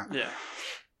like that. Yeah.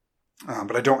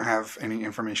 But I don't have any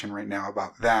information right now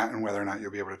about that and whether or not you'll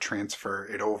be able to transfer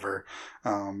it over.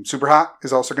 Superhot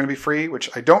is also going to be free, which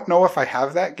I don't know if I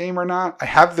have that game or not. I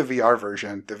have the VR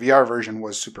version. The VR version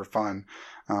was super fun.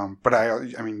 But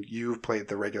I mean, you've played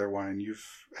the regular one and you've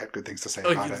had good things to say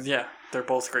about it. Yeah, they're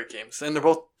both great games. And they're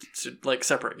both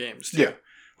separate games too.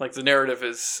 Yeah. The narrative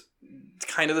is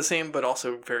kind of the same, but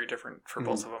also very different for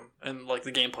both of them. And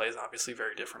the gameplay is obviously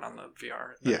very different on the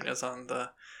VR than it is on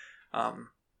the...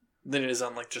 than it is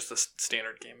on just a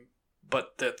standard game.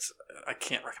 But I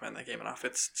can't recommend that game enough.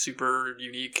 It's super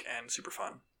unique and super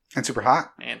fun. And super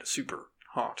hot. And super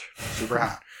hot. Super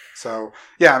hot. So,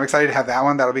 yeah, I'm excited to have that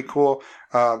one. That'll be cool.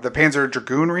 The Panzer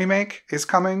Dragoon remake is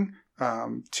coming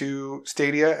to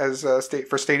Stadia as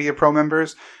for Stadia Pro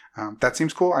members. That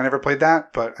seems cool. I never played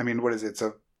that, but I mean, what is it? It's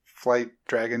a flight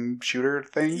dragon shooter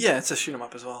thing? Yeah, it's a shoot 'em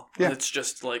up as well. Yeah. It's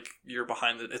just you're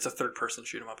behind it. It's a third person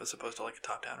shoot 'em up as opposed to a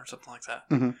top down or something like that.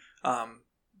 Mm-hmm.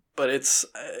 But it's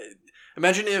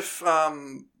imagine if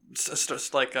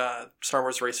Star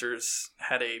Wars Racers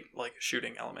had a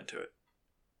shooting element to it.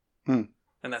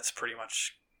 And that's pretty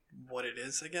much what it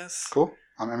is, I guess. Cool.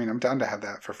 I mean, I'm down to have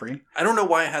that for free. I don't know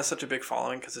why it has such a big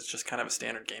following because it's just kind of a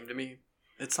standard game to me.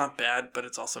 it's not bad, but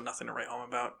it's also nothing to write home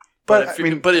about. But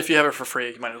if you have it for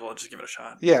free, you might as well just give it a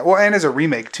shot. Yeah, well, and as a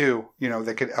remake too,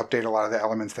 they could update a lot of the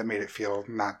elements that made it feel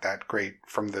not that great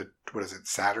from the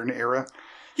Saturn era.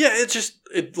 Yeah,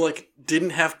 it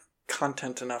didn't have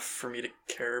content enough for me to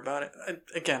care about it.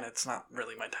 Again, it's not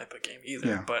really my type of game either.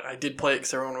 Yeah. But I did play it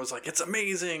because everyone was like, "It's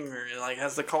amazing," or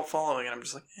has the cult following, and I'm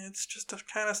just like, it's just a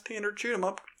kind of standard shoot 'em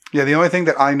up. Yeah, the only thing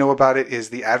that I know about it is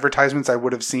the advertisements I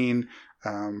would have seen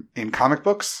in comic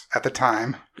books at the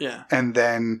time. Yeah. And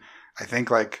then I think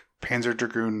Panzer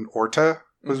Dragoon Orta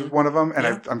was one of them.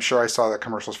 And I'm sure I saw the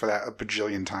commercials for that a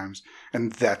bajillion times.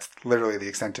 And that's literally the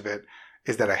extent of it,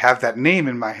 is that I have that name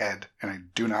in my head and I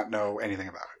do not know anything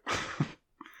about it.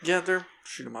 Yeah, they're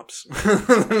shoot 'em ups.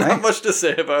 Not much to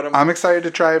say about them. I'm excited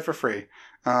to try it for free.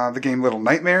 The game Little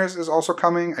Nightmares is also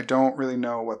coming. I don't really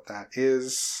know what that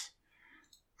is.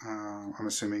 I'm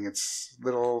assuming it's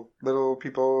little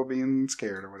people being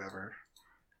scared or whatever.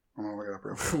 I'm going to look it up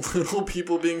real quick. Little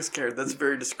people being scared. That's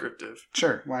very descriptive.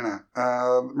 Sure, why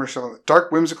not?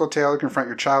 Dark whimsical tale to confront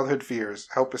your childhood fears.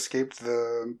 Help escape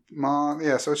the mom.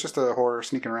 Yeah, so it's just a horror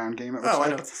sneaking around game. I know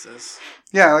what this is.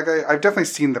 Yeah, I've definitely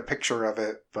seen the picture of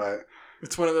it, but...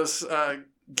 It's one of those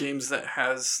games that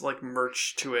has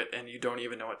merch to it and you don't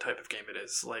even know what type of game it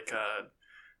is.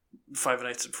 Five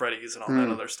Nights at Freddy's and all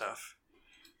that other stuff.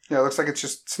 Yeah, it looks like it's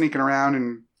just sneaking around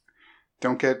and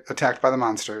don't get attacked by the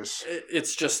monsters.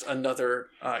 It's just another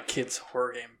kids'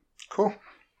 horror game. Cool.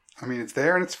 I mean, it's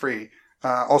there and it's free.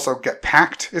 Also, Get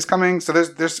Packed is coming. So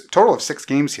there's a total of 6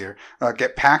 games here.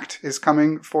 Get Packed is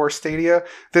coming for Stadia.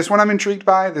 This one I'm intrigued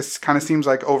by. This kind of seems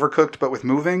like Overcooked, but with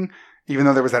moving. Even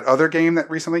though there was that other game that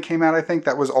recently came out, I think,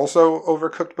 that was also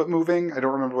Overcooked but moving. I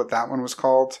don't remember what that one was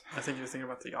called. I think you're thinking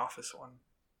about the Office one.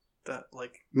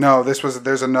 No,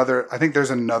 there's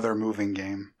another moving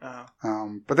game.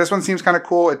 Oh. But this one seems kind of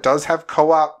cool. It does have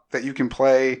co-op that you can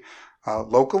play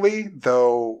locally,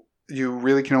 though you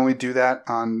really can only do that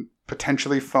on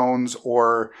potentially phones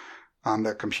or on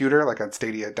the computer, like on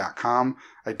Stadia.com.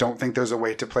 I don't think there's a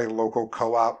way to play local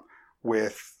co-op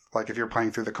with, if you're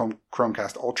playing through the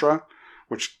Chromecast Ultra,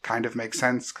 which kind of makes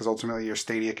sense because ultimately your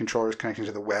Stadia controller is connecting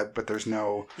to the web, but there's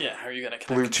no how are you going to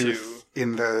connect Bluetooth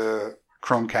in the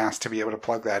Chromecast to be able to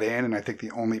plug that in, and I think the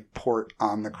only port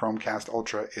on the Chromecast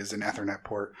Ultra is an Ethernet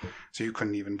port, so you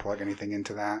couldn't even plug anything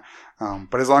into that.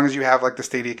 But as long as you have the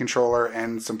Stadia controller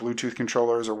and some Bluetooth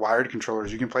controllers or wired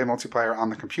controllers, you can play multiplayer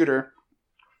on the computer,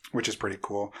 which is pretty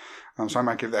cool. So I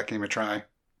might give that game a try,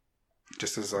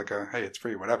 just as hey, it's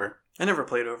free, whatever. I never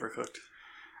played Overcooked.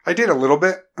 I did a little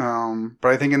bit, but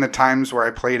I think in the times where I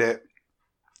played it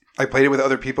with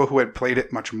other people who had played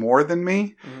it much more than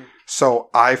me,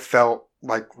 so I felt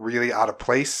really out of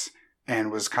place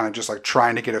and was kind of just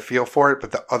trying to get a feel for it,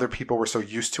 but the other people were so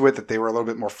used to it that they were a little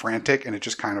bit more frantic, and it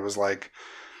just kind of was there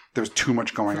was too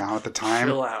much going on at the time.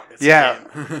 Chill out. Yeah,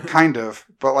 kind of.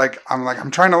 But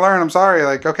I'm trying to learn. I'm sorry.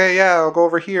 Okay, yeah, I'll go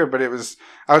over here. But I was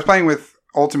playing with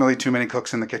ultimately too many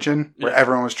cooks in the kitchen where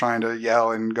everyone was trying to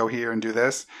yell and go here and do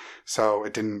this. So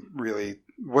it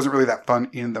wasn't really that fun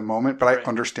in the moment, but I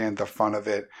understand the fun of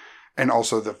it. And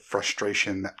also the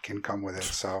frustration that can come with it.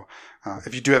 So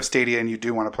if you do have Stadia and you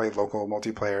do want to play local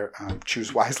multiplayer,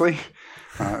 choose wisely.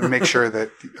 And make sure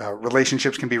that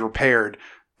relationships can be repaired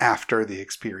after the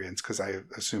experience, because I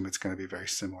assume it's going to be very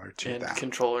similar to that. And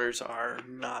controllers are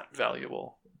not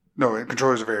valuable. No,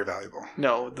 controllers are very valuable.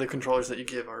 No, the controllers that you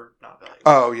give are not valuable.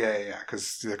 Oh, yeah.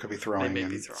 Because there could be throwing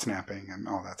and snapping and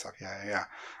all that stuff. Yeah.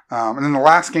 And then the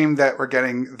last game that we're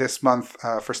getting this month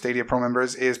for Stadia Pro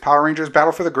members is Power Rangers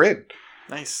Battle for the Grid.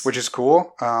 Nice. Which is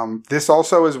cool. This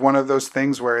also is one of those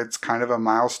things where it's kind of a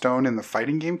milestone in the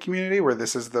fighting game community, where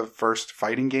this is the first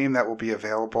fighting game that will be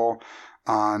available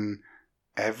on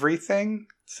everything.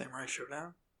 Samurai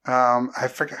Showdown? I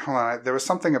forget. Hold on. There was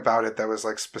something about it that was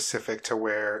specific to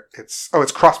where it's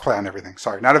cross-play on everything.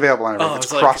 Sorry, not available on everything.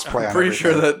 It's cross-play on everything.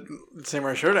 I'm pretty sure that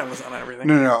Samurai Showdown was on everything.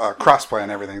 No. Cross-play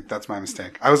on everything. That's my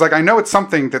mistake. I was I know it's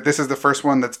something that this is the first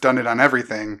one that's done it on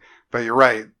everything, but you're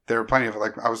right. There were plenty of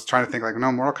I was trying to think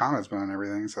no, Mortal Kombat's been on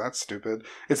everything, so that's stupid.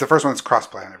 It's the first one that's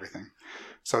cross-play on everything.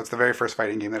 So it's the very first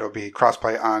fighting game that'll be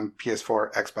cross-play on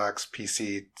PS4, Xbox,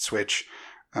 PC, Switch,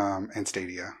 and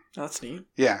Stadia. Oh, that's neat.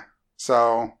 Yeah.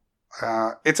 So,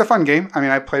 it's a fun game. I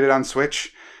mean, I played it on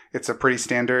Switch. It's a pretty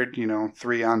standard,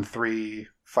 3-on-3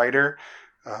 fighter.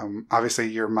 Obviously,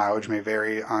 your mileage may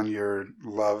vary on your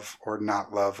love or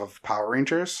not love of Power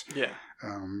Rangers. Yeah.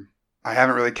 I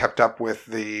haven't really kept up with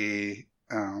the,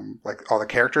 all the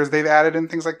characters they've added and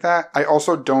things like that. I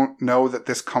also don't know that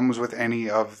this comes with any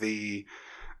of the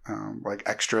like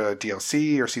extra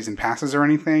DLC or season passes or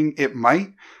anything. It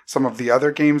might. Some of the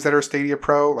other games that are Stadia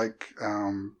Pro, like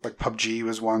PUBG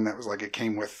was one that was like it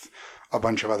came with a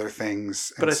bunch of other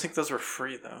things. But I think those were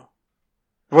free though.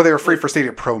 Well, they were free for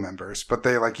Stadia Pro members, but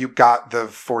they you got the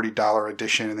 $40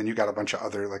 edition, and then you got a bunch of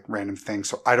other random things.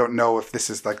 So I don't know if this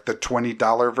is the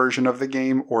 $20 version of the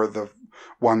game or the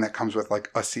one that comes with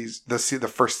a season, the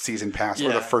first season pass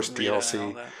or the first Rita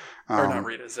DLC. Or not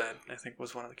Rita, Zed, I think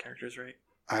was one of the characters, right?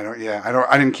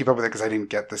 I didn't keep up with it because I didn't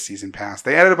get the season pass.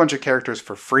 They added a bunch of characters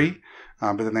for free,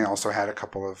 but then they also had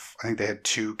I think they had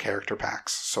 2 character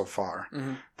packs so far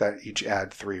that each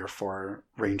add 3 or 4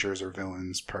 rangers or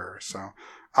villains per. So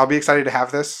I'll be excited to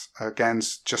have this again,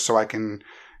 just so I can,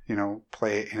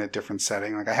 play it in a different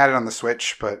setting. I had it on the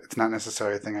Switch, but it's not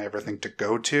necessarily a thing I ever think to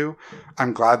go to.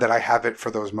 I'm glad that I have it for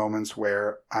those moments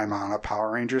where I'm on a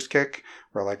Power Rangers kick,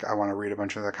 where I want to read a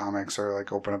bunch of the comics or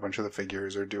open a bunch of the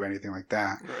figures or do anything like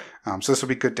that. Right. So this will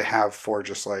be good to have for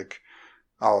just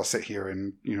I'll sit here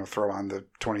and throw on the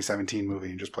 2017 movie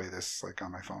and just play this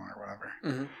on my phone or whatever.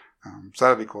 Mm-hmm. So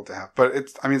that'd be cool to have. But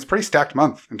it's a pretty stacked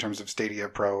month in terms of Stadia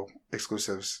Pro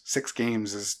exclusives. 6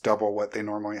 games is double what they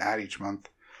normally add each month.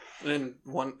 And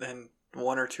one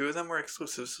or 2 of them were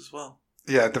exclusives as well.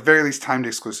 Yeah, at the very least, timed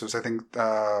exclusives. I think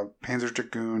Panzer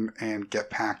Dragoon and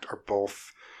Get Packed are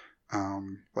both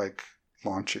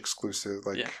launch exclusive.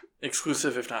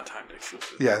 Exclusive if not timed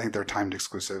exclusive. Yeah, I think they're timed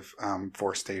exclusive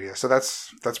for Stadia. So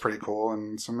that's pretty cool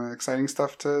and some exciting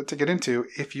stuff to get into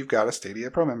if you've got a Stadia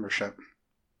Pro membership.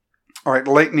 All right,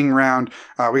 lightning round.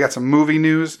 We got some movie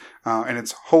news, and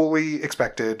it's wholly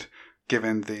expected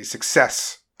given the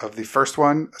success of the first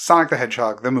one. Sonic the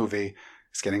Hedgehog, the movie,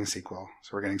 is getting a sequel. So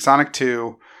we're getting Sonic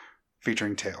 2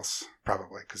 featuring Tails,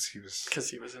 probably, because he was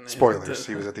in the spoilers.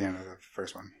 He was at the end of the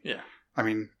first one. Yeah. I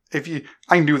mean,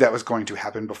 I knew that was going to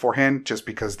happen beforehand, just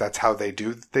because that's how they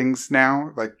do things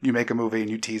now. You make a movie and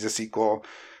you tease a sequel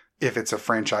if it's a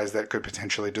franchise that could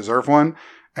potentially deserve one.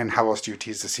 And how else do you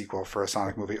tease the sequel for a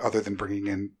Sonic movie other than bringing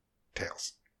in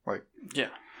Tails? Yeah.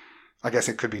 I guess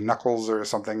it could be Knuckles or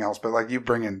something else, but you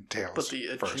bring in Tails. But the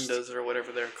agendas or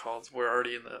whatever they're called were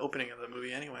already in the opening of the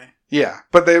movie anyway. Yeah,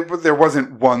 but there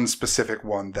wasn't one specific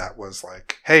one that was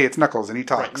hey, it's Knuckles and he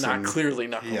talks. Right, not clearly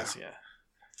Knuckles, yeah.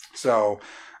 So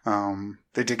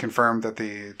they did confirm that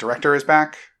the director is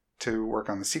back to work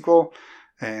on the sequel,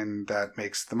 and that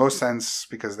makes the most sense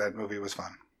because that movie was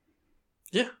fun.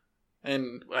 Yeah,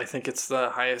 and I think it's the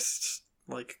highest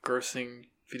grossing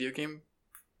video game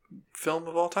film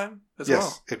of all time as well.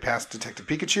 Yes, it passed Detective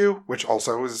Pikachu, which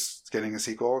also is getting a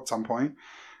sequel at some point.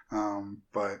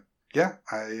 But yeah,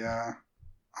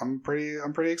 I'm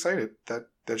pretty excited.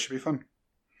 That should be fun.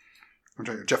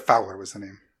 Jeff Fowler was the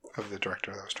name of the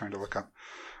director that I was trying to look up.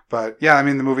 But yeah,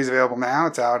 the movie's available now.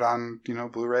 It's out on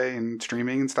Blu-ray and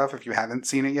streaming and stuff. If you haven't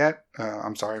seen it yet,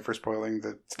 I'm sorry for spoiling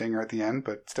the stinger at the end,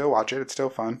 but still watch it. It's still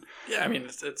fun. Yeah,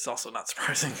 it's also not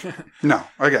surprising. No,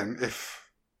 again,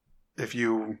 if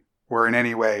you were in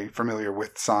any way familiar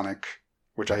with Sonic,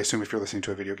 which I assume if you're listening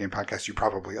to a video game podcast, you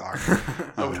probably are.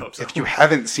 I would hope so. If you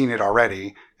haven't seen it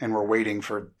already and were waiting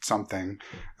for something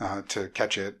to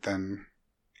catch it, then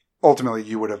ultimately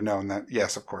you would have known that,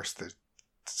 yes, of course, the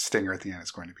stinger at the end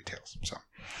is going to be Tails. So,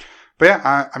 but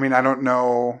yeah, I don't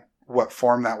know what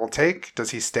form that will take.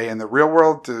 Does he stay in the real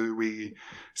world? Do we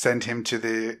send him to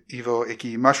the evil,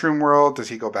 icky mushroom world? Does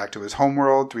he go back to his home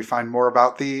world? Do we find more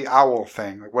about the owl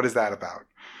thing? What is that about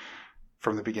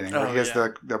from the beginning? Where he has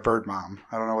the bird mom.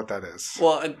 I don't know what that is.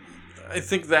 Well, I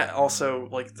think that also,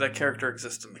 that character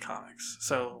exists in the comics.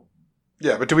 So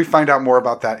yeah, but do we find out more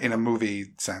about that in a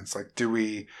movie sense? What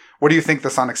do you think the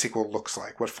Sonic sequel looks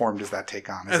like? What form does that take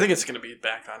on? I think it's going to be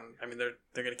back on.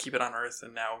 They're going to keep it on Earth,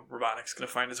 and now Robotnik's going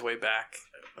to find his way back.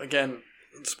 Again,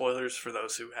 spoilers for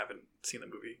those who haven't seen the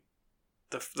movie,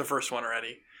 the first one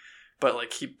already.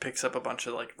 But he picks up a bunch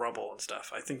of rubble and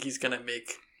stuff. I think he's going to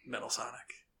make Metal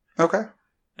Sonic. Okay.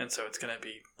 And so it's going to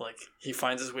be he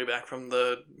finds his way back from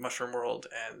the mushroom world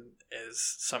and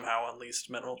is somehow unleashed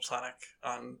Metal Sonic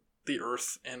on the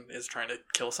Earth and is trying to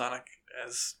kill Sonic,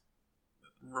 as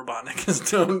Robotnik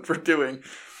is known for doing.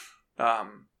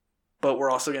 But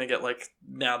we're also going to get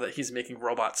now that he's making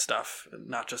robot stuff,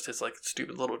 not just his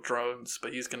stupid little drones,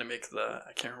 but he's going to make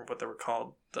I can't remember what they were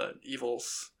called, the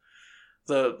evils,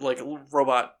 the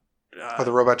robot.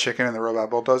 The robot chicken and the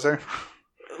robot bulldozer.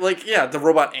 The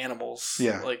robot animals.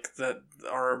 Yeah. That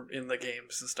are in the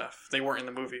games and stuff. They weren't in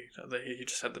the movie. He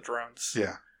just had the drones.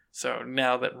 Yeah. So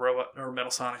now that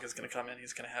Metal Sonic is going to come in,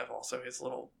 he's going to have also his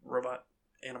little robot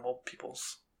animal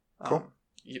peoples. Cool.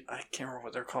 I can't remember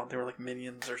what they're called. They were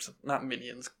minions or something. Not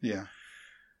minions. Yeah.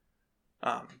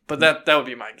 But that would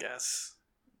be my guess.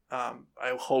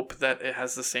 I hope that it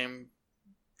has the same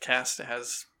cast. It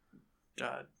has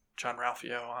John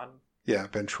Ralphio on. Yeah,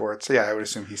 Ben Schwartz. Yeah, I would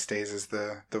assume he stays as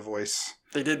the voice.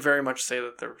 They did very much say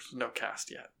that there's no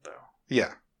cast yet, though.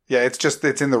 Yeah. Yeah,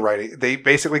 it's in the writing. They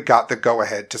basically got the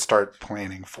go-ahead to start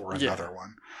planning for another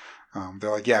one.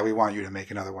 They're like, yeah, we want you to make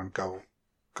another one. Go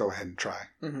ahead and try.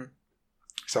 Mm-hmm.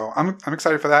 So I'm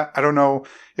excited for that. I don't know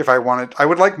if I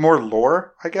would like more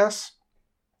lore, I guess.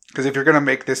 Because if you're going to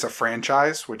make this a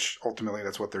franchise, which ultimately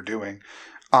that's what they're doing,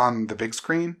 on the big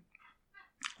screen,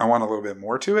 I want a little bit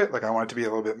more to it. Like, I want it to be a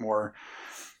little bit more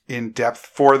in depth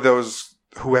for those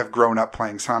who have grown up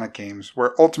playing Sonic games,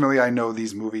 where ultimately I know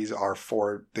these movies are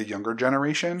for the younger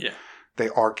generation. Yeah. They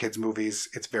are kids' movies.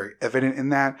 It's very evident in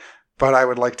that. But I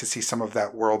would like to see some of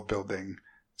that world building.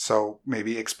 So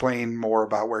maybe explain more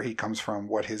about where he comes from,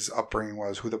 what his upbringing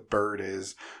was, who the bird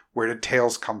is. Where did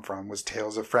Tails come from? Was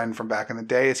Tails a friend from back in the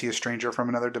day? Is he a stranger from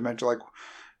another dimension? Like,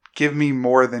 give me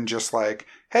more than just like,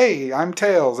 hey, I'm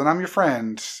Tails and I'm your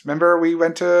friend. Remember we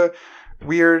went to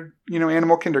weird,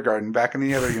 animal kindergarten back in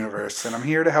the other universe, and I'm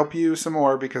here to help you some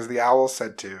more because the owl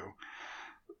said to.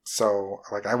 So,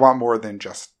 like, I want more than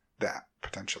just that,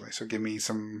 potentially. So give me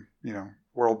some,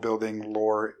 world building,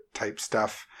 lore type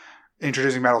stuff.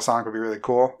 Introducing Metal Sonic would be really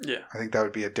cool. Yeah. I think that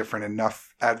would be a different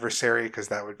enough adversary, because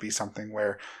that would be something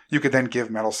where you could then give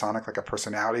Metal Sonic like a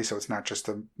personality, so it's not just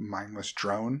a mindless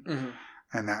drone. Mm-hmm.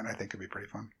 And that, I think, could be pretty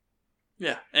fun.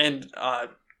 Yeah. And,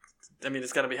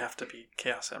 it's got to have to be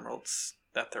Chaos Emeralds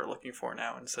that they're looking for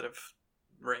now instead of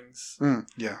rings.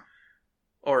 Yeah.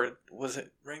 Or was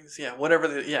it rings? Yeah,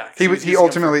 whatever. He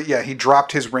ultimately, he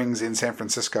dropped his rings in San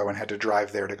Francisco and had to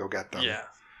drive there to go get them. Yeah.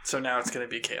 So now it's going to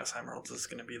be Chaos Emeralds is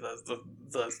going to be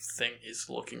the thing he's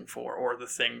looking for, or the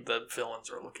thing the villains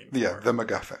are looking for. Yeah, the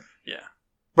MacGuffin. Yeah.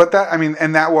 But that,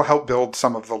 and that will help build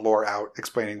some of the lore out,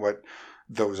 explaining what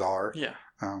those are. Yeah.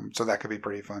 So that could be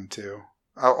pretty fun too.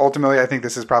 Ultimately, I think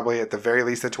this is probably at the very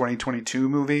least a 2022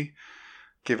 movie,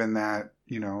 given that,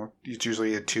 it's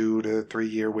usually a 2 to 3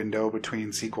 year window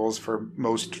between sequels for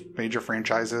most major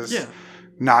franchises. Yeah.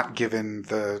 Not given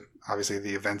obviously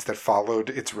the events that followed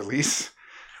its release.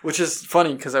 Which is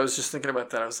funny, because I was just thinking about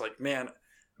that. I was like, man,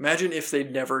 imagine if they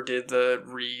never did the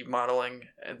remodeling,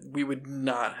 and we would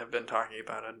not have been talking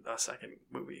about a second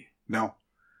movie. No,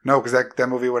 because that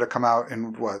movie would have come out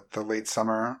in, the late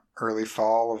summer, early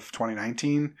fall of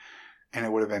 2019, and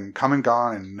it would have been come and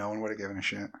gone, and no one would have given a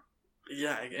shit.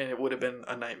 Yeah, and it would have been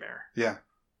a nightmare. Yeah.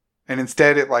 And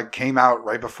instead, it came out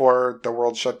right before the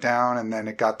world shut down, and then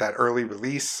it got that early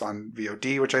release on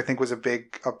VOD, which I think was a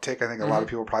big uptick. I think a lot of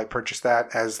people probably purchased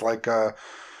that as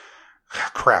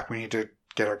crap, we need to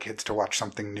get our kids to watch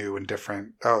something new and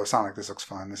different. Oh, Sonic, this looks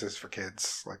fun. This is for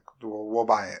kids. We'll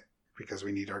buy it because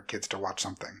we need our kids to watch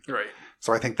something. Right.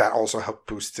 So I think that also helped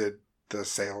boosted the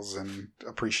sales and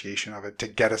appreciation of it to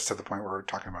get us to the point where we're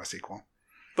talking about a sequel.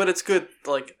 But it's good.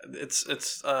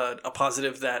 It's a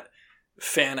positive that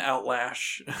Fan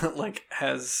Outlash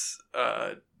has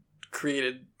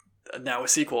created now a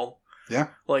sequel. Yeah.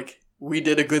 We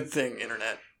did a good thing,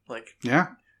 internet. Yeah.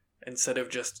 Instead of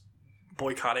just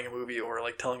boycotting a movie or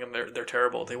telling them they're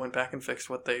terrible, they went back and fixed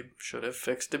what they should have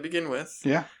fixed to begin with.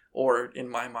 Yeah. Or in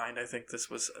my mind, I think this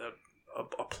was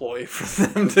a ploy for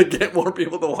them to get more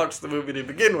people to watch the movie to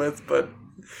begin with, but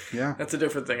yeah, that's a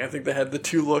different thing. I think they had the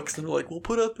two looks and they're like, we'll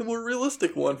put up the more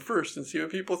realistic one first and see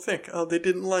what people think. Oh, they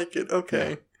didn't like it.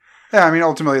 Okay. Yeah,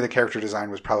 ultimately the character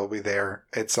design was probably there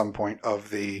at some point of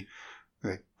the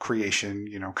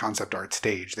creation, concept art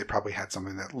stage. They probably had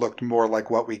something that looked more like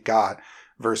what we got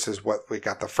versus what we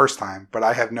got the first time. But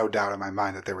I have no doubt in my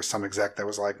mind that there was some exec that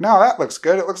was like, no, that looks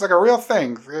good. It looks like a real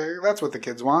thing. That's what the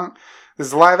kids want. This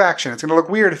is live action. It's going to look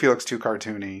weird if he looks too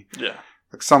cartoony. Yeah.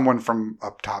 Someone from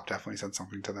up top definitely said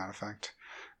something to that effect.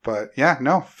 But yeah,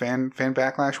 no, fan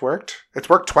backlash worked. It's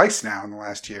worked twice now in the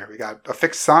last year. We got a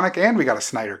fixed Sonic and we got a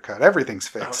Snyder cut. Everything's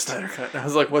fixed. Snyder cut. I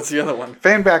was like, what's the other one?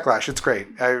 Fan backlash. It's great.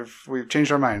 We've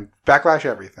changed our mind. Backlash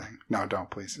everything. No,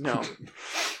 don't please. No.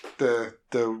 The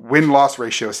win-loss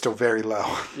ratio is still very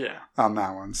low. Yeah. On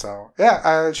that one. So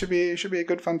yeah, it should be a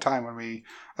good fun time when we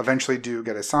eventually do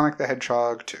get a Sonic the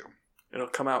Hedgehog 2. It'll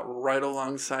come out right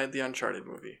alongside the Uncharted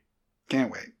movie.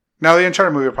 Can't wait. No, the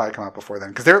Uncharted movie will probably come out before then,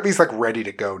 because they're at least ready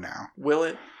to go now. Will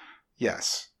it?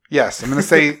 Yes. I'm going to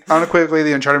say unequivocally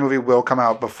the Uncharted movie will come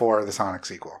out before the Sonic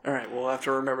sequel. All right, we'll have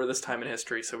to remember this time in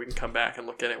history so we can come back and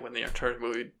look at it when the Uncharted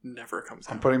movie never comes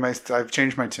out. I've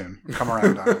changed my tune. Come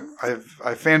around on it.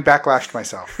 I fan backlashed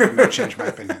myself. I'm going to change my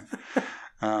opinion.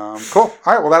 Cool.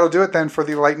 All right. Well, that'll do it then for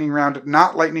the lightning round.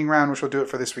 Not lightning round, which will do it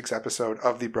for this week's episode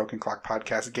of the Broken Clock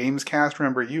Podcast Gamescast.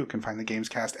 Remember, you can find the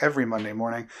Gamescast every Monday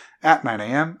morning at 9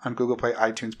 a.m. on Google Play,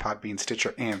 iTunes, Podbean,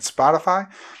 Stitcher, and Spotify.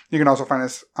 You can also find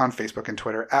us on Facebook and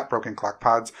Twitter at Broken Clock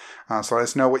Pods. So let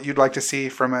us know what you'd like to see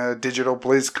from a digital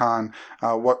BlizzCon.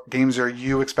 What games are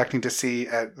you expecting to see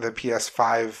at the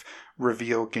PS5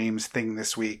 reveal games thing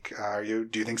this week? Do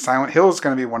you think Silent Hill is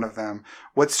going to be one of them?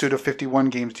 What Suda 51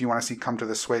 games do you want to see come to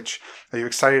the Switch? Are you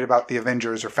excited about the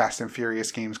Avengers or Fast and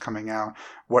Furious games coming out?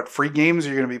 What free games are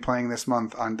you going to be playing this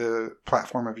month on the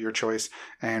platform of your choice?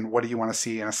 And what do you want to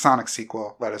see in a Sonic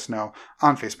sequel? Let us know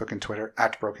on Facebook and Twitter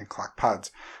at Broken Clock Pods.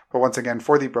 But once again,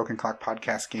 for the Broken Clock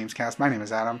Podcast Gamescast, my name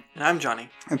is Adam. And I'm Johnny.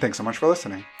 And thanks so much for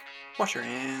listening. Wash your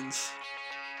hands.